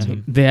 Yeah.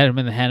 Mm-hmm. They had him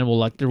in the Hannibal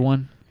Lecter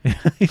one.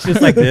 He's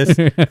just like this.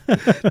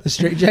 The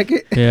straight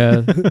jacket.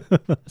 Yeah.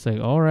 It's like,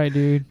 all right,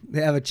 dude.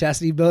 They have a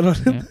chastity belt on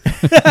him.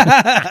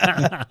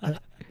 Yeah.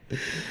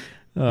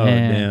 Oh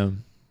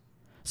damn.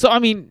 So I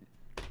mean,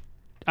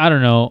 I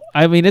don't know.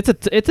 I mean, it's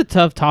a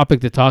tough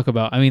topic to talk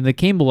about. I mean, the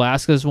Cain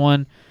Velasquez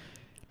one,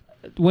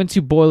 once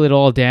you boil it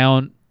all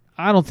down,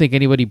 I don't think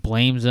anybody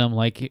blames them.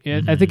 Like,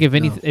 I think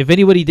if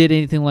anybody did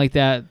anything like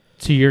that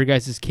to your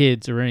guys'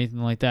 kids or anything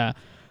like that,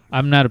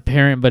 I'm not a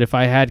parent, but if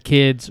I had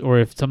kids or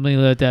if something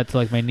like that to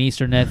like my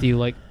niece or nephew,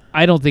 like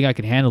I don't think I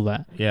could handle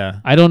that. Yeah.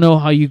 I don't know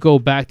how you go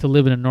back to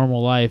living a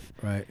normal life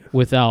Right.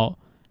 without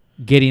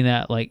getting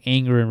that like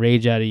anger and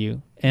rage out of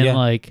you. And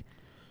like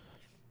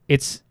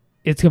it's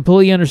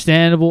completely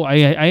understandable.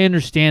 I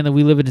understand that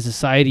we live in a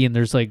society and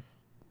there's like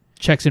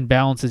checks and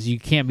balances. You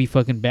can't be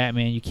fucking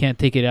Batman. You can't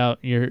take it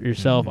out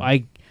yourself.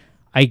 I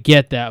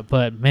get that,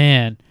 but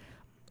man,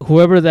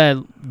 whoever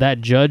that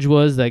judge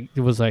was, that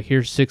it was like,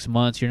 here's 6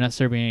 months, you're not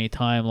serving any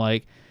time,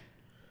 like,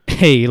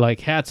 hey, like,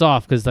 hats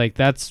off, because like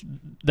that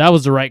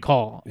was the right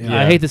call.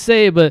 I hate to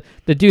say it, but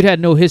the dude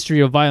had no history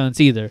of violence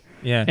either.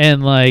 Yeah.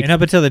 And like, and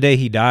up until the day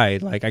he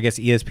died, like, I guess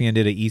ESPN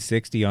did an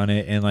E60 on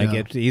it, and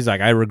like he's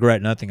like, I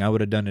regret nothing, I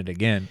would have done it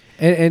again.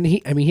 And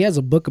he has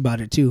a book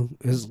about it too.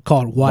 It's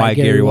called Why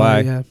Gary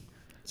Why. Yeah.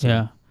 So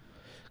yeah.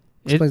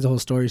 Explains the whole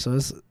story, so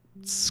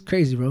it's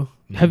crazy, bro.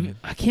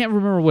 I can't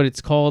remember what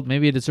it's called.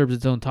 Maybe it deserves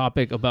its own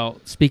topic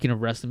about, speaking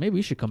of wrestling. Maybe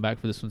we should come back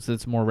for this one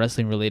since it's more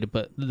wrestling related.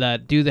 But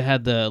that dude that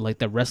had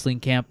the wrestling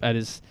camp at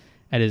his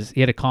he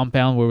had a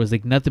compound where it was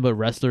like nothing but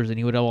wrestlers, and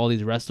he would have all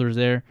these wrestlers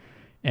there,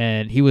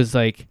 and he was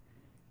like,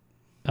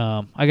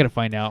 I gotta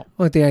find out.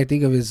 Only thing I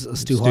think of is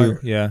Stu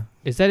Hart. Yeah.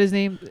 Is that his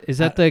name? Is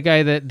that the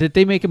guy that did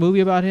they make a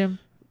movie about him?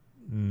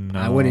 No.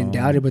 I wouldn't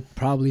doubt it, but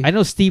probably. I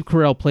know Steve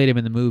Carell played him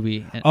in the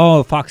movie.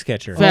 Oh,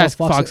 Foxcatcher.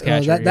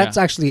 Foxcatcher. That's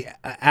actually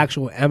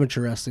actual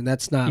amateur wrestling.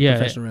 That's not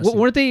professional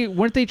wrestling.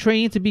 Weren't they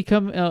training to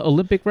become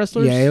Olympic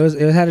wrestlers? Yeah,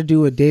 it had to do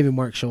with David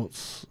Mark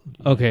Schultz.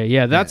 Okay,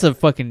 yeah, that's a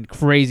fucking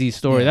crazy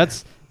story. Yeah.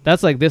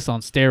 That's like this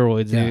on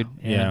steroids, dude.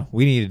 Yeah,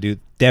 we need to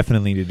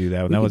definitely need to do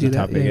that. That was a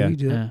topic.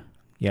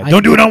 Yeah,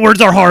 don't do it on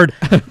Words Are Hard.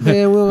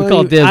 Man, we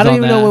call dibs I don't on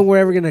even that. know when we're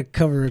ever gonna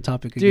cover a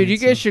topic again. Dude, you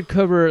guys should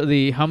cover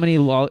the how many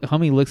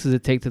licks does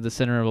it take to the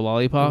center of a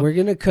lollipop? We're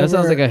gonna cover. That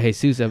sounds like a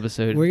Jesus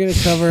episode. We're gonna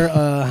cover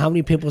how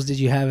many pimples did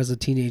you have as a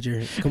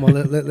teenager? Come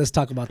on, let's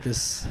talk about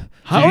this.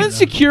 How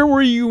insecure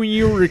were you when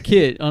you were a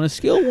kid? On a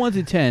scale of 1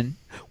 to 10.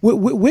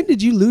 When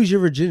did you lose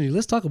your virginity?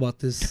 Let's talk about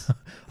this.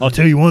 I'll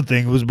tell you one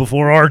thing: it was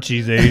before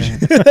Archie's age.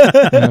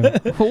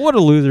 What a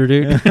loser,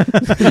 dude.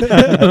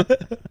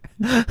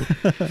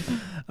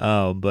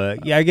 Oh,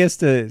 but yeah, I guess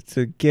to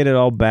get it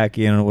all back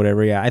in or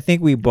whatever. Yeah, I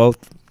think we both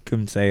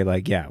can say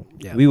like,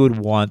 we would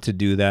want to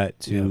do that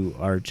to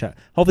our child.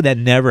 Hopefully that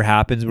never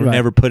happens. We're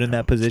never put in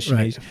that position.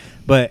 Right.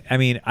 But I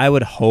mean, I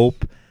would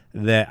hope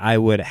that I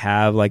would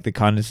have like the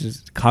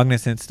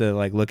cognizance to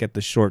like look at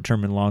the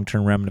short-term and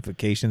long-term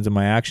ramifications of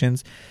my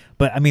actions.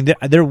 But I mean,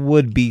 there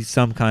would be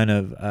some kind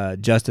of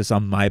justice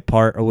on my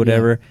part or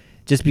whatever. Yeah.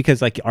 Just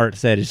because, like Art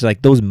said, it's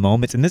like those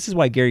moments, and this is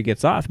why Gary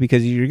gets off,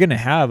 because you're gonna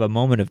have a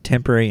moment of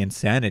temporary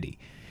insanity.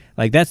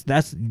 Like that's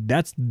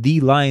the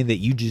line that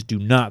you just do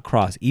not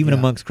cross, even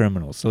amongst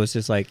criminals. So it's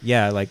just like,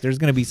 like there's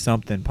gonna be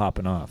something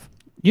popping off.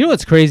 You know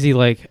what's crazy?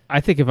 Like,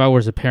 I think if I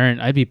was a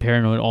parent, I'd be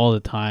paranoid all the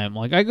time.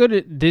 Like, I go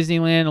to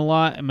Disneyland a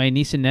lot, and my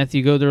niece and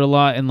nephew go there a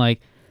lot, and like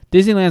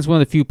Disneyland's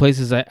one of the few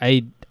places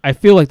I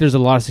feel like there's a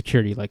lot of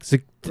security. Like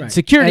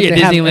security at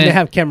Disneyland. They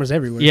have cameras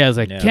everywhere. Yeah, it's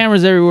like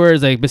cameras everywhere.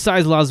 It's like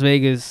besides Las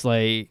Vegas,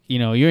 like, you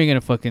know, you ain't gonna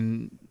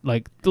fucking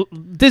like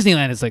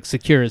Disneyland is like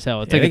secure as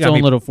hell. It's like its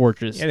own little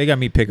fortress. Yeah, they got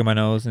me picking my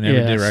nose in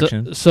every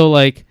direction. So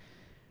like,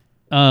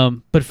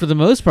 but for the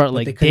most part,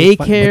 like daycares.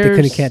 But they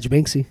couldn't catch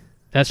Banksy.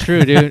 That's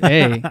true, dude.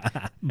 Hey,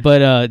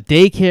 but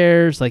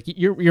daycares, like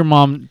your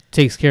mom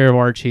takes care of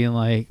Archie, and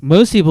like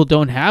most people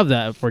don't have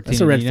that opportunity.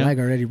 That's a red flag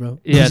already, bro.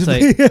 Yeah, it's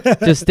like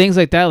just things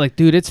like that. Like,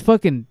 dude, it's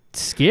fucking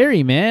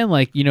scary, man.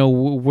 Like, you know,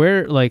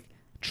 where like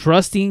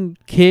trusting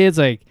kids,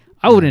 like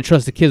I wouldn't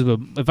trust the kids, but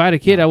if I had a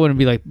kid, I wouldn't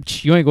be like,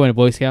 you ain't going to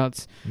Boy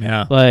Scouts.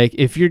 Yeah. Like,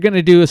 if you're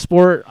gonna do a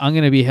sport, I'm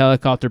gonna be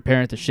helicopter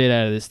parent the shit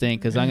out of this thing,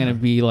 because I'm gonna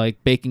be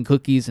like baking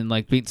cookies and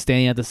like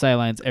standing at the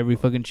sidelines every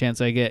fucking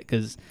chance I get,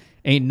 because.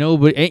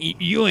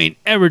 You ain't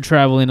ever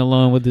traveling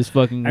alone with this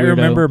fucking weirdo. I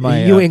remember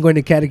you ain't going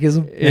to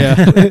catechism. Yeah.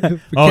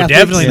 Oh,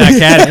 definitely not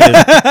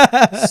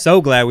catechism. So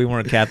glad we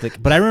weren't Catholic.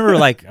 But I remember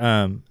like,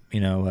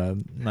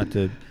 not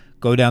to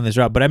go down this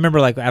route, but I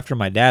remember like after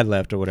my dad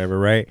left or whatever,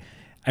 right?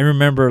 I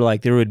remember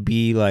like there would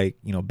be like,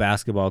 you know,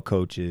 basketball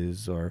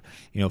coaches or,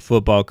 you know,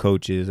 football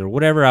coaches or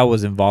whatever I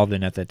was involved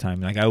in at that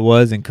time. Like I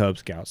was in Cub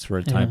Scouts for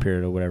a time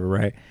period or whatever,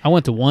 right? I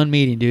went to one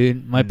meeting,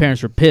 dude. My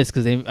parents were pissed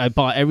because I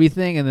bought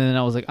everything, and then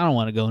I was like, I don't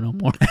want to go no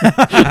more.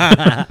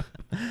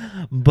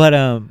 But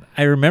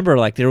I remember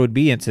like there would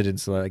be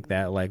incidents like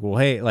that. Like, well,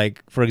 hey,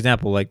 like for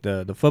example, like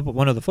the football,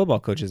 one of the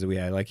football coaches that we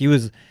had, like he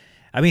was.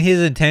 I mean,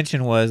 his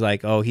intention was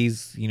like, oh,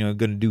 he's, you know,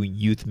 going to do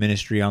youth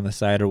ministry on the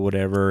side or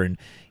whatever, and,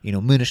 you know,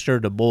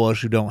 minister to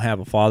boys who don't have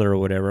a father or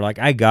whatever. Like,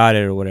 I got it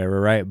or whatever,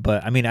 right?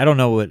 But, I mean, I don't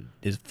know what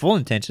his full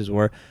intentions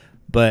were,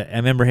 but I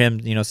remember him,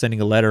 you know,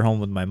 sending a letter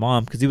home with my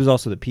mom, because he was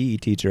also the PE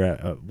teacher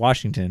at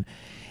Washington,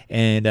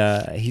 and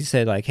he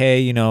said, like, hey,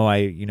 you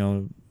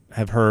know,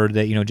 have heard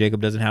that,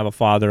 Jacob doesn't have a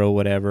father or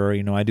whatever.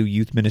 I do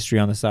youth ministry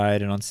on the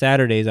side, and on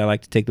Saturdays I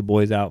like to take the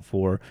boys out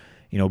for,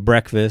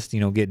 breakfast,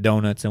 get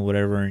donuts and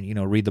whatever,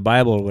 and, read the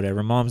Bible or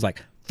whatever. Mom's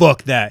like,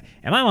 fuck that.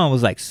 And my mom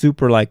was like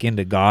super like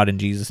into God and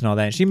Jesus and all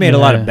that. And she made a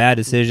lot of bad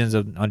decisions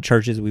on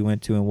churches we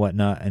went to and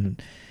whatnot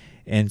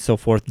and so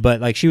forth. But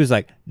like she was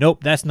like,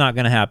 nope, that's not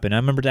gonna happen. I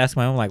remember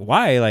asking my mom like,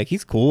 why? Like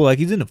he's cool, like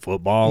he's into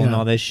football and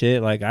all this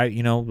shit. Like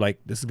like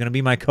this is gonna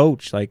be my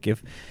coach. Like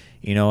if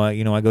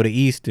I go to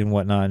East and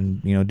whatnot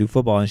and do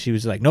football. And she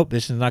was like, nope,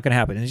 this is not gonna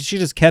happen. And she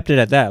just kept it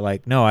at that.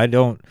 Like, no, I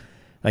don't.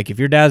 Like if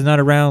your dad's not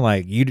around,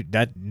 like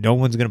no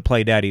one's gonna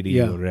play daddy to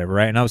you or whatever,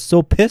 right? And I was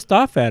so pissed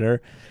off at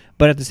her.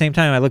 But at the same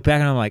time, I look back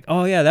and I'm like,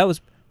 oh yeah, that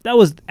was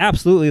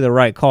absolutely the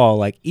right call.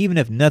 Like even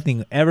if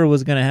nothing ever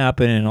was going to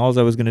happen and all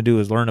I was going to do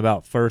is learn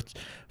about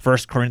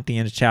First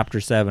Corinthians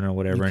chapter 7 or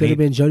whatever. You could have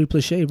been Jody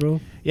Plauché,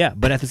 bro. Yeah,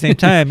 but at the same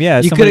time, yeah,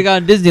 you could have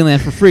gone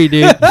Disneyland for free,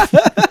 dude.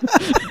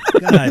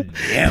 God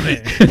damn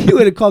it! You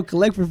would have called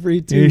collect for free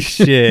too.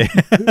 Shit,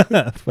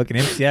 fucking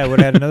MCI would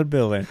have had another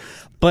building.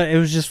 But it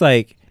was just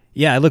like,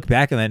 yeah, I look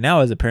back on that now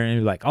as a parent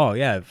and be like, oh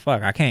yeah,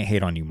 fuck, I can't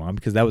hate on you, Mom,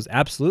 because that was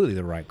absolutely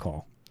the right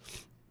call.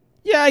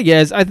 Yeah, I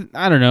guess. I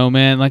don't know,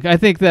 man. Like, I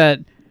think that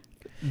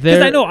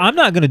because I know I'm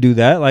not going to do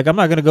that. Like, I'm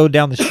not going to go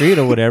down the street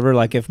or whatever.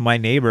 Like, if my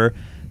neighbor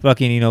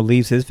fucking,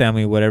 leaves his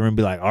family or whatever and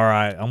be like, all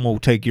right, I'm going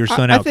to take your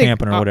son out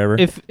camping or whatever.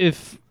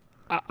 If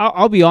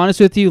I'll be honest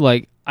with you,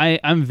 like,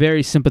 I'm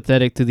very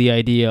sympathetic to the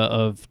idea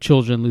of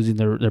children losing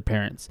their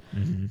parents.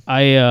 Mm-hmm.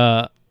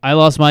 I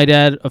lost my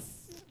dad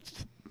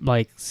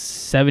like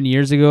 7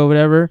 years ago or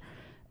whatever.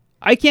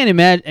 I can't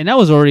imagine, and I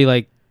was already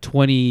like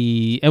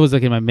 20. I was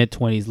like in my mid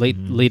 20s,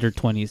 later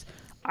 20s.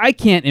 I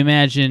can't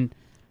imagine,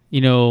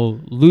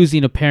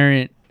 losing a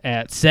parent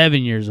at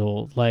 7 years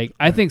old. Like,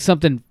 I think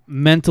something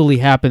mentally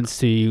happens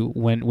to you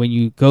when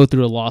you go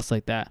through a loss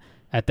like that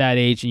at that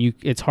age, and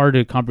it's hard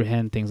to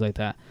comprehend things like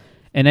that.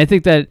 And I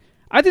think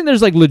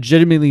there's like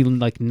legitimately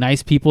like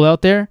nice people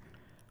out there.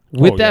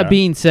 With that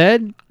being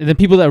said, and then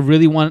people that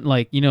really want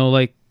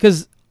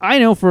because I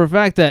know for a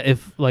fact that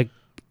if like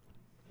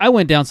I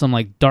went down some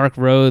like dark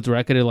roads where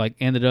I could have like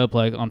ended up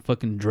like on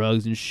fucking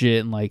drugs and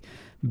shit and like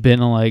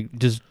been on like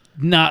just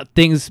not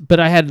things, but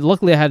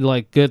luckily I had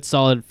like good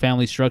solid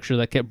family structure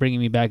that kept bringing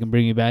me back and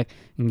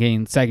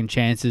getting second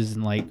chances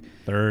and like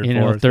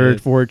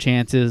fourth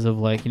chances of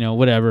like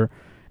whatever,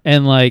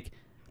 and like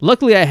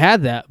luckily I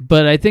had that.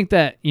 But I think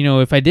that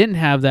if I didn't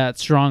have that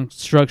strong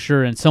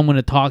structure and someone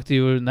to talk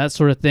to and that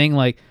sort of thing,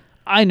 like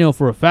I know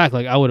for a fact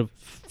like I would have.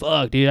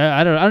 Fuck, dude,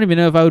 I don't even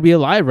know if I would be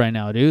alive right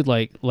now, dude.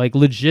 Like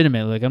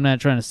legitimate. Like I'm not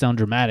trying to sound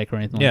dramatic or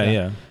anything like that.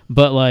 Yeah.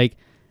 But like,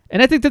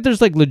 and I think that there's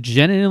like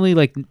legitimately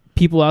like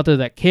people out there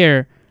that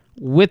care.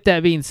 With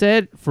that being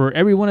said, for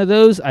every one of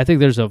those, I think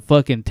there's a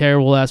fucking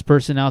terrible ass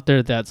person out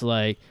there that's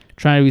like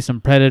trying to be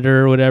some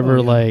predator or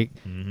whatever. Like,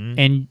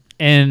 and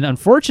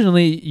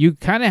unfortunately, you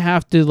kind of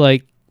have to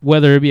like,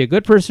 whether it be a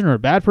good person or a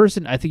bad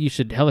person, I think you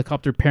should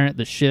helicopter parent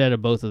the shit out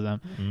of both of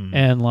them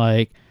and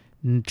like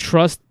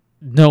trust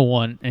no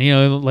one.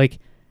 And like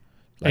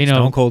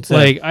Stone Cold said.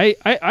 Like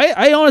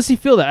I honestly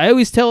feel that. I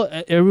always tell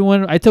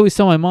everyone, I always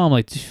tell my mom,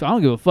 like, I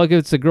don't give a fuck if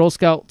it's a Girl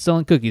Scout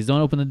selling cookies,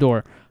 don't open the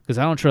door, because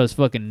I don't trust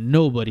fucking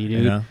nobody,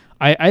 dude. Yeah.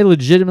 I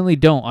legitimately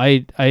don't.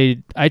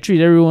 I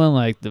treat everyone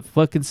like the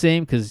fucking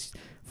same, because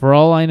for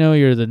all I know,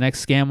 you're the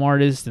next scam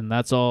artist, and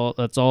that's all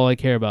I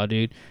care about,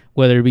 dude.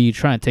 Whether it be you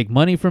trying to take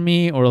money from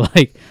me or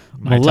like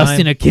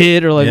molesting a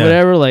kid or like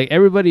whatever, like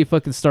everybody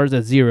fucking starts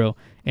at zero.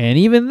 And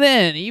even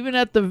then, even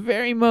at the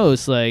very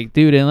most, like,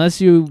 dude, unless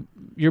you're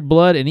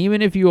blood, and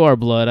even if you are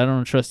blood, I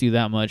don't trust you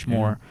that much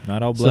more.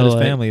 Not all blood is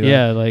family, though.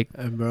 Yeah, like,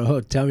 bro,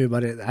 tell me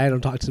about it. I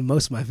don't talk to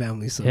most of my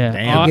family, so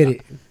I get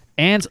it.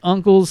 Aunts,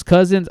 uncles,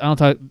 cousins, I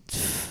don't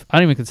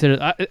even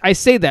consider. I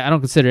say that I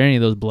don't consider any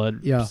of those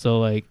blood. Yeah.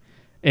 So like,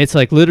 it's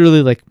like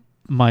literally like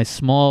my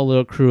small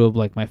little crew of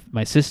like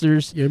my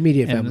sisters, your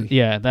immediate family.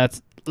 Yeah,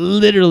 that's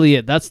literally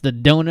it. That's the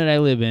donut I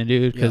live in,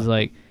 dude. Because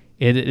like.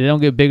 It don't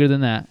get bigger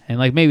than that, and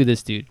like maybe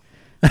this dude,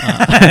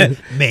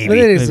 maybe, but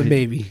it is a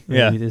maybe.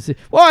 Yeah.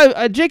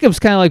 Well, Jacob's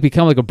kind of like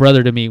become like a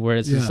brother to me, where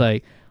it's just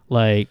like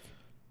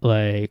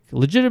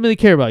legitimately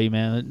care about you,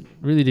 man.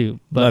 I really do.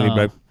 But, love you,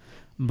 bro.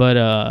 But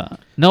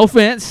no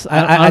offense.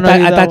 I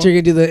thought you were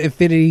gonna do the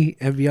Infinity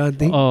and Beyond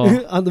thing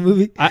on the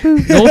movie.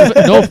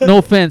 No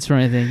offense or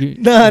anything. You're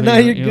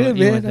good,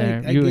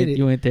 man. I get it.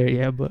 You went there,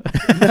 yeah. But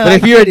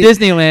if you're at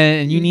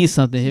Disneyland and you need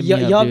something, hit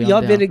me up.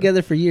 Y'all been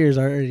together for years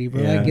already,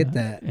 bro. Yeah. I get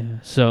that. Yeah.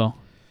 So,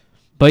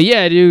 but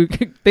yeah,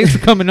 dude. Thanks for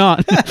coming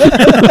on.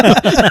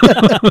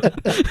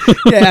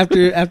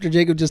 Yeah. After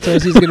Jacob just told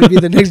us he's gonna be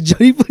the next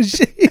Jody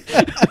Plauché.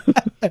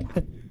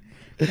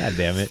 God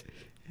damn it.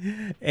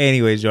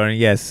 Anyways, Jordan,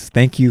 yes,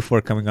 thank you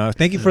for coming on.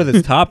 Thank you for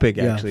this topic,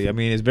 actually. I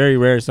mean, it's very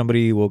rare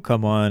somebody will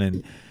come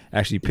on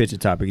actually pitch a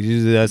topic. It's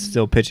usually us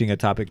still pitching a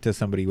topic to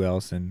somebody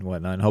else and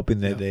whatnot, and hoping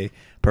that they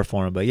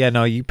perform. But yeah,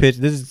 no, you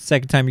pitched. This is the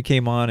second time you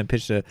came on and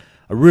pitched a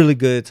really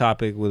good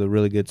topic with a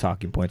really good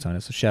talking points on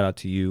it. So shout out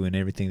to you and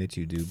everything that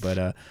you do. But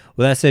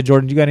with that said,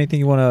 Jordan, you got anything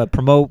you want to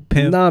promote,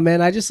 pimp? Nah, man.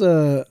 I just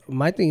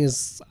my thing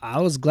is,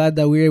 I was glad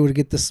that we were able to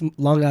get this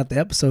long out the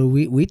episode.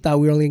 We thought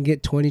we were only gonna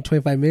get 20,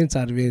 25 minutes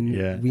out of it.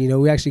 And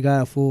we actually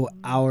got a full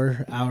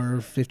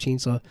hour 15.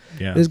 So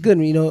it's good.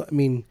 I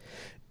mean,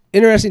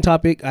 interesting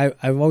topic.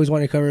 I've always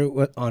wanted to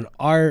cover it on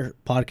our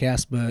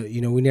podcast, but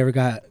we never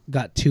got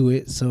to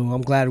it. So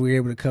I'm glad we were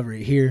able to cover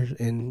it here,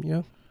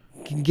 and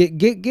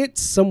get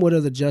somewhat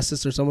of the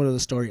justice or somewhat of the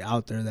story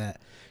out there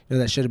that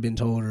that should have been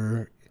told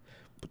or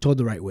told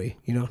the right way.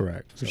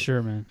 Correct. For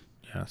sure, man.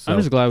 Yeah, so I'm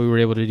just glad we were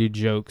able to do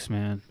jokes,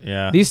 man.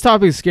 Yeah. These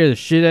topics scare the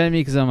shit out of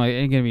me because I'm like,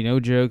 ain't gonna be no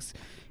jokes.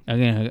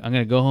 I'm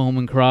gonna go home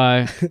and cry.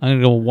 I'm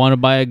gonna go want to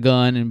buy a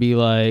gun and be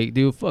like,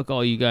 dude, fuck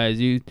all you guys,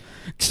 dude.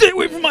 Stay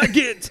away from my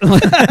kids.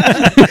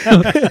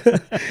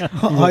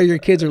 All your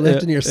kids are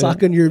lifting your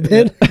sock on your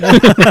bed.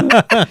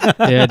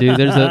 Yeah, dude.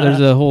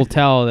 There's a whole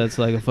towel that's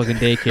like a fucking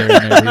daycare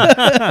in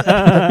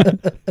there.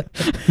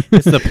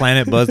 It's the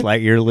planet Buzz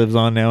Lightyear lives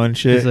on now and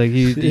shit. It's like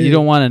you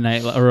don't want a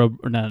night or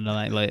not a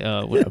night light.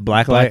 A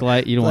black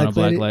light. You don't want a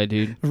black light,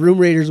 dude. Room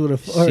Raiders would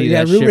have.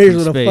 Room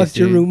Raiders would have fucked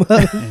your room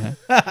up.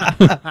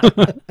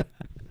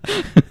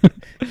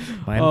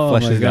 Mine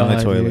flushes down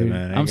the toilet, dude.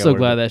 man. I'm so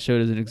glad that show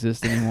doesn't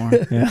exist anymore.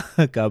 Yeah,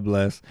 God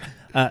bless.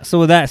 So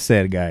with that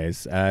said,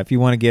 guys, if you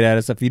want to get at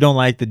us, if you don't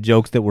like the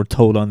jokes that were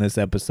told on this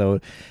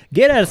episode,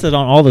 get at us on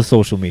all the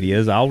social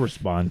medias. I'll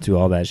respond to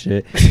all that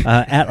shit.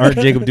 At Art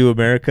and Jacob Do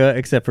America,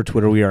 except for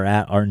Twitter, we are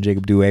at Art and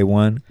Jacob Do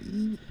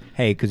A1.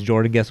 Hey, because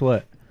Jordan, guess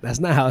what? That's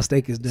not how a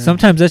steak is done.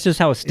 Sometimes that's just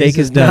how a steak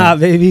is done.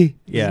 Not, baby.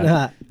 Yeah. It's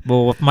not.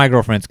 Well, if my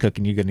girlfriend's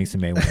cooking, you're going to need some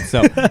A1.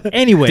 So,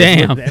 anyway.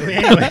 Damn.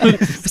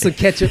 Some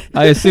ketchup.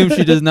 I assume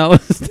she does not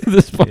listen to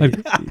this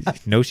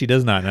podcast. No, she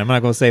does not. And I'm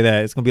not going to say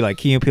that. It's going to be like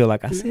Key and Peele,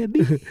 like I said.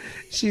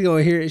 She's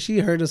going to hear it. She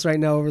heard us right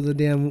now over the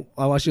damn,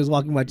 while she was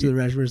walking by to the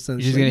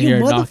restaurant. She's going to hear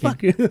her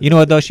knocking. You know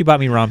what, though? She bought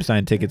me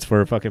Rammstein tickets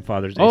for fucking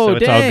Father's Day. Oh, so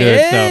it's dang. all good.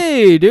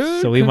 Hey,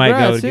 dude. So we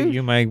Congrats, might go. dude.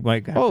 You might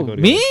have to go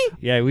together. Me?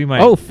 Yeah, we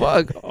might. Oh,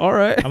 fuck. All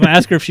right. I'm going to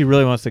ask her if she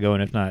really wants to go,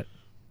 and if not,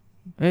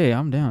 hey,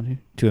 I'm down, dude.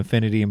 to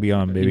infinity and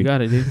beyond, baby. You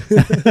got it, dude.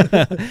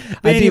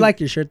 I do like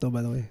your shirt, though,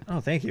 by the way.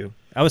 Oh, thank you.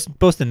 I was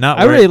supposed to not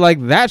I wear really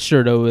like that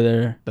shirt over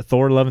there. the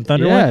Thor Love and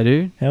Thunder Yeah, one.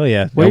 dude. Hell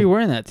yeah. Where are Nope. you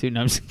wearing that to?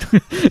 No, I'm just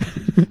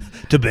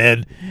To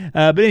bed.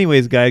 But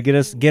anyways, guys, get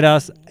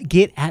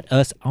at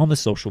us on the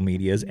social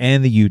medias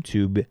and the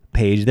YouTube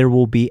page. There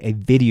will be a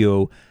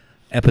video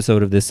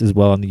episode of this as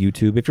well on the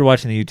YouTube. If you're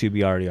watching the YouTube,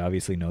 you already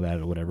obviously know that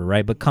or whatever,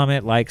 right? But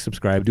comment, like,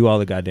 subscribe, do all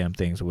the goddamn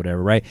things or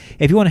whatever, right?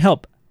 If you want to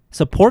help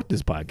support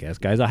this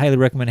podcast, guys, I highly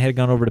recommend heading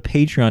on over to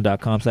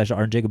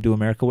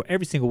patreon.com/ArtandJacobDoAmerica, where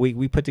every single week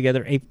we put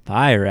together a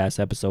fire-ass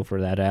episode for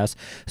that ass.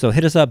 So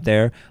hit us up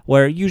there,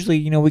 where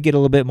usually, we get a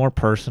little bit more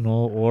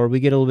personal, or we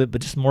get a little bit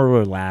but just more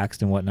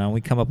relaxed and whatnot.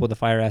 We come up with a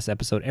fire-ass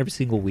episode every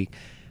single week.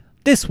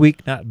 This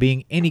week not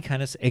being any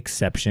kind of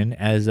exception,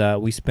 as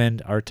we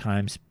spend our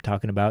time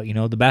talking about,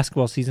 the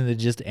basketball season that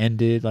just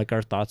ended, like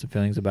our thoughts and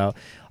feelings about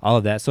all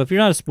of that. So if you're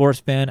not a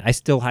sports fan, I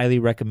still highly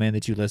recommend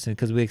that you listen,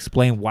 because we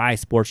explain why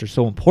sports are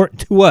so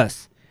important to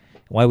us,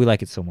 why we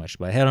like it so much.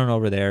 But head on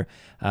over there,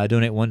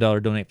 donate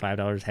 $1, donate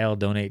 $5, hell,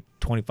 donate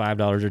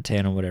 $25 or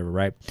 $10 or whatever,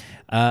 right?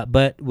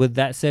 But with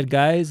that said,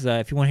 guys,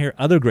 if you want to hear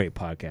other great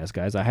podcasts,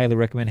 guys, I highly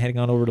recommend heading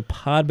on over to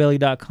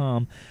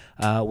podbelly.com,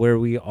 where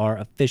we are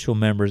official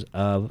members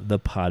of the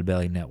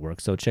Podbelly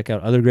Network. So check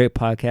out other great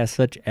podcasts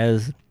such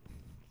as,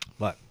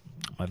 what?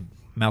 My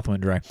mouth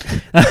went dry.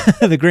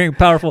 The Great and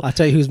Powerful. I'll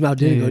tell you whose mouth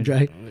didn't go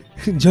dry.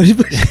 Jody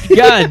Bush.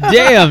 God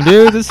damn,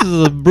 dude. This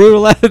is a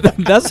brutal.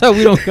 That's how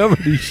we don't cover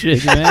these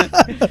shit, man.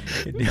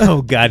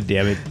 Oh, God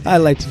damn it. I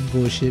like to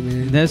bullshit,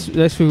 man. Next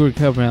week we're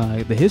covering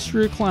like the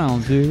history of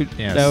clowns, dude.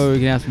 Yes. That way we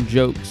can have some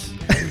jokes.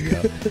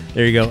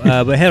 There you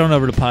go. But head on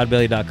over to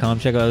podbelly.com.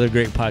 Check out other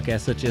great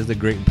podcasts such as the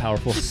Great and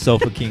Powerful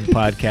Sofa King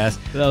podcast,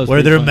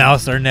 where their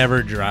mouths are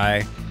never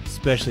dry,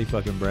 especially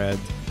fucking Brad's.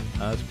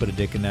 Let's put a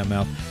dick in that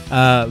mouth.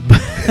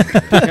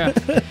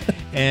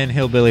 And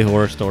Hillbilly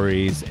Horror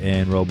Stories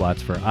and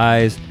Robots for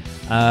Eyes.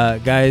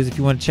 Guys, if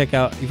you want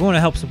to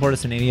help support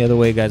us in any other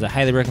way, guys, I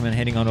highly recommend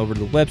heading on over to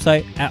the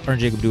website at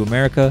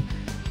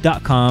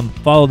ArtandJacobDoAmerica.com.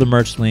 Follow the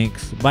merch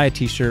links. Buy a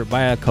t-shirt,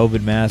 buy a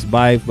COVID mask,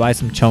 buy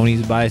some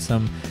chonies, buy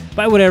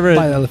whatever.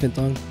 Buy an elephant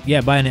thong.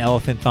 Yeah, buy an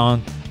elephant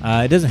thong.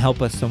 It doesn't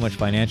help us so much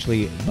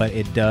financially, but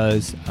it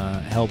does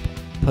help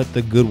put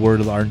the good word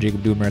of the Art and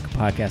Jacob Do America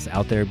podcast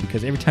out there,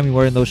 because every time you're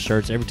wearing those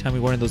shirts, every time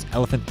you're wearing those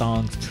elephant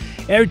thongs,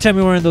 every time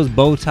you're wearing those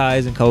bow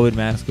ties and COVID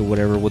masks or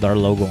whatever with our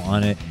logo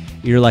on it,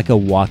 you're like a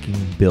walking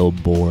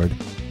billboard,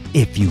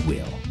 if you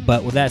will.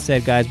 But with that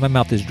said, guys, my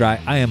mouth is dry.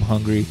 I am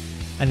hungry.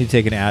 I need to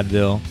take an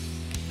Advil.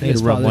 I need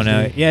to rub one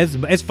out. Yeah,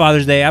 it's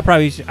Father's Day. I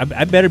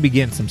better be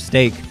getting some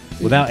steak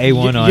without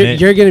A1 on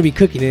it. You're going to be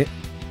cooking it.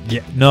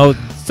 Yeah, no,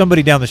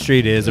 somebody down the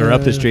street is, or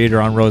up the street,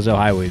 or on Roselle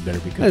Highway better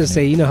be cooking. I just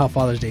say, you know how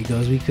Father's Day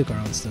goes. We cook our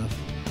own stuff.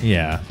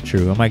 Yeah,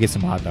 true. I might get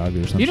some hot dog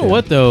or something. You know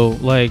what though?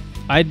 Like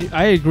I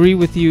agree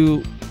with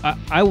you.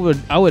 I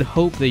would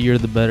hope that you're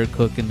the better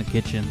cook in the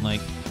kitchen.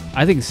 Like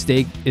I think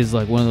steak is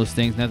like one of those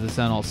things. Not to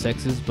sound all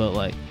sexist, but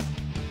like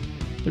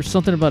there's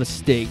something about a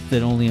steak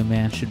that only a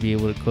man should be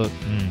able to cook.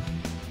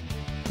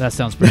 That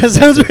sounds pretty. That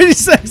sounds pretty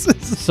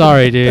sexist.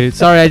 Sorry, dude.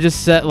 Sorry, I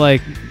just set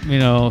like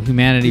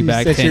humanity You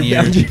back set 10 your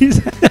years.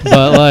 boundaries.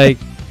 But like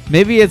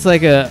maybe it's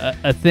like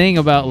a thing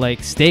about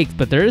like steak,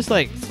 but there is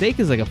like steak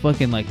is like a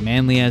fucking like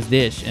manly ass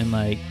dish, and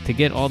like to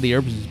get all the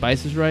herbs and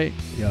spices right,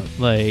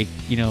 like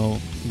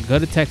go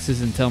to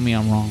Texas and tell me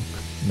I'm wrong.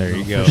 There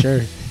you go. For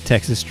sure.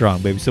 Texas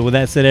strong, baby. So with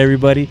that said,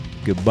 everybody,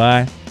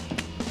 goodbye.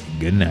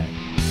 Good night.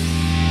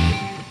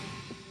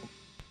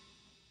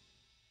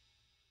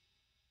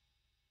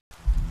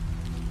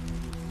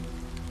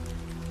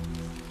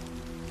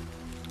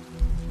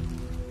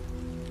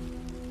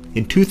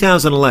 In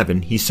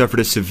 2011, he suffered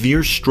a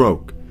severe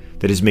stroke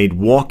that has made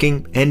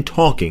walking and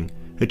talking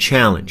a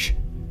challenge.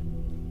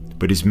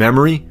 But his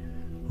memory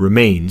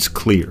remains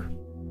clear.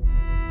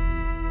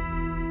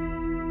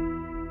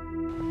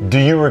 Do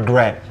you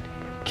regret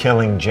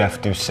killing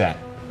Jeff Doucette?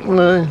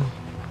 No.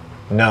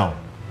 No.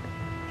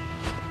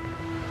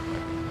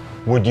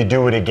 Would you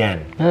do it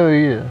again? Oh,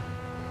 yeah.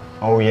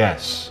 Oh,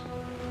 yes.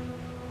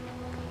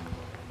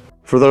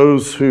 For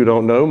those who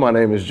don't know, my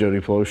name is Jody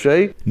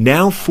Plauché.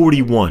 Now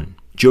 41,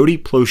 Jody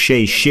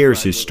Plauché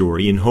shares his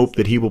story in hope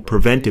that he will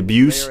prevent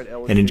abuse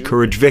and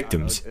encourage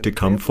victims to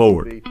come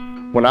forward.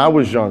 When I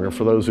was younger,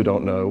 for those who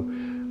don't know,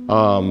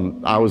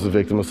 I was a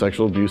victim of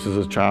sexual abuse as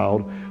a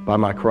child by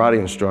my karate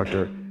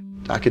instructor.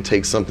 I could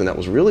take something that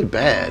was really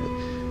bad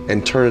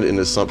and turn it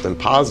into something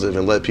positive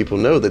and let people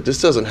know that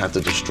this doesn't have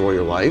to destroy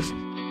your life.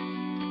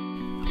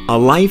 A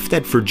life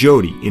that for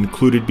Jody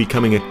included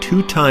becoming a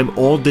 2-time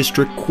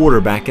all-district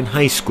quarterback in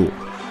high school,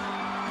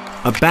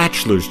 a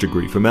bachelor's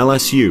degree from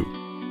LSU,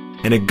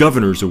 and a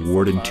governor's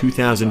award in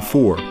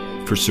 2004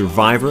 for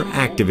survivor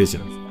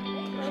activism.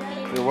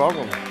 You're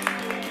welcome.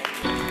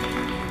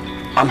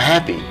 I'm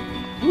happy.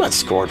 I'm not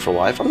scarred for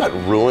life. I'm not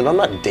ruined. I'm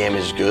not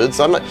damaged goods.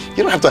 You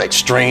don't have to like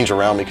strange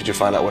around me because you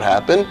find out what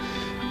happened.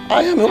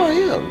 I am who I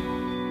am.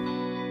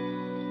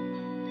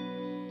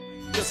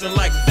 Listen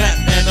like that,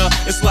 and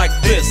it's like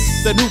this.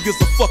 Then who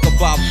gives a fuck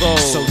about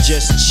those? So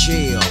just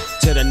chill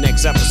to the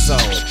next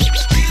episode.